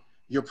about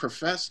your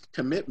professed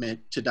commitment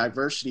to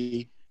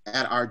diversity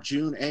at our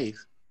June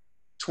 8th,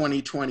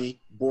 2020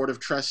 Board of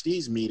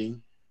Trustees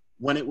meeting,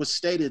 when it was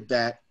stated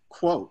that,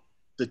 quote,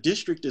 the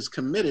district is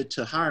committed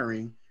to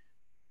hiring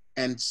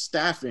and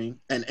staffing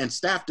and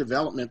staff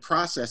development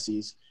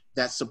processes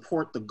that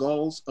support the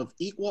goals of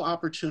equal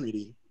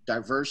opportunity,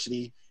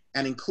 diversity,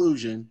 and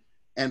inclusion,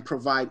 and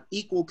provide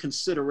equal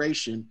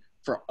consideration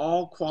for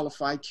all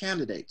qualified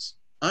candidates,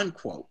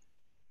 unquote.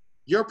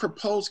 Your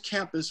proposed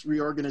campus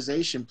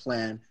reorganization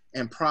plan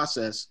and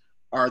process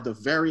are the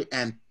very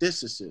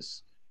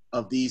antithesis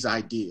of these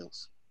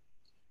ideals.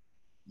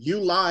 You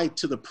lied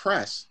to the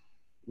press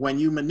when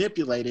you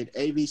manipulated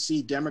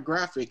AVC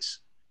demographics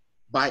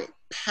by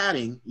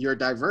padding your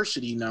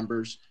diversity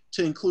numbers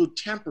to include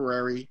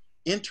temporary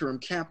interim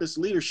campus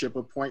leadership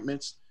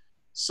appointments,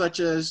 such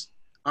as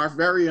our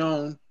very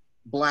own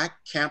Black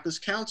Campus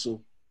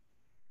Council,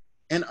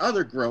 and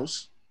other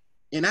gross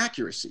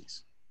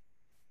inaccuracies.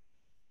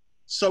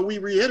 So we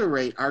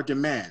reiterate our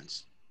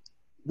demands.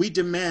 We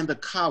demand a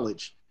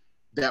college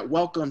that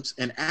welcomes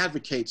and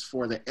advocates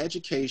for the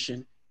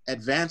education,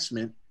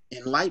 advancement,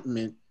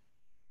 enlightenment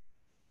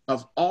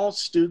of all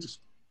students,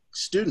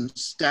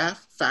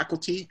 staff,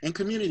 faculty, and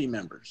community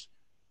members.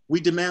 We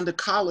demand a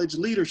college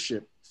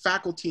leadership,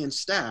 faculty, and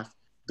staff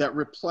that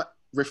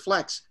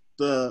reflects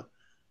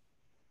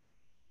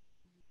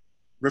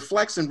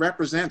and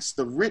represents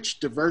the rich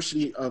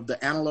diversity of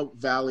the Antelope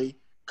Valley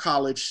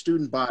College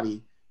student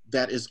body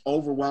that is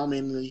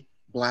overwhelmingly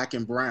Black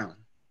and brown.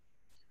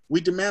 We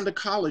demand a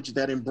college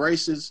that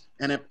embraces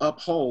and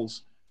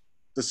upholds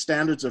the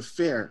standards of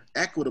fair,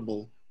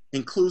 equitable,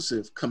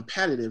 inclusive,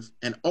 competitive,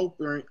 and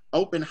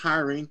open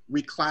hiring,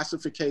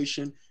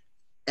 reclassification,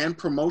 and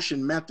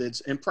promotion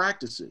methods and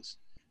practices,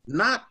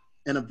 not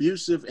an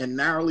abusive and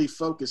narrowly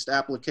focused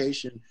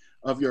application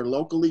of your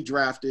locally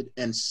drafted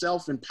and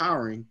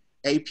self-empowering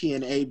AP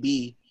and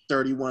AB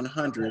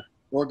 3100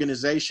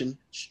 organization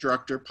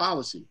structure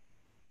policy.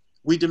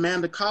 We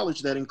demand a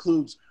college that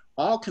includes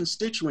all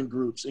constituent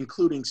groups,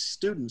 including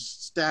students,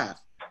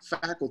 staff,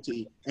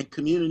 faculty, and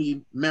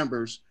community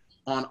members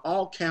on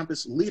all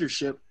campus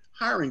leadership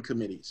hiring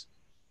committees,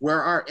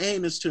 where our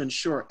aim is to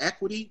ensure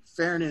equity,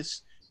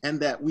 fairness, and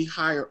that we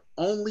hire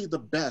only the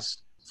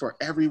best for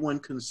everyone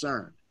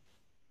concerned.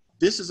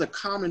 This is a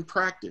common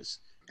practice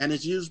and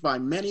is used by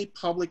many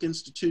public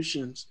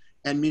institutions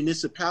and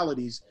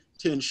municipalities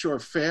to ensure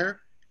fair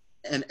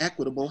and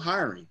equitable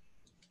hiring.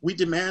 We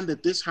demand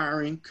that this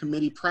hiring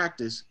committee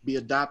practice be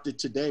adopted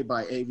today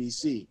by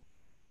AVC.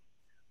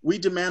 We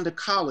demand a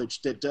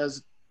college that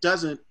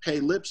doesn't pay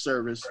lip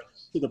service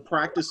to the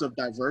practice of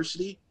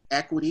diversity,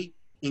 equity,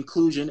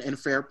 inclusion, and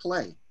fair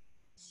play.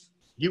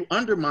 You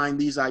undermine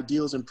these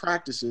ideals and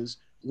practices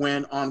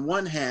when, on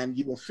one hand,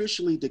 you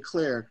officially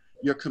declare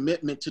your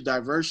commitment to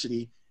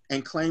diversity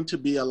and claim to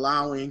be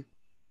allowing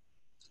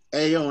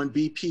AO and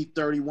BP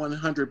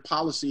 3100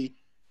 policy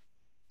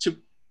to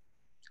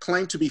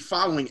claim to be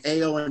following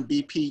AO and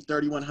BP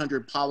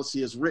 3100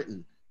 policy as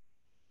written,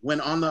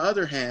 when on the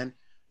other hand,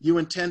 you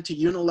intend to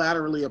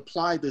unilaterally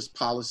apply this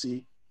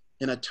policy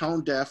in a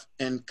tone-deaf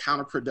and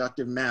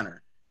counterproductive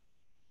manner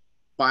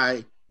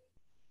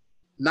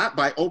not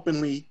by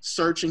openly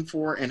searching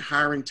for and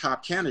hiring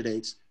top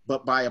candidates,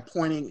 but by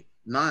appointing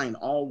 9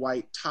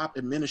 all-white top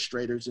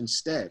administrators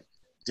instead,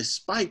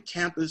 despite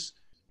campus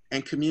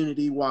and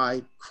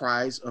community-wide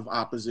cries of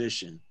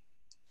opposition.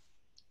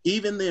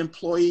 Even the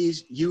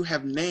employees you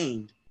have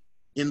named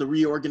in the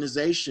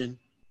reorganization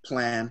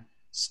plan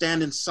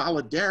stand in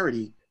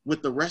solidarity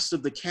with the rest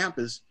of the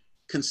campus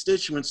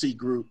constituency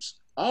groups,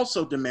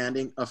 also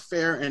demanding a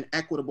fair and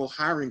equitable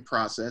hiring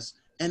process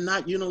and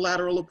not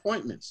unilateral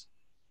appointments.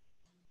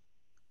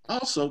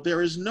 Also,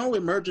 there is no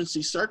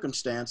emergency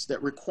circumstance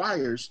that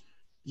requires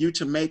you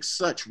to make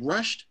such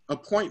rushed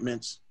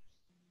appointments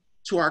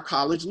to our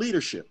college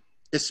leadership,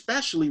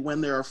 especially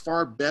when there are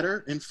far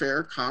better and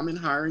fair common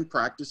hiring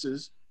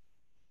practice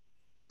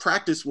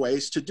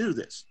ways to do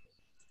this.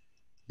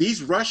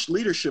 These rushed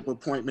leadership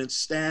appointments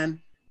stand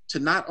to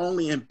not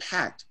only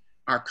impact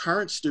our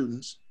current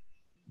students,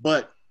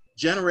 but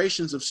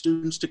generations of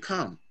students to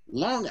come,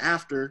 long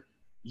after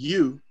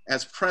you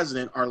as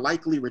president are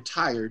likely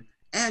retired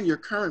and your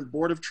current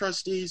board of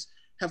trustees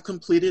have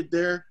completed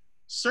their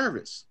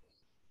service.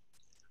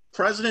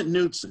 President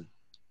Knudsen,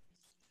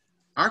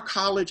 our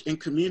college and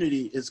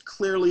community is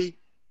clearly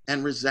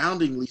and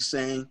resoundingly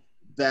saying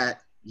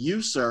that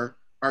you, sir,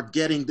 are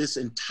getting this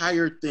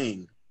entire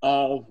thing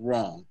all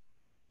wrong.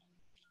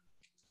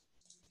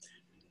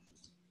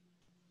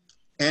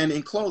 And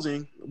in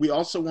closing, we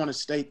also want to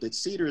state that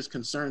Cedar is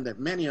concerned that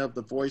many of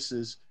the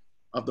voices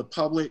of the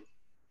public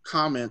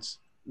comments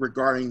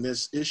regarding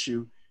this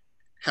issue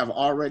have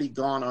already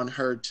gone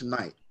unheard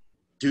tonight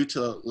due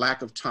to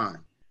lack of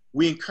time.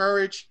 We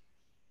encourage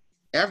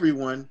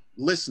everyone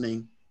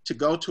listening to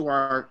go to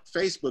our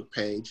Facebook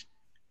page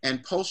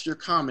and post your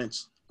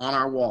comments on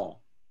our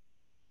wall.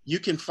 You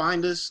can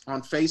find us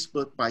on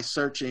Facebook by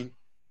searching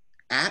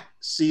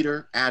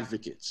 @Cedar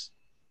Advocates.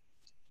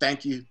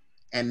 Thank you.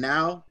 And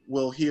now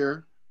we'll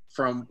hear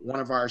from one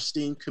of our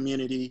esteemed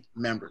community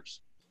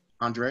members.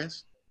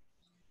 Andres?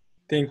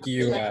 Thank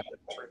you.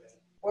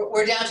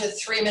 We're down to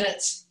 3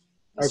 minutes.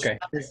 Mr. Okay.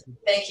 Thomas.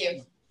 Thank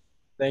you.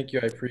 Thank you.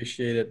 I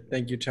appreciate it.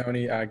 Thank you,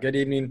 Tony. Good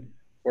evening,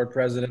 Board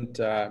President,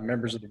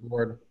 members of the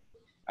board,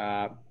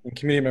 and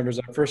community members.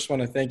 I first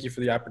want to thank you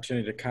for the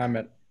opportunity to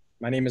comment.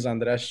 My name is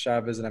Andres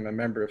Chavez, and I'm a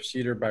member of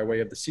Cedar by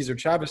way of the Cesar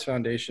Chavez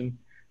Foundation.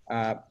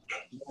 I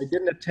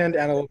didn't attend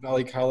Antelope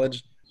Valley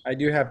College. I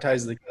do have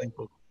ties to the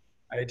campus.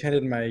 I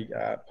attended my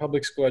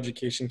public school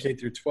education, K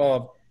through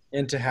 12,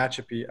 in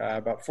Tehachapi,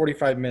 about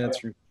 45 minutes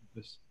from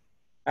campus.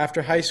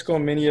 After high school,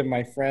 many of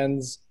my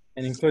friends,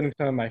 and including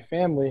some of my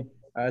family,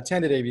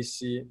 attended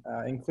AVC,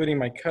 including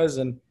my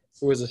cousin,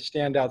 who was a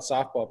standout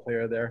softball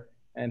player there,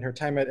 and her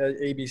time at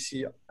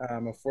ABC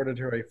afforded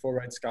her a full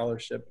ride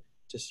scholarship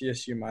to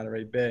CSU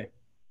Monterey Bay.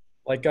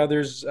 Like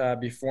others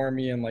before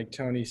me, and like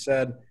Tony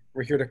said,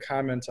 we're here to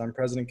comment on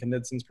President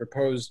Knudsen's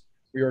proposed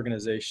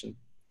reorganization.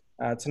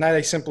 Tonight,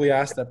 I simply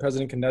ask that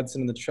President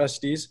Knudsen and the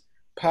trustees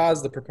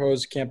pause the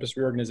proposed campus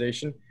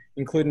reorganization,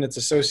 including its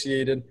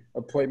associated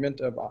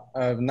appointment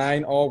of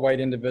 9 all-white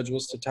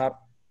individuals to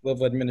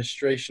top-level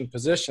administration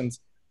positions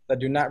that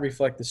do not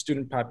reflect the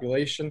student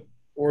population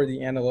or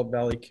the Antelope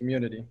Valley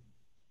community.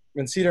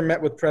 When Cedar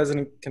met with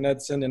President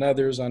Knudsen and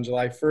others on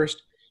July 1st,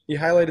 he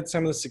highlighted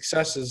some of the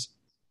successes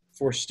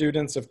for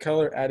students of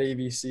color at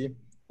AVC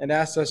and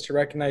asked us to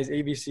recognize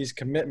AVC's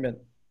commitment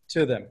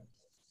to them.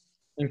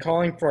 In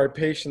calling for our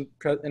patience,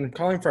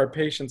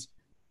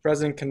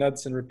 President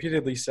Knudsen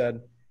repeatedly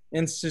said,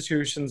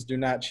 institutions do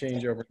not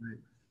change overnight.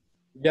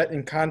 Yet,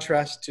 in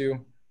contrast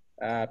to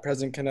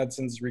President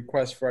Knudsen's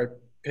request for our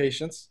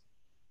patience,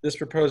 this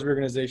proposed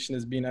reorganization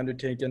is being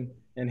undertaken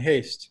in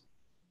haste.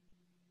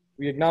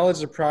 We acknowledge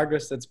the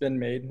progress that's been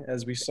made,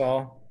 as we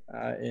saw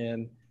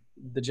in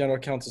the General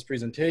Counsel's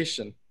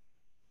presentation.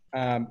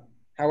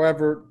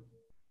 However,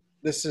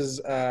 this is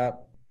a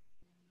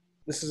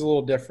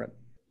little different.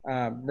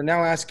 We're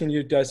now asking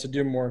you guys to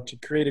do more to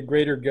create a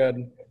greater good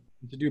and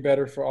to do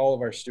better for all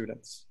of our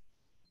students.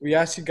 We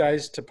ask you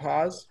guys to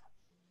pause,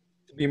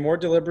 to be more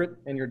deliberate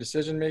in your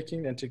decision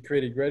making, and to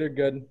create a greater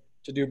good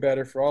to do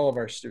better for all of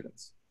our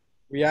students.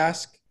 We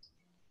ask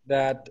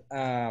that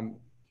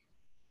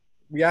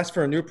we ask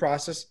for a new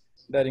process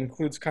that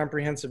includes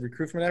comprehensive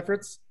recruitment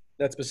efforts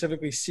that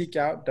specifically seek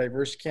out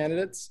diverse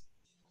candidates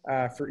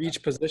for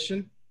each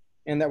position,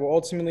 and that will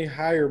ultimately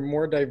hire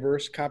more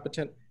diverse,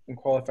 competent, and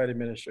qualified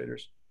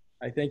administrators.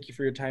 I thank you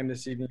for your time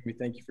this evening. We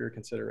thank you for your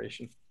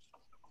consideration.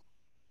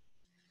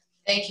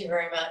 Thank you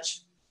very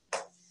much.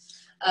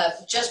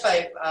 Just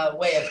by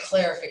way of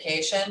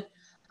clarification,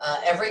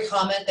 every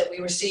comment that we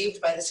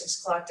received by the 6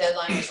 o'clock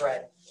deadline was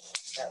read.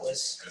 That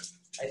was,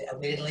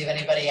 we didn't leave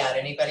anybody out.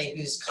 Anybody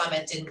whose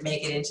comment didn't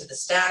make it into the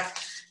stack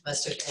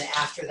must have been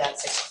after that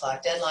 6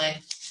 o'clock deadline.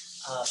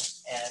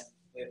 And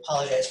we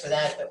apologize for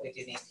that, but we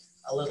do need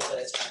a little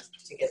bit of time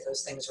to get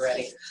those things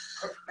ready.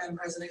 Madam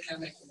President, can I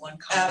make one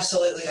comment?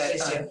 Absolutely,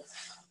 please do.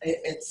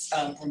 It's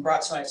been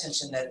brought to my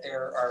attention that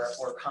there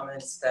were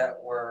comments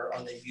that were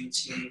on the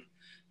YouTube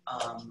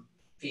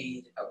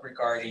feed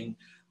regarding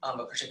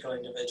a particular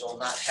individual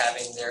not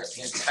having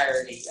the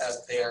entirety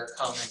of their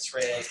comments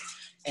read.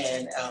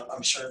 And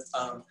I'm sure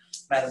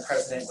Madam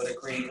President would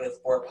agree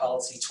with Board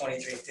Policy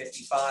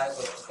 2355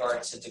 with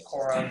regard to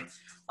decorum.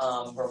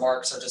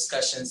 Remarks or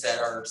discussions that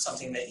are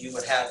something that you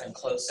would have in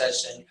closed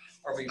session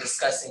or be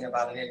discussing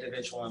about an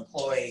individual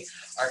employee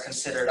are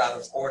considered out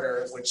of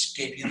order, which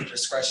gave you the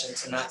discretion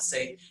to not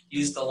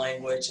use the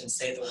language and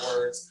say the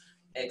words,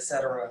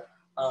 etc.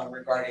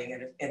 Regarding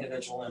an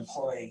individual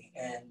employee.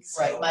 And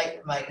so, right,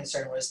 my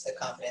concern was the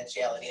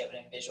confidentiality of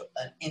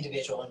an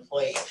individual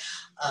employee.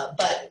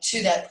 But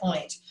to that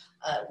point,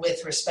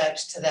 with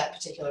respect to that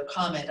particular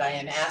comment, I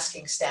am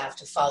asking staff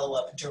to follow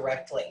up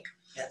directly.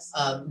 yes.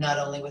 Not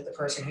only with the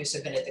person who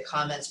submitted the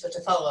comments, but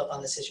to follow up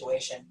on the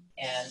situation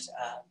and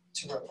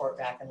to report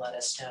back and let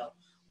us know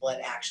what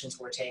actions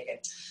were taken.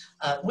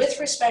 With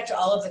respect to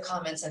all of the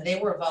comments, and they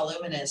were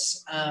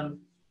voluminous,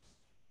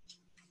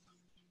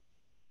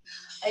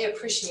 I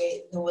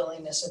appreciate the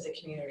willingness of the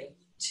community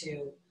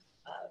to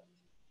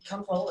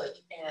come forward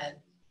and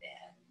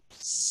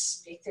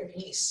speak their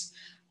piece.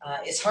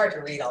 It's hard to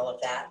read all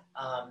of that,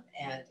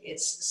 and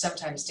it's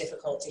sometimes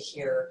difficult to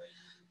hear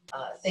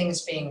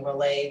things being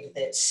relayed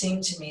that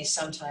seem to me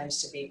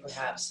sometimes to be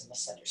perhaps a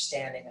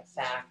misunderstanding of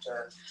fact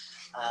or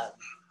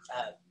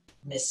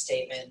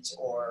misstatement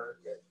or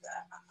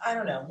I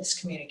don't know,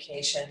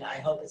 miscommunication. I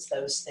hope it's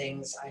those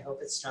things. I hope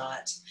it's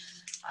not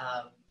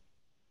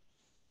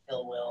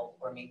ill will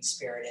or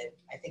mean-spirited.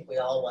 I think we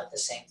all want the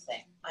same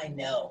thing. I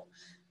know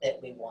that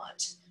we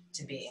want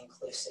to be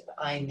inclusive.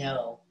 I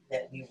know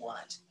that we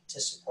want to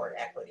support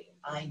equity.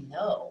 I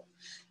know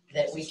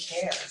that we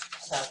care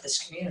about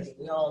this community.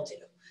 We all do.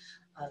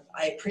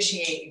 I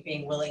appreciate you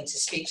being willing to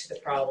speak to the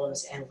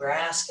problems, and we're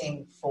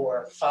asking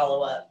for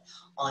follow-up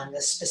on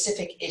the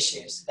specific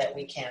issues that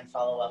we can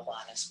follow up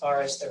on. As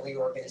far as the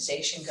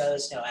reorganization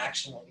goes, no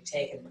action will be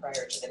taken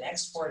prior to the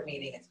next board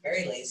meeting at the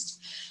very least.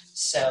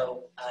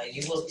 So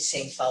you will be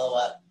seeing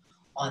follow-up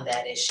on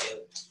that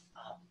issue.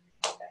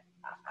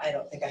 I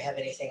don't think I have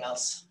anything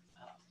else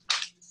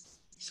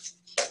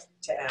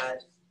to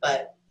add,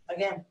 but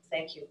again,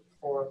 thank you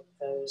for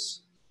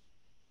those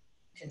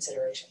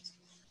considerations.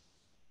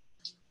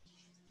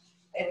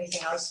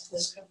 Anything else,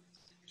 Ms. Cook?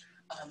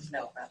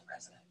 No, Madam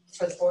President.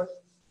 For the board?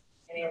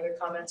 Any other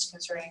comments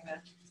concerning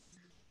the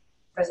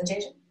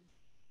presentation?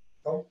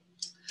 No.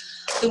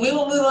 Then we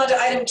will move on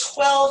to item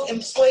 12,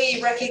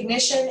 employee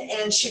recognition,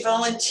 and she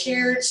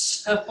volunteered,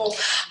 so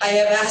I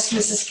have asked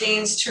Mrs.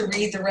 Gaines to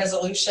read the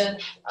resolution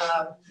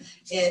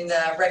in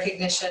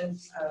recognition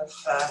of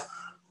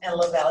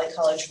Antelope Valley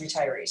College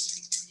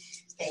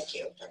retirees. Thank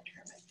you, Dr.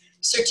 Herman.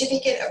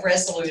 Certificate of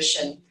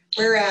Resolution.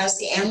 Whereas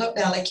the Antelope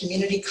Valley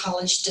Community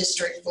College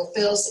District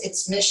fulfills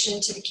its mission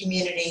to the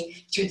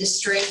community through the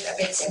strength of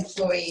its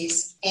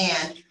employees,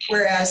 and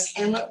whereas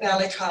Antelope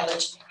Valley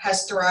College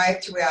has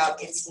thrived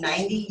throughout its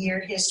 90-year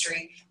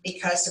history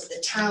because of the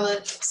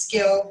talent,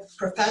 skill,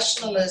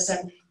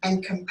 professionalism,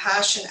 and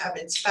compassion of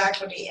its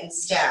faculty and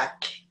staff,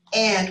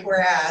 and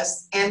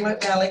whereas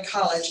Antelope Valley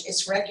College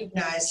is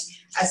recognized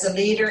as a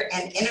leader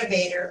and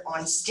innovator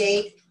on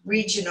state,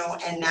 regional,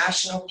 and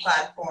national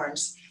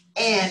platforms,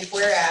 and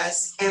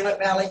whereas Antelope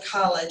Valley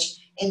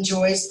College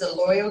enjoys the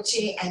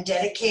loyalty and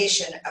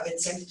dedication of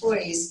its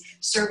employees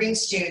serving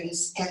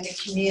students and the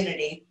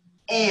community,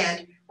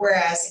 and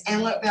whereas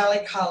Antelope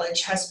Valley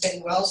College has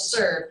been well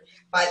served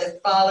by the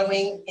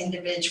following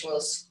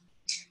individuals: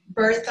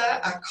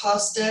 Bertha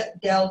Acosta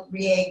del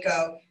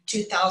Riego,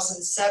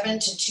 2007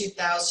 to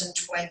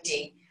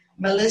 2020.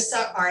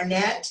 Melissa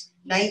Arnett,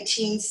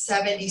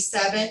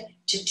 1977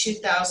 to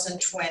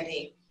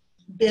 2020.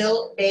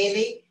 Bill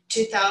Bailey,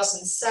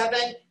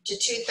 2007 to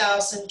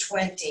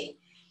 2020.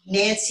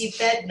 Nancy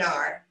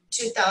Bednar,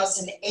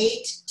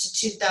 2008 to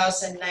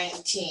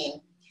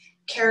 2019.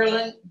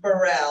 Carolyn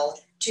Burrell,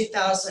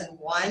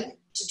 2001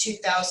 to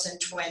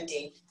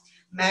 2020.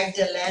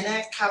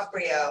 Magdalena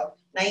Caprio,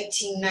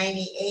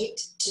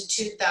 1998 to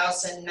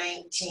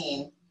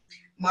 2019.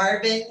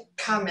 Marvin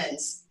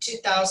Cummins,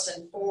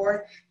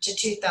 2004 to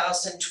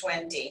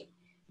 2020.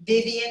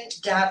 Vivian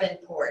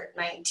Davenport,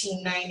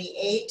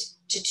 1998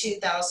 to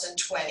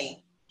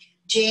 2020.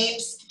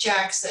 James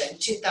Jackson,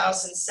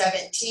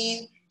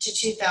 2017 to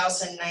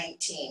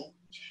 2019.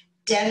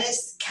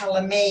 Dennis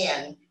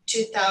Calamayan,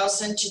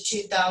 2000 to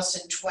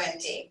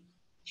 2020.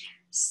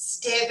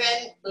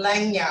 Stephen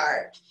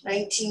Langyard,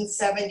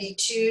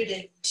 1972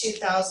 to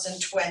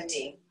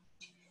 2020.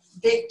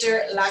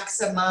 Victor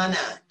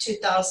Laxamana,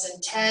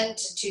 2010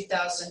 to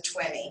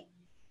 2020.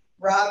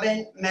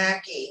 Robin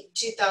Mackey,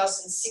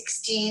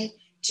 2016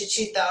 to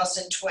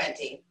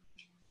 2020.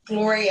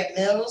 Gloria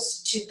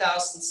Mills,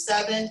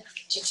 2007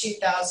 to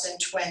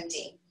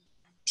 2020.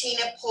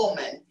 Tina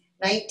Pullman,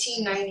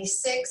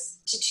 1996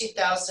 to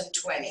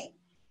 2020.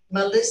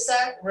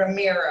 Melissa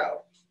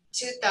Ramiro,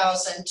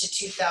 2000 to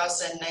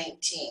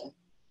 2019.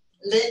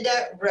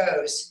 Linda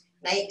Rose,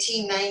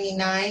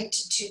 1999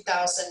 to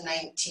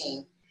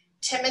 2019.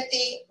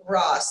 Timothy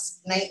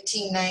Ross,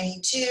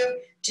 1992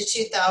 to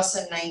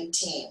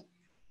 2019.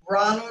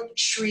 Ronald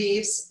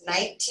Shreves,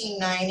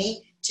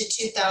 1990 to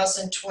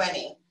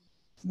 2020.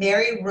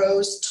 Mary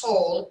Rose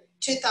Toll,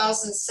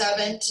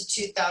 2007 to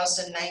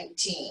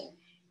 2019.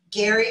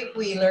 Gary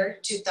Wheeler,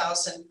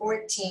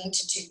 2014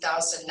 to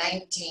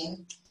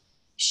 2019.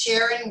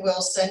 Sharon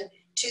Wilson,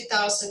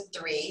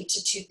 2003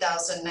 to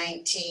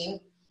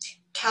 2019.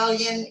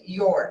 Callian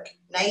York,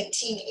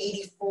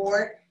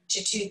 1984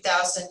 to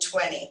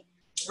 2020,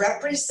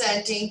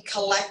 representing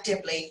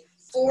collectively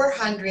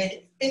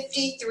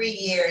 453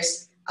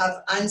 years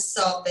of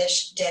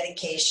unselfish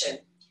dedication.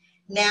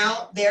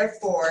 Now,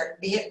 therefore,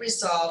 be it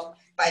resolved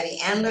by the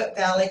Antelope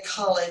Valley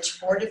College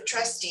Board of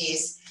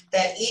Trustees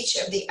that each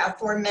of the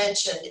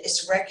aforementioned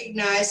is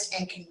recognized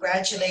and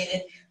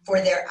congratulated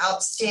for their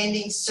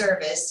outstanding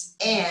service,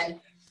 and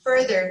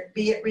further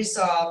be it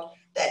resolved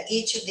that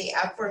each of the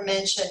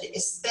aforementioned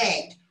is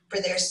thanked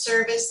for their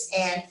service,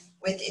 and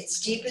with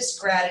its deepest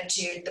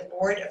gratitude, the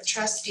Board of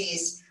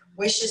Trustees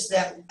wishes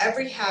them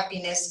every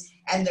happiness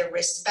and their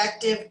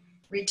respective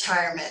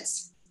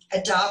retirements.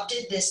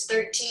 Adopted this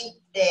 13th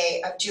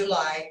day of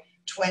July,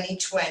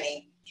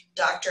 2020.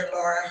 Dr.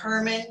 Laura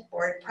Herman,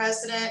 Board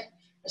President,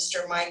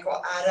 Mr.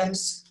 Michael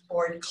Adams,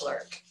 Board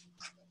Clerk.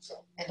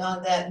 And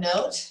on that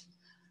note,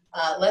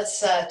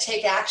 let's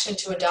take action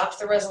to adopt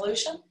the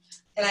resolution.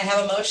 Can I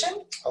have a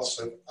motion?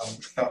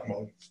 Not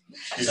move.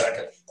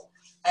 Second.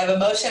 I have a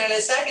motion and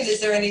a second. Is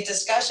there any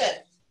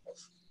discussion?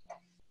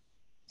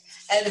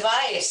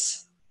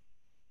 Advice?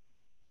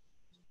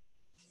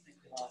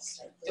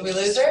 Did we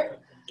lose her?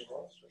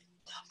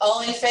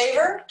 All in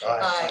favor?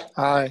 Aye.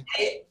 Aye.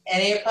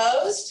 Any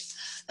opposed?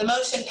 The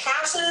motion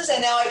passes,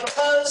 and now I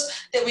propose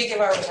that we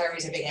give our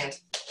retirees a big hand.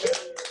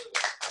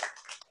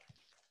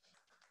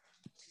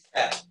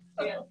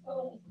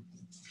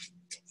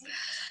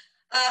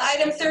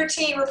 Item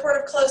 13, report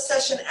of closed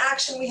session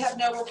action. We have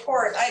no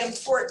report. Item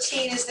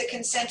 14 is the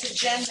consent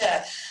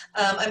agenda.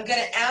 I'm going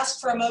to ask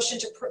for a motion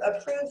to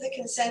approve the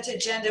consent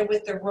agenda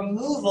with the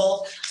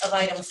removal of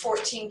item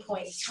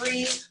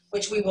 14.3,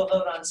 which we will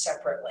vote on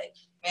separately.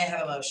 May I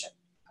have a motion?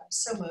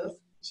 So move.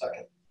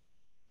 Second.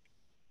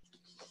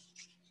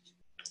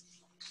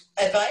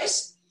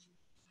 Advice?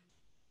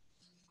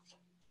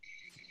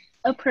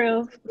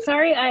 Approve.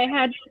 Sorry,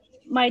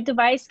 my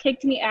device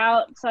kicked me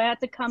out, so I had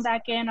to come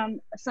back in on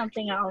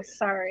something else.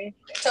 Sorry.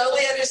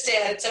 Totally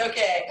understand. It's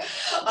okay.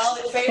 All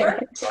in favor?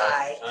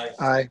 Aye.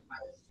 Aye.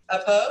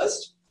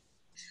 Opposed?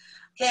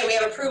 Okay, we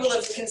have approval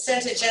of the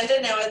consent agenda.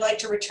 Now I'd like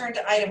to return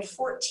to item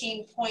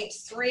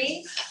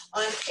 14.3.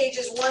 On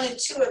pages 1 and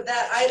 2 of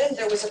that item,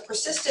 there was a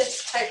persistent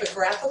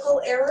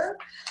typographical error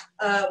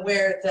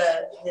where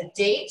the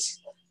date,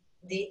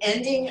 the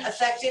ending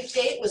effective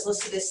date was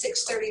listed as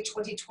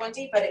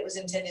 6/30/2020, but it was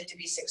intended to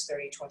be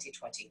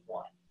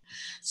 6/30/2021.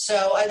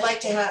 So I'd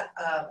like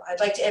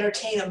to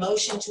entertain a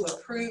motion to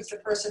approve the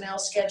personnel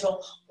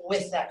schedule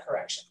with that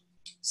correction.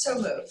 So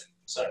move.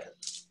 Second.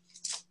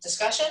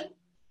 Discussion?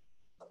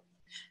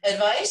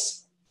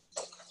 Advice?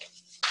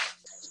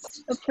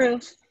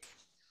 Approve.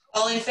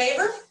 All in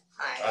favor?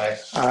 Aye.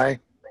 Aye.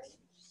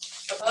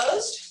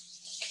 Opposed?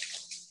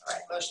 All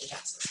right, motion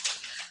passes.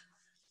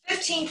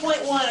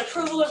 15.1,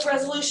 approval of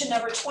resolution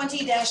number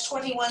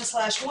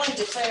 20-21/1,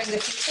 declaring the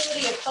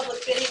futility of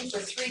public bidding for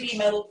 3D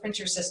metal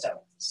printer system.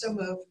 So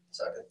move.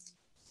 Second.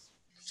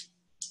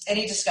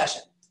 Any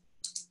discussion?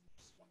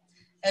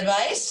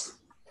 Advice?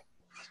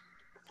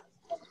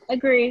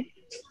 Agree.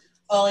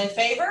 All in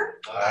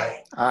favor?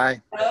 Aye.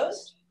 Aye.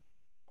 Opposed?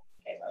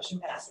 Okay, motion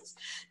passes.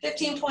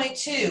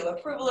 15.2,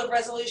 approval of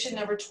resolution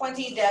number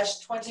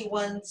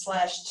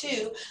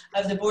 20-21/2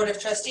 of the Board of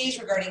Trustees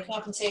regarding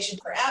compensation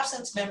for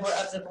absence member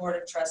of the Board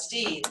of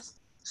Trustees.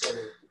 So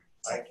moved.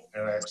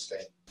 And I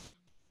abstain.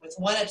 With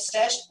one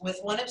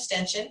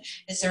abstention,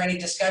 is there any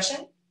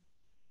discussion?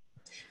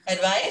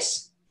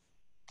 Advice?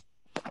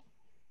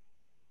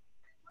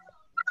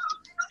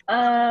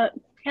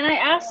 Can I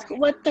ask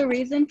what the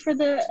reason for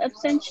the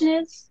abstention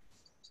is?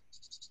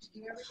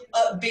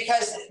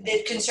 Because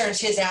it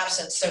concerns his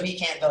absence, so he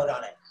can't vote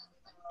on it.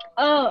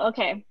 Oh,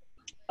 okay.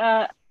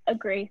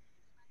 Agree.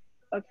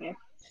 Okay.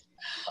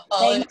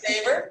 All in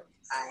favor?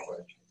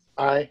 Aye.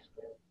 Aye.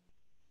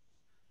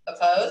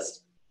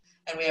 Opposed?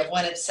 And we have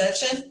one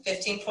abstention.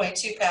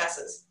 15.2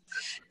 passes.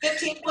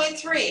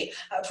 15.3,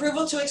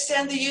 approval to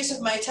extend the use of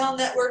Mitel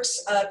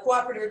Networks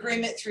cooperative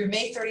agreement through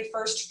May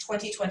 31st,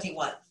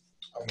 2021.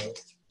 I'll move.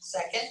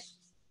 Second.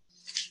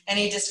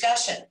 Any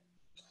discussion?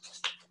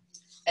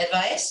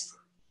 Advice?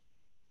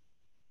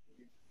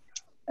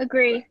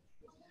 Agree.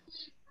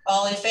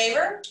 All in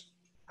favor?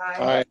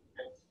 Aye.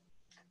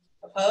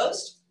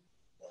 Opposed?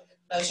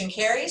 Motion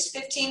carries.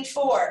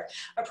 15.4,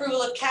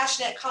 approval of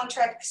CashNet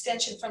contract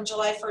extension from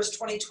July 1st,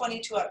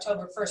 2020 to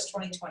October 1st,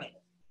 2020.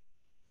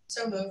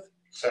 So move.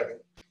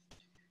 Second.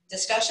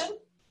 Discussion?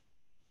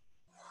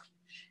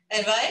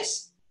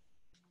 Advice?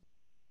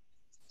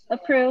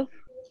 Approve.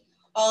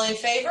 All in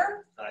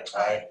favor?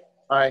 Aye.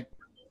 Aye.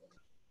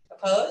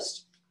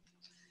 Opposed?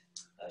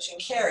 Motion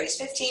carries.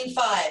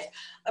 15.5,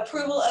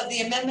 approval of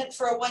the amendment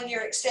for a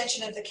one-year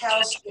extension of the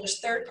Cal Schools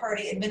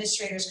third-party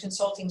administrators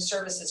consulting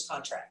services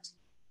contract.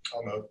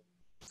 I'll move.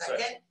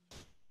 Second.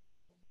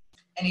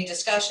 Any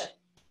discussion?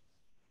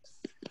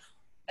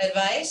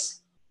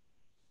 Advice?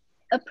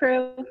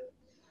 Approve.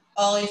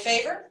 All in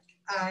favor?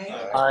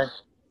 Aye. Aye.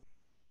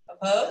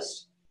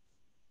 Opposed?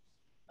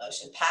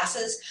 Motion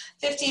passes.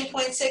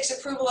 15.6,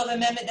 approval of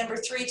amendment number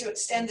 3 to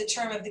extend the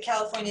term of the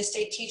California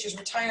State Teachers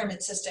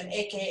Retirement System,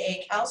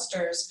 aka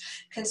CalSTRS,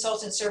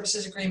 consultant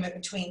services agreement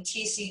between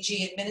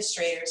TCG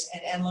administrators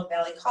and Antelope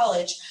Valley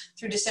College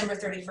through December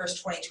 31st,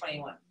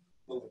 2021.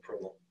 Move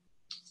approval.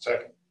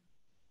 Second.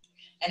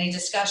 Any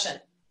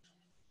discussion?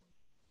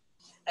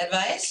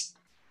 Advice?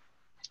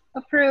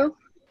 Approve.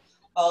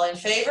 All in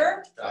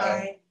favor?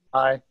 Aye.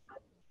 Aye.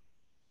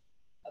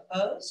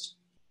 Opposed?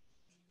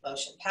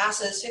 Motion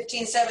passes.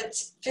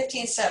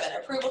 15.7,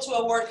 approval to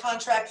award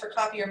contract for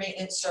copier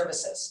maintenance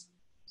services.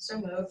 So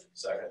move.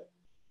 Second.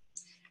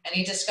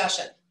 Any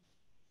discussion?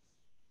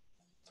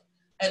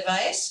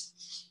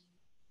 Advice?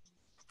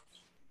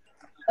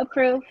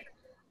 Approve.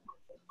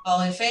 All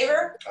in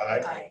favor?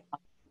 Aye.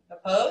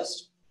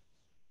 Opposed?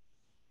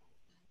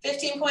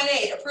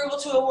 15.8, approval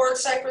to award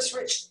Cypress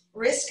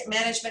Risk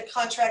Management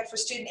contract for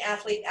student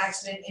athlete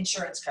accident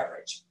insurance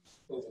coverage.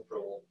 Move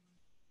approval.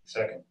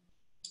 Second.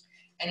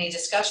 Any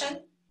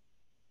discussion?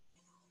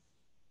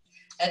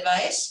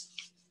 Advice?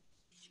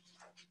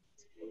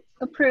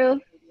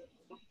 Approve.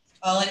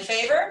 All in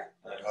favor?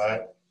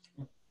 Aye.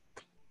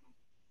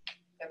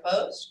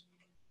 Opposed?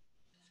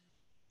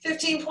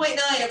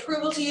 15.9,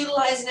 approval to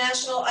utilize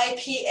National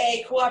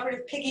IPA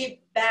Cooperative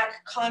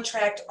Piggyback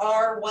Contract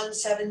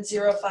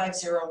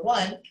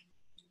R170501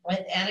 with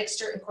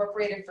Annixter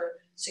Incorporated for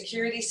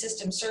Security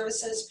System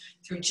Services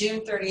through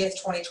June 30th,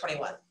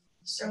 2021.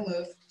 So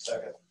move.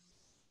 Second.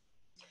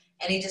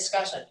 Any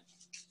discussion?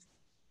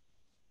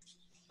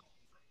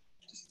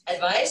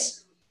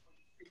 Advice?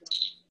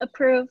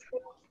 Approve.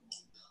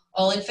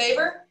 All in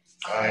favor?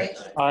 Aye.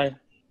 Aye.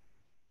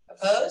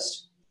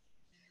 Opposed?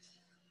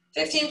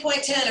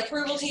 15.10,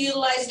 approval to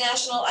utilize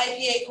National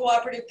IPA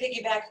Cooperative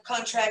Piggyback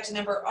Contract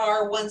number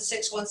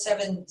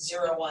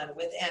R161701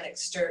 with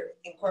Annixter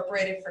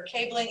Incorporated for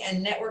cabling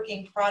and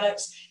networking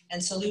products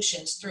and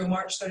solutions through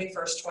March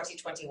 31st,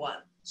 2021.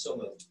 So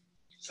moved.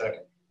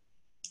 Second.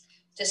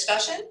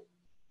 Discussion?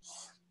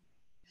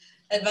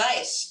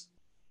 Advice?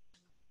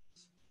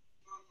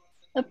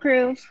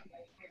 Approve.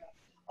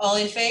 All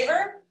in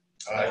favor?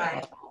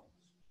 Aye.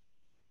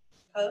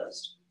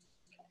 Opposed?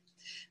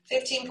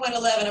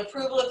 15.11,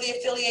 approval of the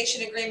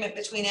affiliation agreement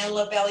between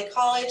Antelope Valley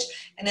College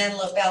and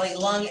Antelope Valley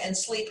Lung and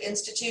Sleep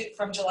Institute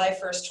from July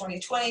 1st,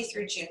 2020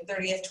 through June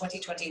 30th,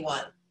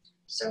 2021.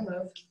 So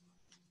move.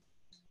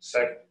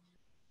 Second.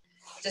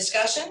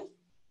 Discussion?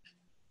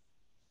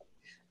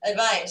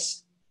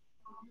 Advice?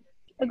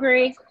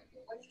 Agree.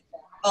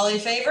 All in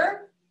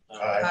favor?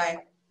 Aye.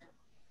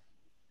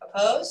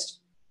 Opposed?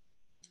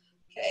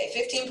 Okay,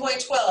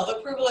 15.12,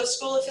 approval of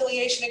school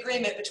affiliation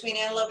agreement between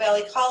Antelope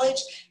Valley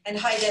College and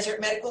High Desert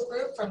Medical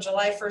Group from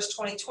July 1st,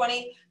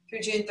 2020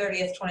 through June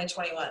 30th,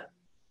 2021.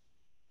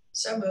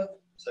 So move.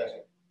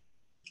 Second.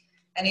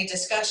 Any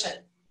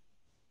discussion?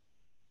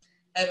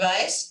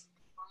 Advice?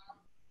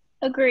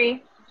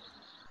 Agree.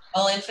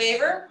 All in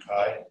favor?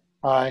 Aye.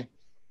 Aye.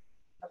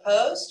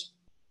 Opposed?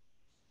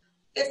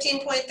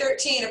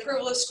 15.13,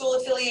 approval of school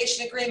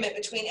affiliation agreement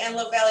between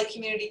Antelope Valley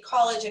Community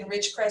College and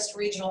Ridgecrest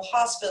Regional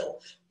Hospital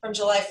from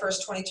July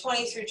 1st,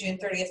 2020 through June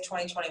 30th,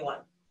 2021.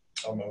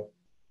 I'll move.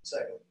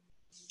 Second.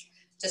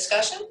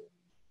 Discussion?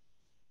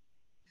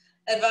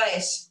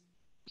 Advice?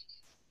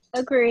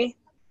 Agree.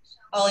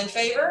 All in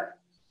favor?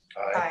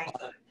 Aye.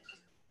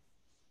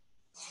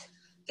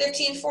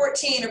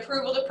 15.14,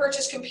 approval to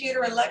purchase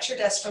computer and lecture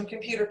desks from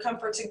Computer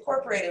Comforts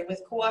Incorporated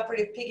with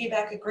cooperative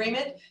piggyback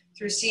agreement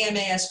through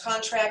CMAS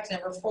contract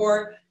number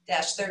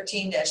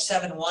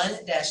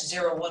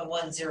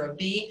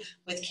 4-13-71-0110B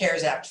with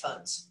CARES Act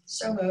funds.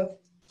 So move.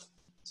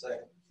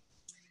 Second.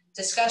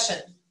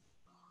 Discussion?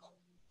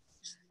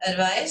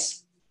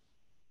 Advice?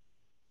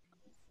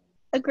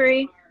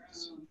 Agree.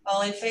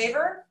 All in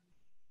favor?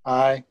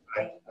 Aye.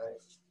 Aye.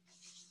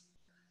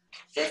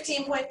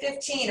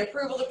 15.15,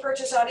 approval to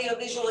purchase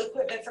audiovisual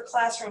equipment for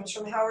classrooms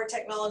from Howard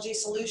Technology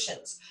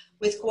Solutions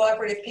with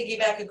cooperative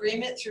piggyback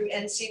agreement through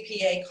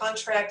NCPA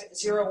contract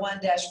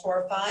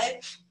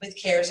 01-45 with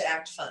CARES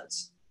Act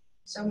funds.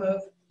 So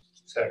move.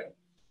 Second.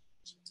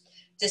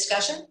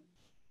 Discussion?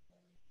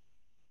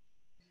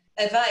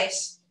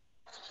 Advice?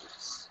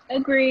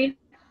 Agree.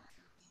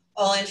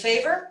 All in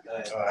favor?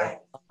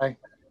 Aye.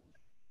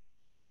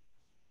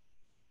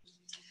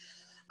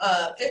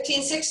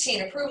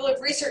 15.16, approval of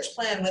research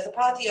plan with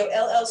Apotheo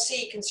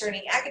LLC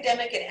concerning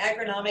academic and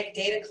agronomic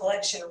data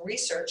collection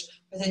research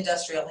with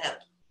industrial hemp.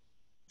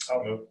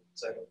 I'll move.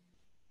 Second.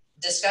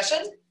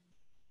 Discussion?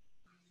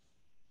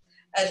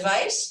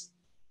 Advice?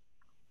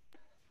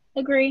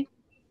 Agree.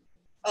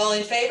 All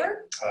in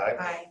favor?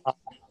 Aye.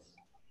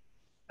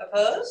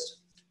 Opposed?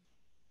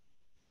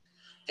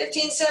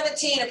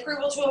 15.17,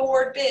 approval to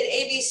award bid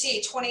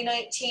AVC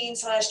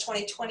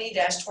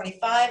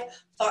 2019/2020-25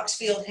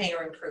 Foxfield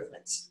Hangar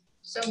improvements.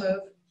 So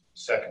move.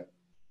 Second.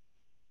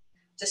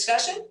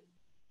 Discussion?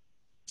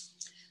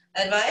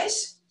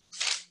 Advice?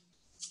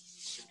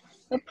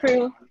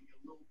 Approve.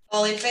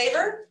 All in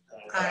favor?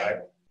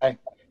 Aye.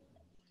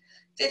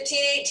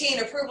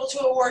 15.18, approval to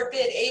award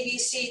bid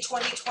AVC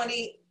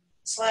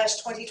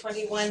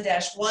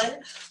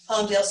 2020/2021-1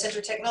 Palmdale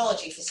Center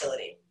Technology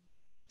Facility.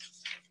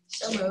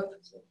 So move.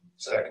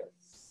 Second.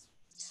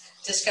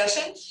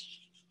 Discussion?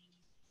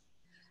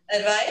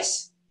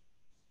 Advice?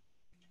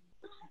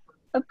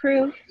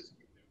 Approve.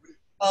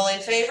 All in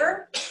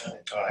favor?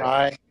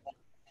 Aye.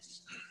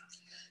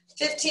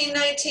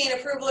 15.19,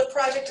 approval of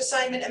project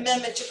assignment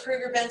amendment to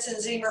Kruger Benson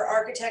Zemer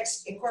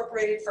Architects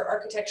Incorporated for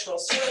Architectural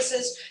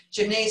Services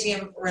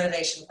Gymnasium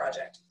Renovation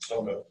Project.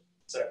 So moved.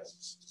 Second.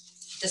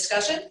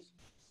 Discussion?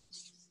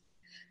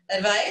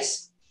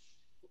 Advice?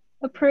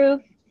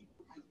 Approve.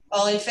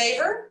 All in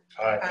favor?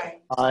 Aye.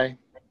 Aye.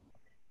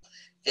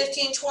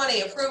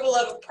 15.20, approval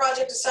of a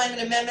project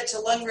assignment amendment to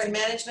Lundgren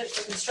Management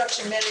for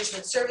Construction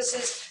Management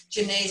Services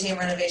Gymnasium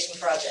Renovation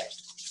Project.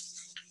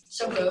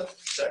 So move.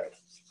 Second.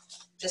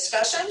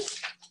 Discussion?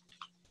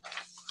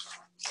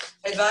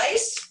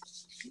 Advice?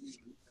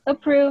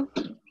 Approve.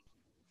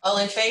 All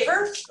in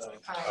favor?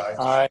 Aye.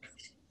 Aye.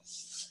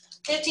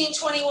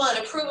 1521,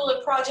 approval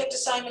of project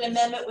assignment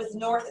amendment with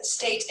North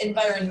State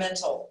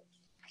Environmental.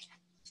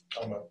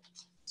 So moved.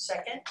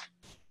 Second.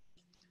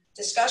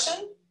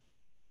 Discussion?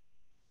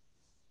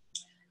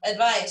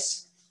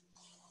 Advice?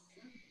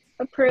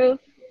 Approve.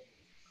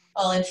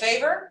 All in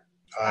favor?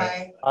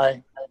 Aye.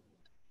 Aye.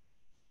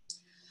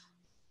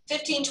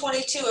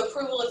 1522,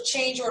 approval of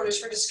change orders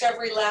for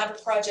Discovery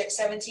Lab Project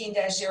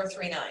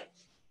 17-039.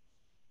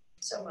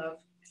 So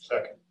moved.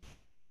 Second.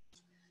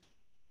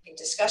 Any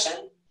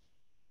discussion?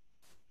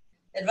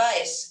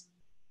 Advice?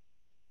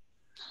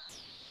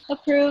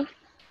 Approve.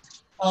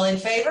 All in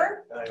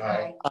favor?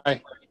 Aye.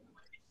 Aye.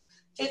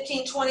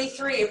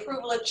 1523,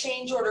 approval of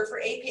change order for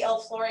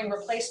APL flooring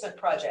replacement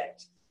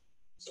project.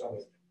 So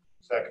moved.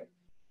 Second.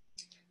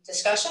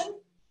 Discussion?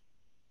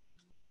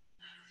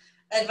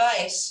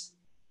 Advice?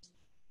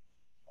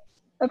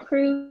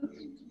 Approve.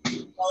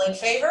 All in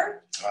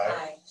favor?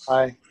 Aye.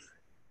 Aye.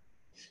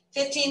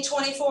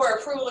 1524,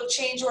 approval of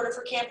change order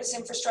for campus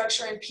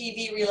infrastructure and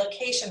PV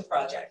relocation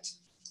project.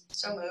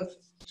 So moved.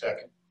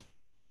 Second.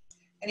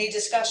 Any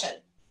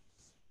discussion?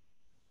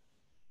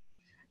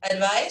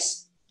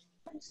 Advice?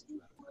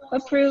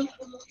 Approve.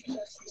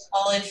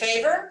 All in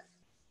favor?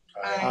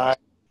 Aye.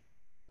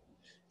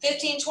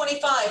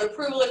 1525,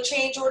 approval of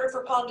change order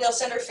for Palmdale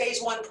Center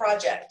Phase 1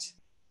 project.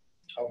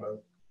 So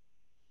moved.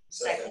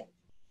 Second.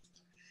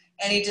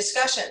 Any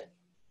discussion?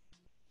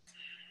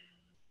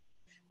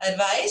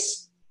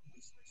 Advice?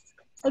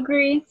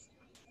 Agree.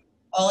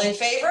 All in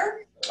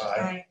favor?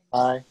 Aye.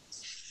 Aye.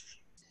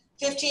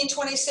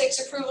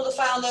 1526, approval to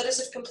file notice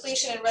of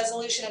completion and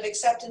resolution of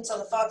acceptance on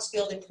the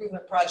Foxfield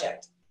Improvement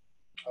Project.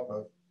 So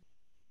moved.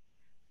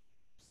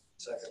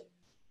 Second.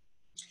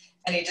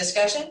 Any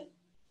discussion?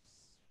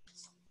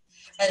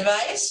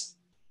 Advice?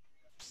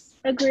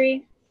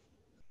 Agree.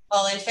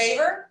 All in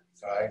favor?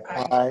 Aye.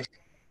 Aye.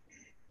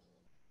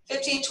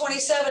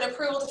 1527,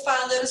 approval to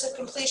file notice of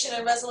completion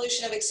and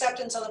resolution of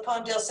acceptance on the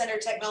Palmdale Center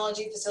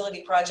Technology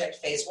Facility Project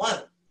Phase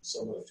 1.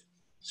 So moved.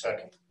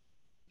 Second.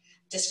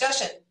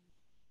 Discussion?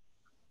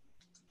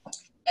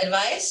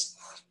 Advice?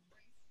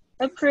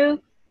 Approve.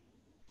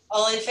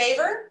 All in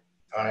favor?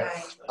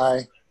 Aye.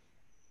 Aye.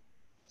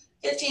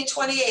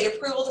 1528,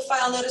 approval to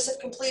file notice of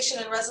completion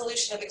and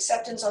resolution of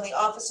acceptance on the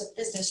Office of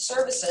Business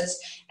Services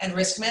and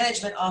Risk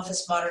Management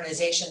Office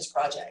Modernizations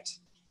Project.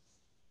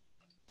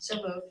 So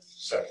moved.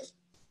 Second.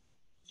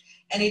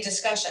 Any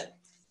discussion?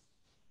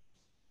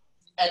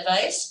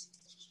 Advice?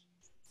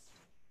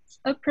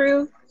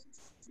 Approve.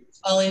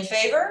 All in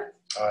favor?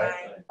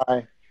 Aye.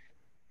 Aye.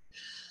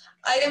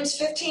 Items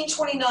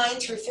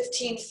 1529 through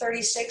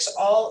 1536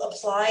 all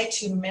apply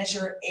to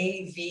Measure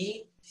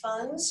AV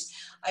funds.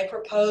 I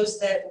propose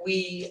that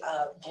we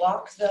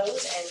block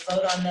those and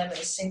vote on them in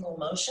a single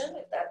motion.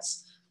 If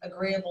that's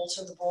agreeable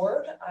to the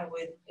board, I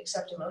would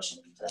accept a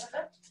motion to that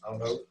effect. I'll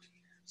move.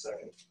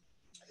 Second.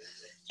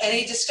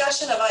 Any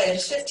discussion of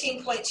items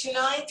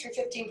 15.29 through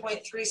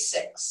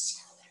 15.36?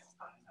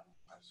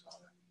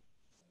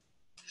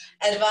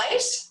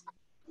 Advice?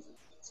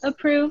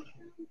 Approve.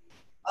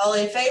 All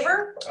in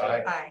favor?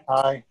 Aye. Aye.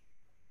 Aye.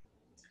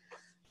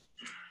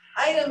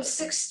 Item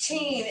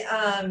 16,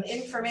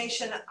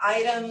 information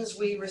items.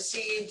 We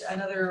received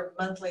another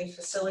monthly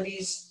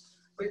facilities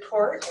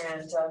report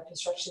and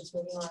construction's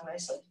moving along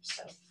nicely.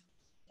 So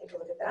take a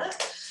look at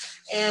that.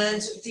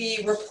 And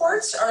the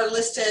reports are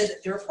listed,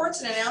 the reports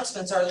and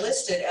announcements are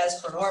listed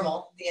as per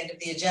normal, the end of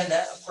the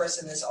agenda. Of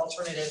course, in this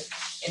alternative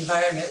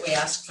environment, we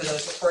ask for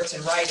those reports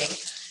in writing.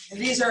 And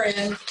these are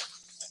in,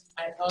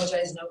 I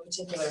apologize, no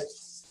particular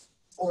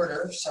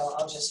order, so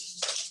I'll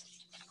just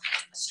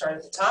start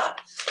at the top.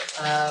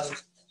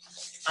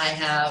 I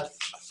have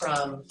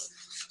from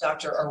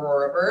Dr.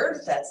 Aurora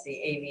Bird, that's the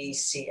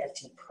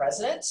AVCFT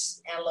president.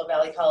 Antelope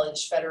Valley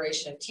College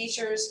Federation of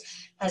Teachers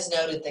has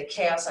noted that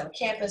chaos on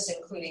campus,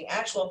 including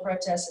actual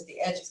protests at the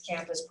edge of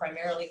campus,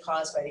 primarily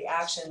caused by the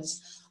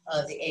actions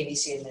of the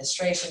AVC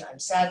administration. I'm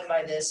saddened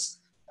by this,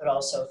 but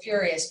also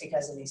furious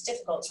because in these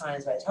difficult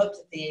times, I'd hoped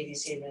that the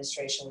AVC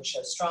administration would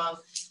show strong,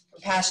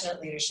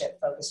 compassionate leadership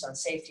focused on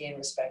safety and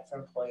respect for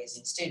employees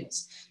and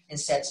students.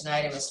 Instead,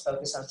 tonight I must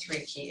focus on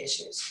three key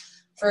issues.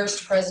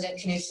 First, President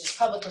Knuth's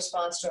public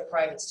response to a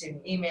private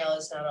student email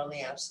is not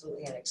only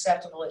absolutely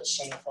unacceptable, it's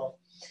shameful.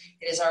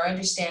 It is our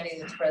understanding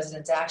that the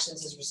president's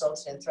actions has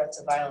resulted in threats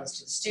of violence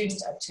to the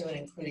student, up to and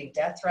including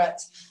death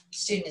threats. The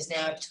student is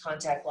now able to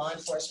contact law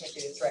enforcement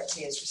due to threats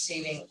he is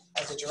receiving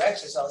as a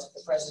direct result of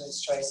the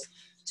president's choice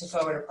to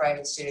forward a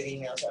private student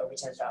email to over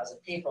 10,000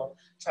 people.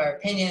 It's our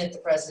opinion that the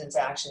president's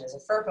action is a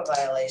FERPA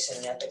violation,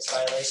 an ethics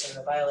violation, and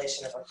a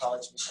violation of our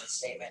college mission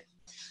statement.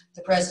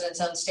 The president's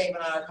own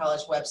statement on our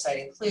college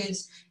website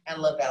includes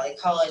Antelope Valley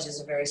College is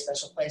a very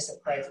special place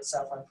that prides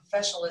itself on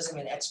professionalism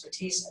and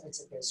expertise of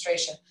its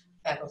administration,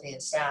 faculty,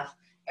 and staff.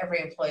 Every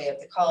employee of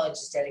the college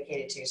is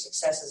dedicated to your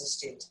success as a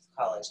student of the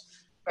college.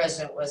 The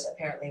president was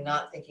apparently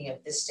not thinking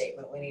of this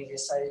statement when he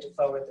decided to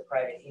forward the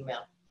private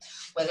email.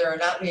 Whether or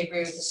not we agree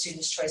with the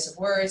student's choice of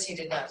words, he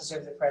did not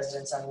deserve the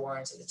president's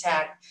unwarranted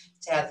attack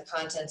to have the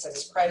contents of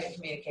his private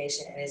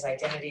communication and his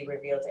identity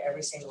revealed to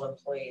every single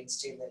employee and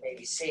student of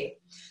ABC.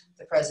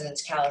 The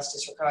president's callous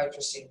disregard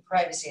for student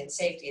privacy and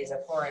safety is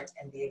abhorrent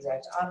and the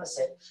exact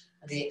opposite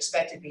of the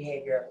expected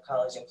behavior of a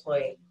college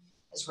employee.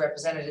 As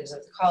representatives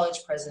of the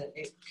college, President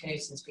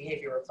Knutson's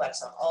behavior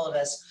reflects on all of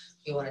us.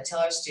 We want to tell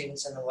our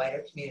students and the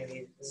wider community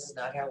that this is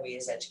not how we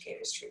as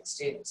educators treat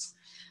students.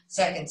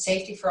 Second,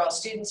 safety for all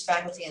students,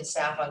 faculty, and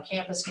staff on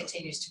campus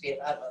continues to be of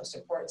utmost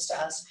importance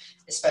to us,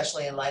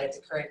 especially in light of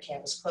the current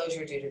campus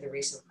closure due to the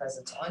recent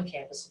presence on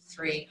campus of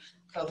 3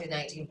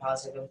 COVID-19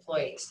 positive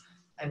employees.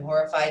 I'm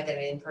horrified that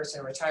an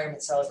in-person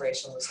retirement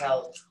celebration was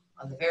held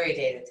on the very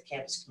day that the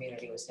campus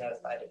community was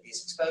notified of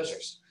these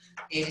exposures.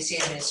 The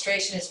AVC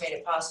administration has made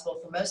it possible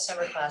for most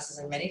summer classes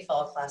and many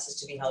fall classes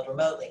to be held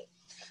remotely.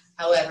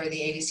 However, the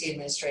AVC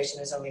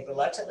administration is only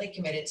reluctantly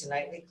committed to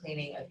nightly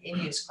cleaning of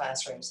in-use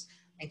classrooms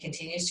and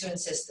continues to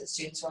insist that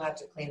students will have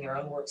to clean their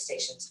own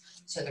workstations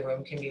so the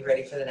room can be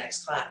ready for the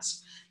next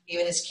class.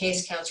 Even as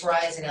case counts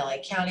rise in LA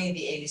County, the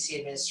AVC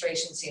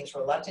administration seems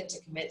reluctant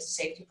to commit to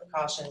safety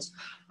precautions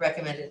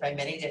recommended by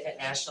many different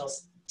national,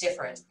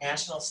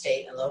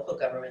 state, and local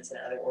governments and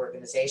other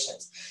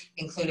organizations,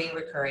 including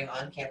recurring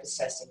on-campus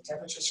testing,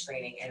 temperature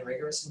screening, and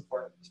rigorous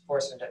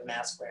enforcement of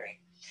mask wearing.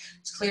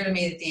 It's clear to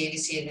me that the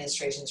AVC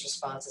administration's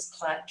response is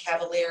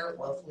cavalier,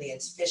 woefully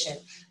insufficient,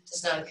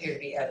 does not appear to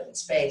be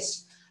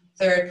evidence-based.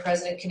 Third,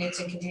 President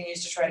Knutson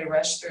continues to try to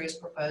rush through his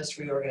proposed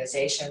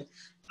reorganization.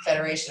 The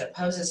Federation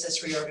opposes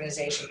this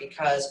reorganization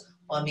because,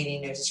 while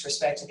meeting no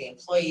disrespect to the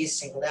employees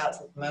singled out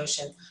for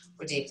promotion,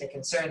 we're deeply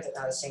concerned that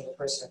not a single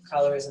person of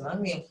color is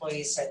among the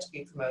employees set to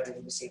be promoted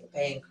and receive a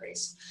pay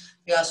increase.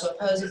 We also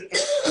oppose it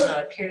because it does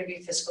not appear to be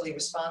fiscally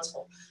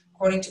responsible.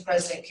 According to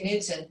President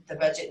Knutson, the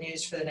budget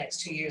news for the next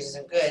 2 years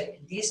isn't good.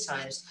 In these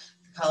times,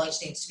 the college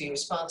needs to be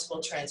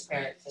responsible,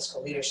 transparent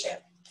fiscal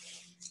leadership.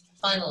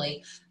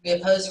 Finally, we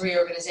oppose the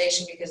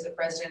reorganization because the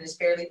president has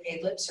barely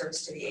paid lip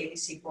service to the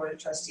AVC Board of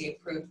Trustee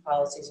approved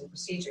policies and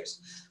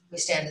procedures. We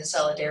stand in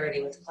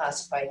solidarity with the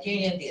Classified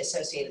Union, the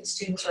Associated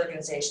Students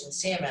Organization,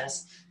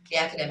 CMS, the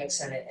Academic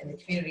Senate, and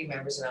the community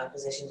members in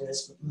opposition to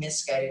this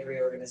misguided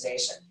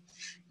reorganization.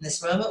 In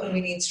this moment when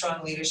we need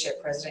strong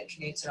leadership, President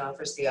Knutson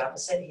offers the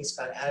opposite. He's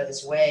gone out of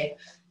his way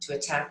to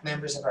attack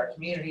members of our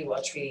community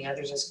while treating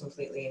others as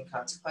completely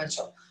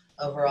inconsequential.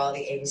 Overall, the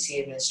AVC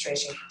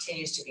administration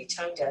continues to be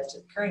tone deaf to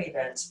the current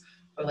events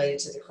related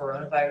to the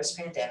coronavirus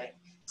pandemic,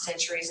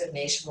 centuries of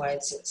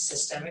nationwide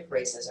systemic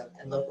racism,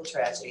 and local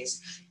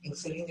tragedies,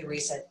 including the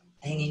recent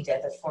hanging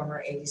death of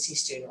former AVC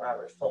student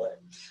Robert Fuller.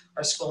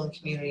 Our school and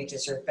community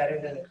deserve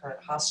better than the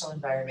current hostile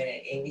environment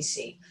at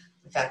AVC.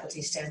 The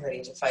faculty stand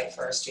ready to fight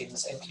for our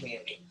students and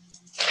community.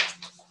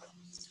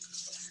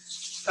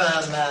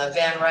 From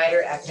Van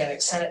Ryder,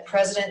 Academic Senate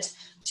President.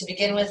 To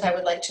begin with, I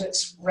would like to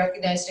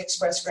recognize and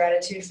express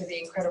gratitude for the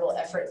incredible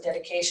effort and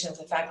dedication of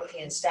the faculty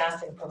and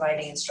staff in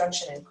providing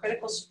instruction and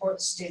critical support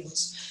to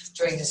students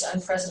during this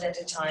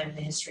unprecedented time in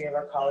the history of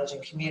our college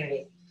and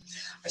community.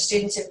 Our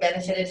students have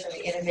benefited from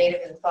the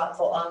innovative and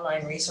thoughtful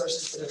online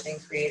resources that have been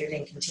created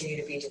and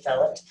continue to be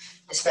developed,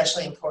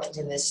 especially important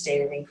in this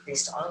state of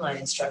increased online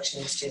instruction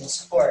and student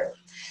support.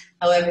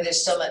 However,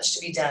 there's still much to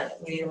be done.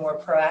 We need a more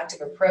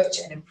proactive approach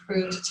and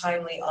improved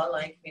timely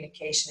online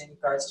communication in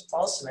regards to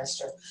fall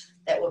semester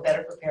that will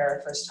better prepare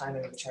our first-time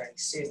and returning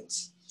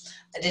students.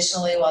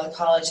 Additionally, while the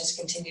college has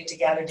continued to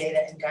gather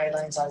data and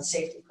guidelines on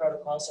safety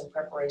protocols in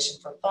preparation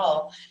for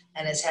fall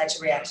and has had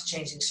to react to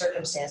changing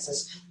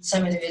circumstances,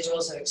 some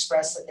individuals have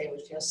expressed that they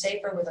would feel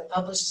safer with a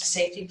published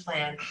safety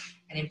plan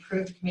and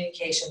improved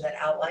communication that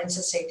outlines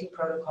the safety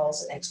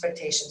protocols and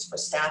expectations for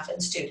staff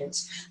and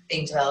students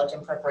being developed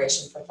in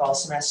preparation for fall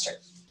semester.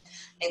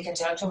 In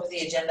conjunction with the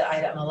agenda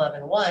item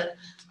 11.1,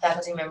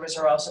 faculty members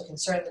are also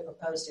concerned the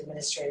proposed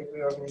administrative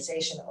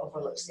reorganization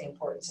overlooks the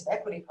importance of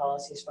equity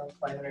policies for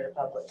employment at a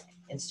public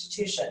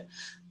institution.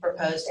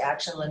 Proposed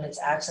action limits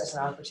access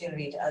and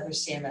opportunity to other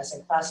CMS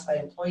and classified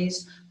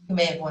employees who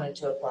may have wanted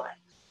to apply.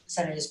 The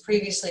Senate has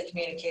previously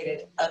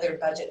communicated other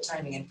budget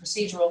timing and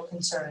procedural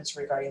concerns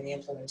regarding the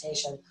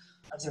implementation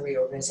of the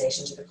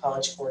reorganization to the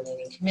College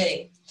Coordinating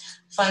Committee.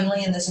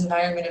 Finally, in this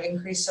environment of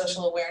increased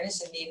social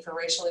awareness and need for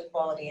racial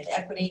equality and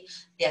equity,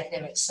 the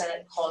Academic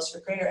Senate calls for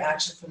greater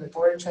action from the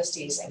Board of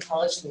Trustees and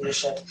college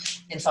leadership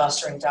in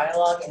fostering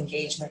dialogue,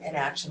 engagement, and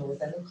action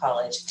within the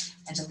college,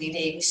 and to lead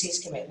AVC's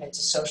commitment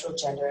to social,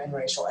 gender, and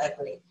racial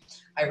equity.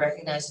 I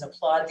recognize and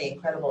applaud the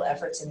incredible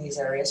efforts in these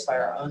areas by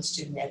our own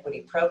student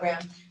equity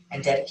program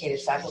and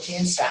dedicated faculty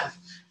and staff,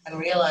 and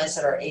realize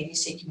that our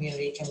AVC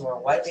community can more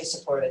widely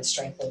support and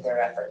strengthen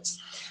their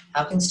efforts.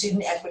 How can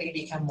student equity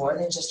become more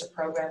than just a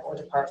program or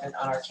department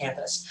on our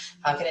campus?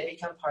 How can it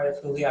become part of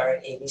who we are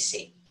at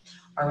AVC?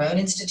 Our own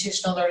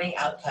institutional learning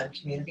outcome,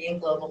 community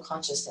and global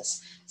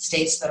consciousness,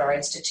 states that our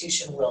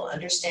institution will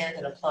understand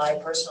and apply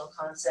personal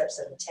concepts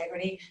of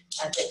integrity,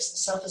 ethics,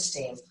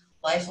 self-esteem,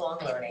 lifelong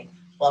learning,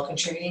 while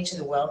contributing to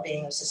the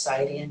well-being of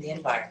society and the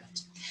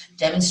environment.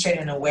 demonstrate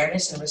an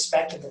awareness and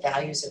respect of the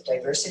values of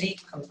diversity,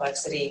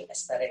 complexity,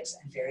 aesthetics,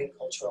 and varied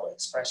cultural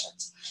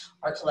expressions.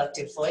 Our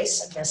collective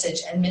voice,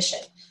 message, and mission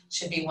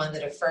should be one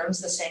that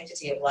affirms the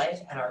sanctity of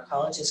life and our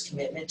college's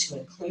commitment to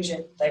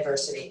inclusion,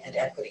 diversity, and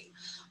equity.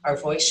 Our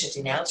voice should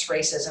denounce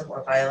racism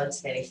or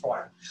violence in any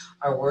form.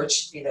 Our words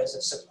should be those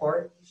of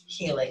support,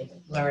 healing,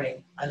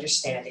 learning,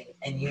 understanding,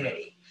 and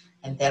unity.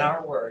 And then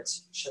our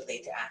words should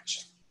lead to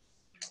action.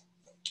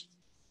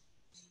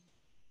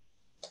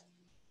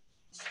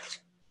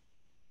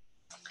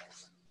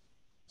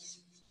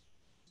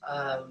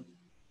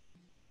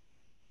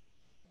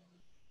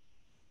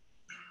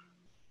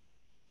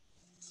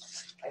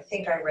 I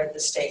think I read the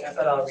statement,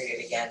 but I'll read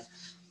it again.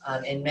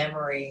 In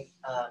memory,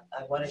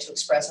 I wanted to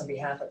express on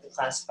behalf of the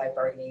Classified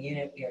Bargaining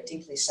Unit, we are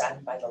deeply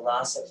saddened by the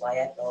loss of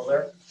Lyette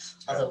Bowler.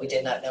 Although we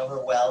did not know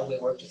her well, we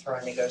worked with her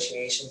on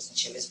negotiations, and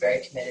she was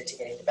very committed to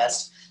getting the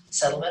best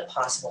settlement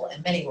possible,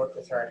 and many worked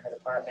with her in her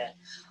department.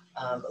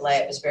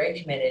 Lyette was very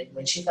committed.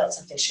 When she felt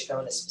something should go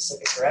in a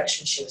specific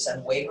direction, she was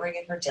unwavering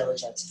in her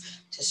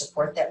diligence to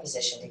support that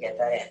position to get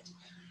that end.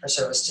 Her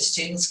service to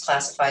students,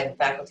 classified, and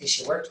faculty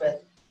she worked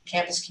with,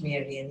 campus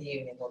community, and the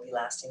union will be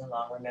lasting and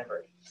long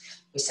remembered.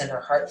 We send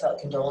our heartfelt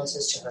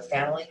condolences to her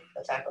family,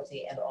 the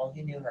faculty, and all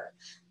who knew her.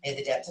 May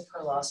the depth of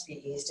her loss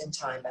be eased in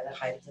time by the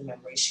height of the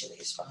memories she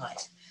leaves behind,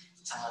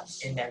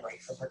 in memory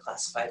from her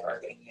Classified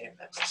Bargaining Unit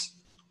members.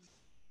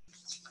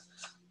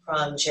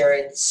 From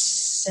Jared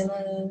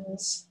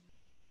Simmons,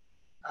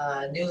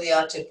 newly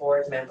elected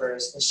board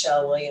members,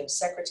 Michelle Williams,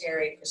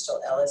 Secretary,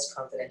 Crystal Ellis,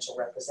 Confidential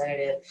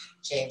Representative,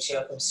 James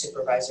Yoakum,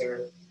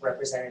 Supervisor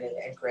Representative,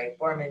 and Greg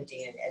Borman,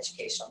 Dean and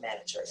Educational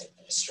Manager and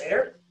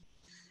Administrator.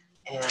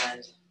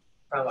 And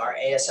from our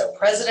ASO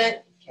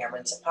President,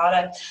 Cameron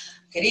Zapata,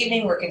 good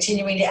evening. We're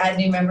continuing to add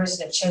new members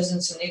and have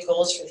chosen some new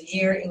goals for the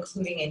year,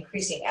 including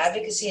increasing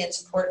advocacy and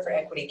support for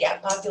equity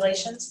gap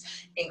populations,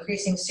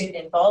 increasing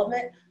student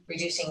involvement,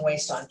 reducing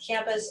waste on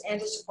campus,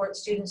 and to support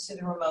students through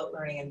the remote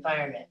learning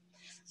environment.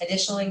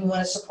 Additionally, we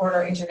want to support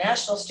our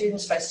international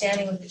students by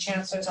standing with the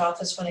Chancellor's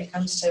Office when it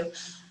comes to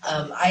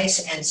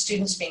ICE and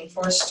students being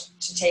forced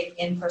to take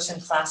in-person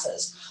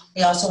classes.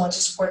 We also want to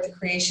support the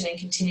creation and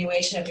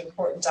continuation of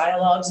important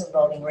dialogues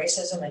involving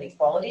racism and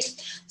equality,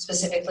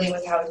 specifically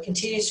with how it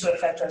continues to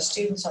affect our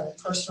students on a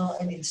personal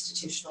and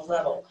institutional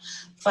level.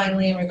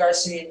 Finally, in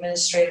regards to the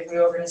administrative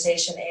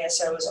reorganization,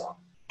 ASO is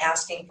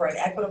asking for an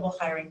equitable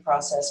hiring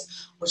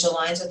process which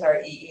aligns with our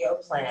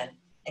EEO plan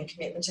and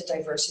commitment to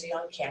diversity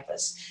on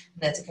campus,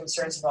 and that the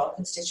concerns of all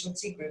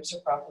constituency groups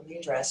are properly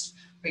addressed,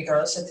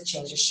 regardless of the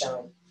changes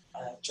shown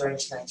during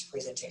tonight's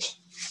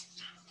presentation.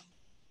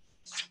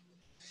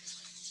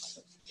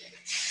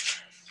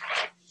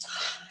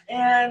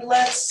 And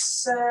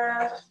let's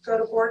go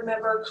to board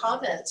member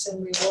comments,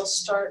 and we will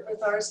start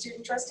with our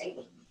student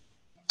trustee.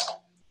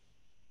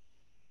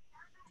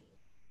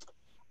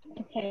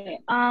 Okay,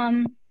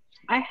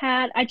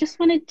 I just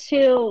wanted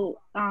to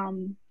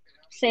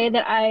say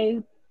that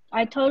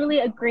I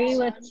totally agree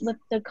with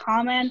the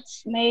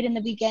comments made in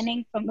the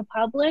beginning from the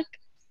public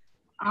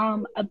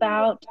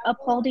about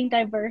upholding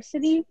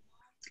diversity.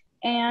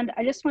 And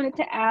I just wanted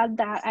to add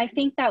that I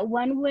think that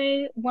one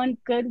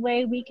good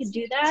way we could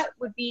do that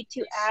would be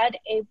to add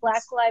a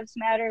Black Lives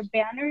Matter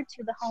banner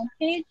to the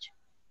homepage.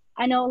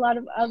 I know a lot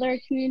of other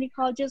community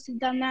colleges have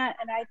done that,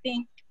 and I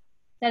think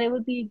that it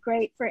would be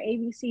great for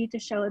AVC to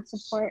show its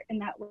support in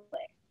that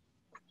way.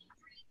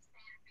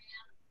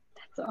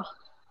 That's all.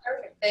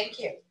 Perfect, thank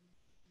you.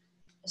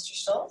 Mr.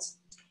 Stoltz?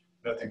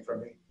 Nothing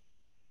from me.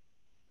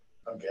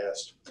 I'm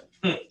gassed.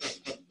 Mr.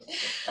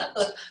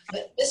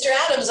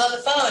 Adams on the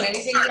phone,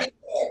 anything you need to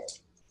say?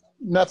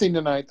 Nothing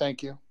tonight,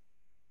 thank you.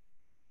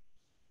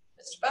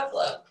 Mr.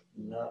 Buffalo?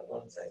 Not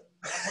one thing.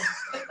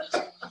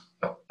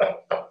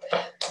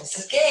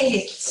 Mrs.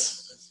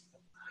 Gates?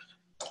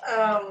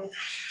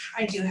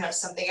 I do have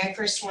something. I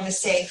first want to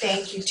say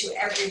thank you to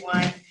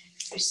everyone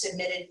who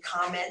submitted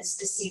comments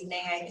this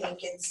evening. I think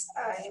it's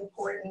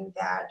important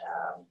that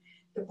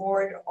the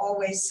board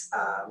always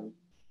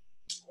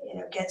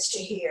gets to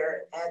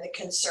hear the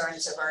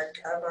concerns of our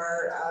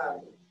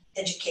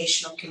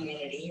educational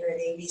community here at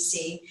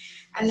AVC.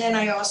 And then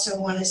I also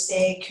want to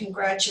say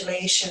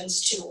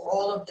congratulations to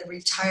all of the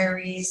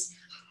retirees.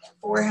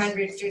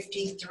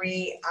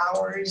 453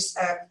 hours,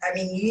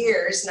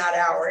 years, not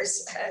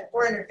hours,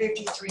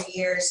 453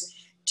 years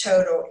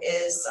total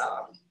is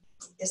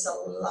a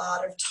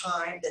lot of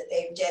time that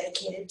they've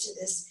dedicated to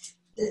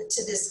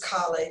this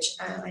college.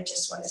 And I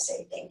just want to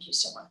say thank you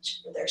so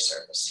much for their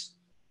service.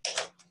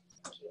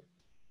 Thank you.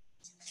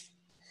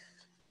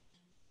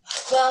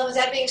 Well, with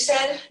that being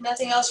said,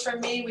 nothing else from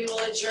me. We will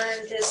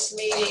adjourn this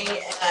meeting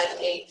at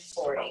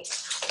 8:40.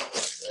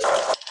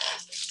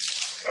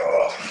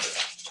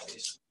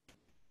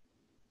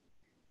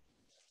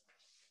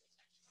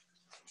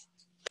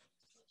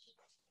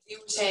 You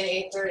were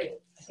saying 8:30.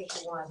 I think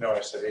you won. No,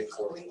 I said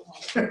 8:40.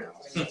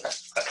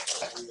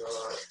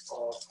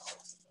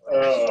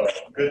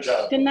 Good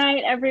job. Good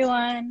night,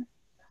 everyone.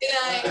 Good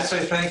night. I'd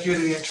say thank you to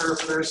the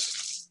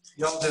interpreters.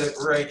 Y'all did a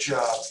great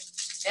job.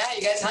 Yeah,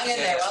 you guys hung in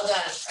there, well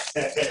done.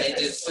 They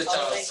did switch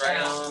Holy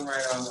off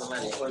right on the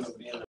money.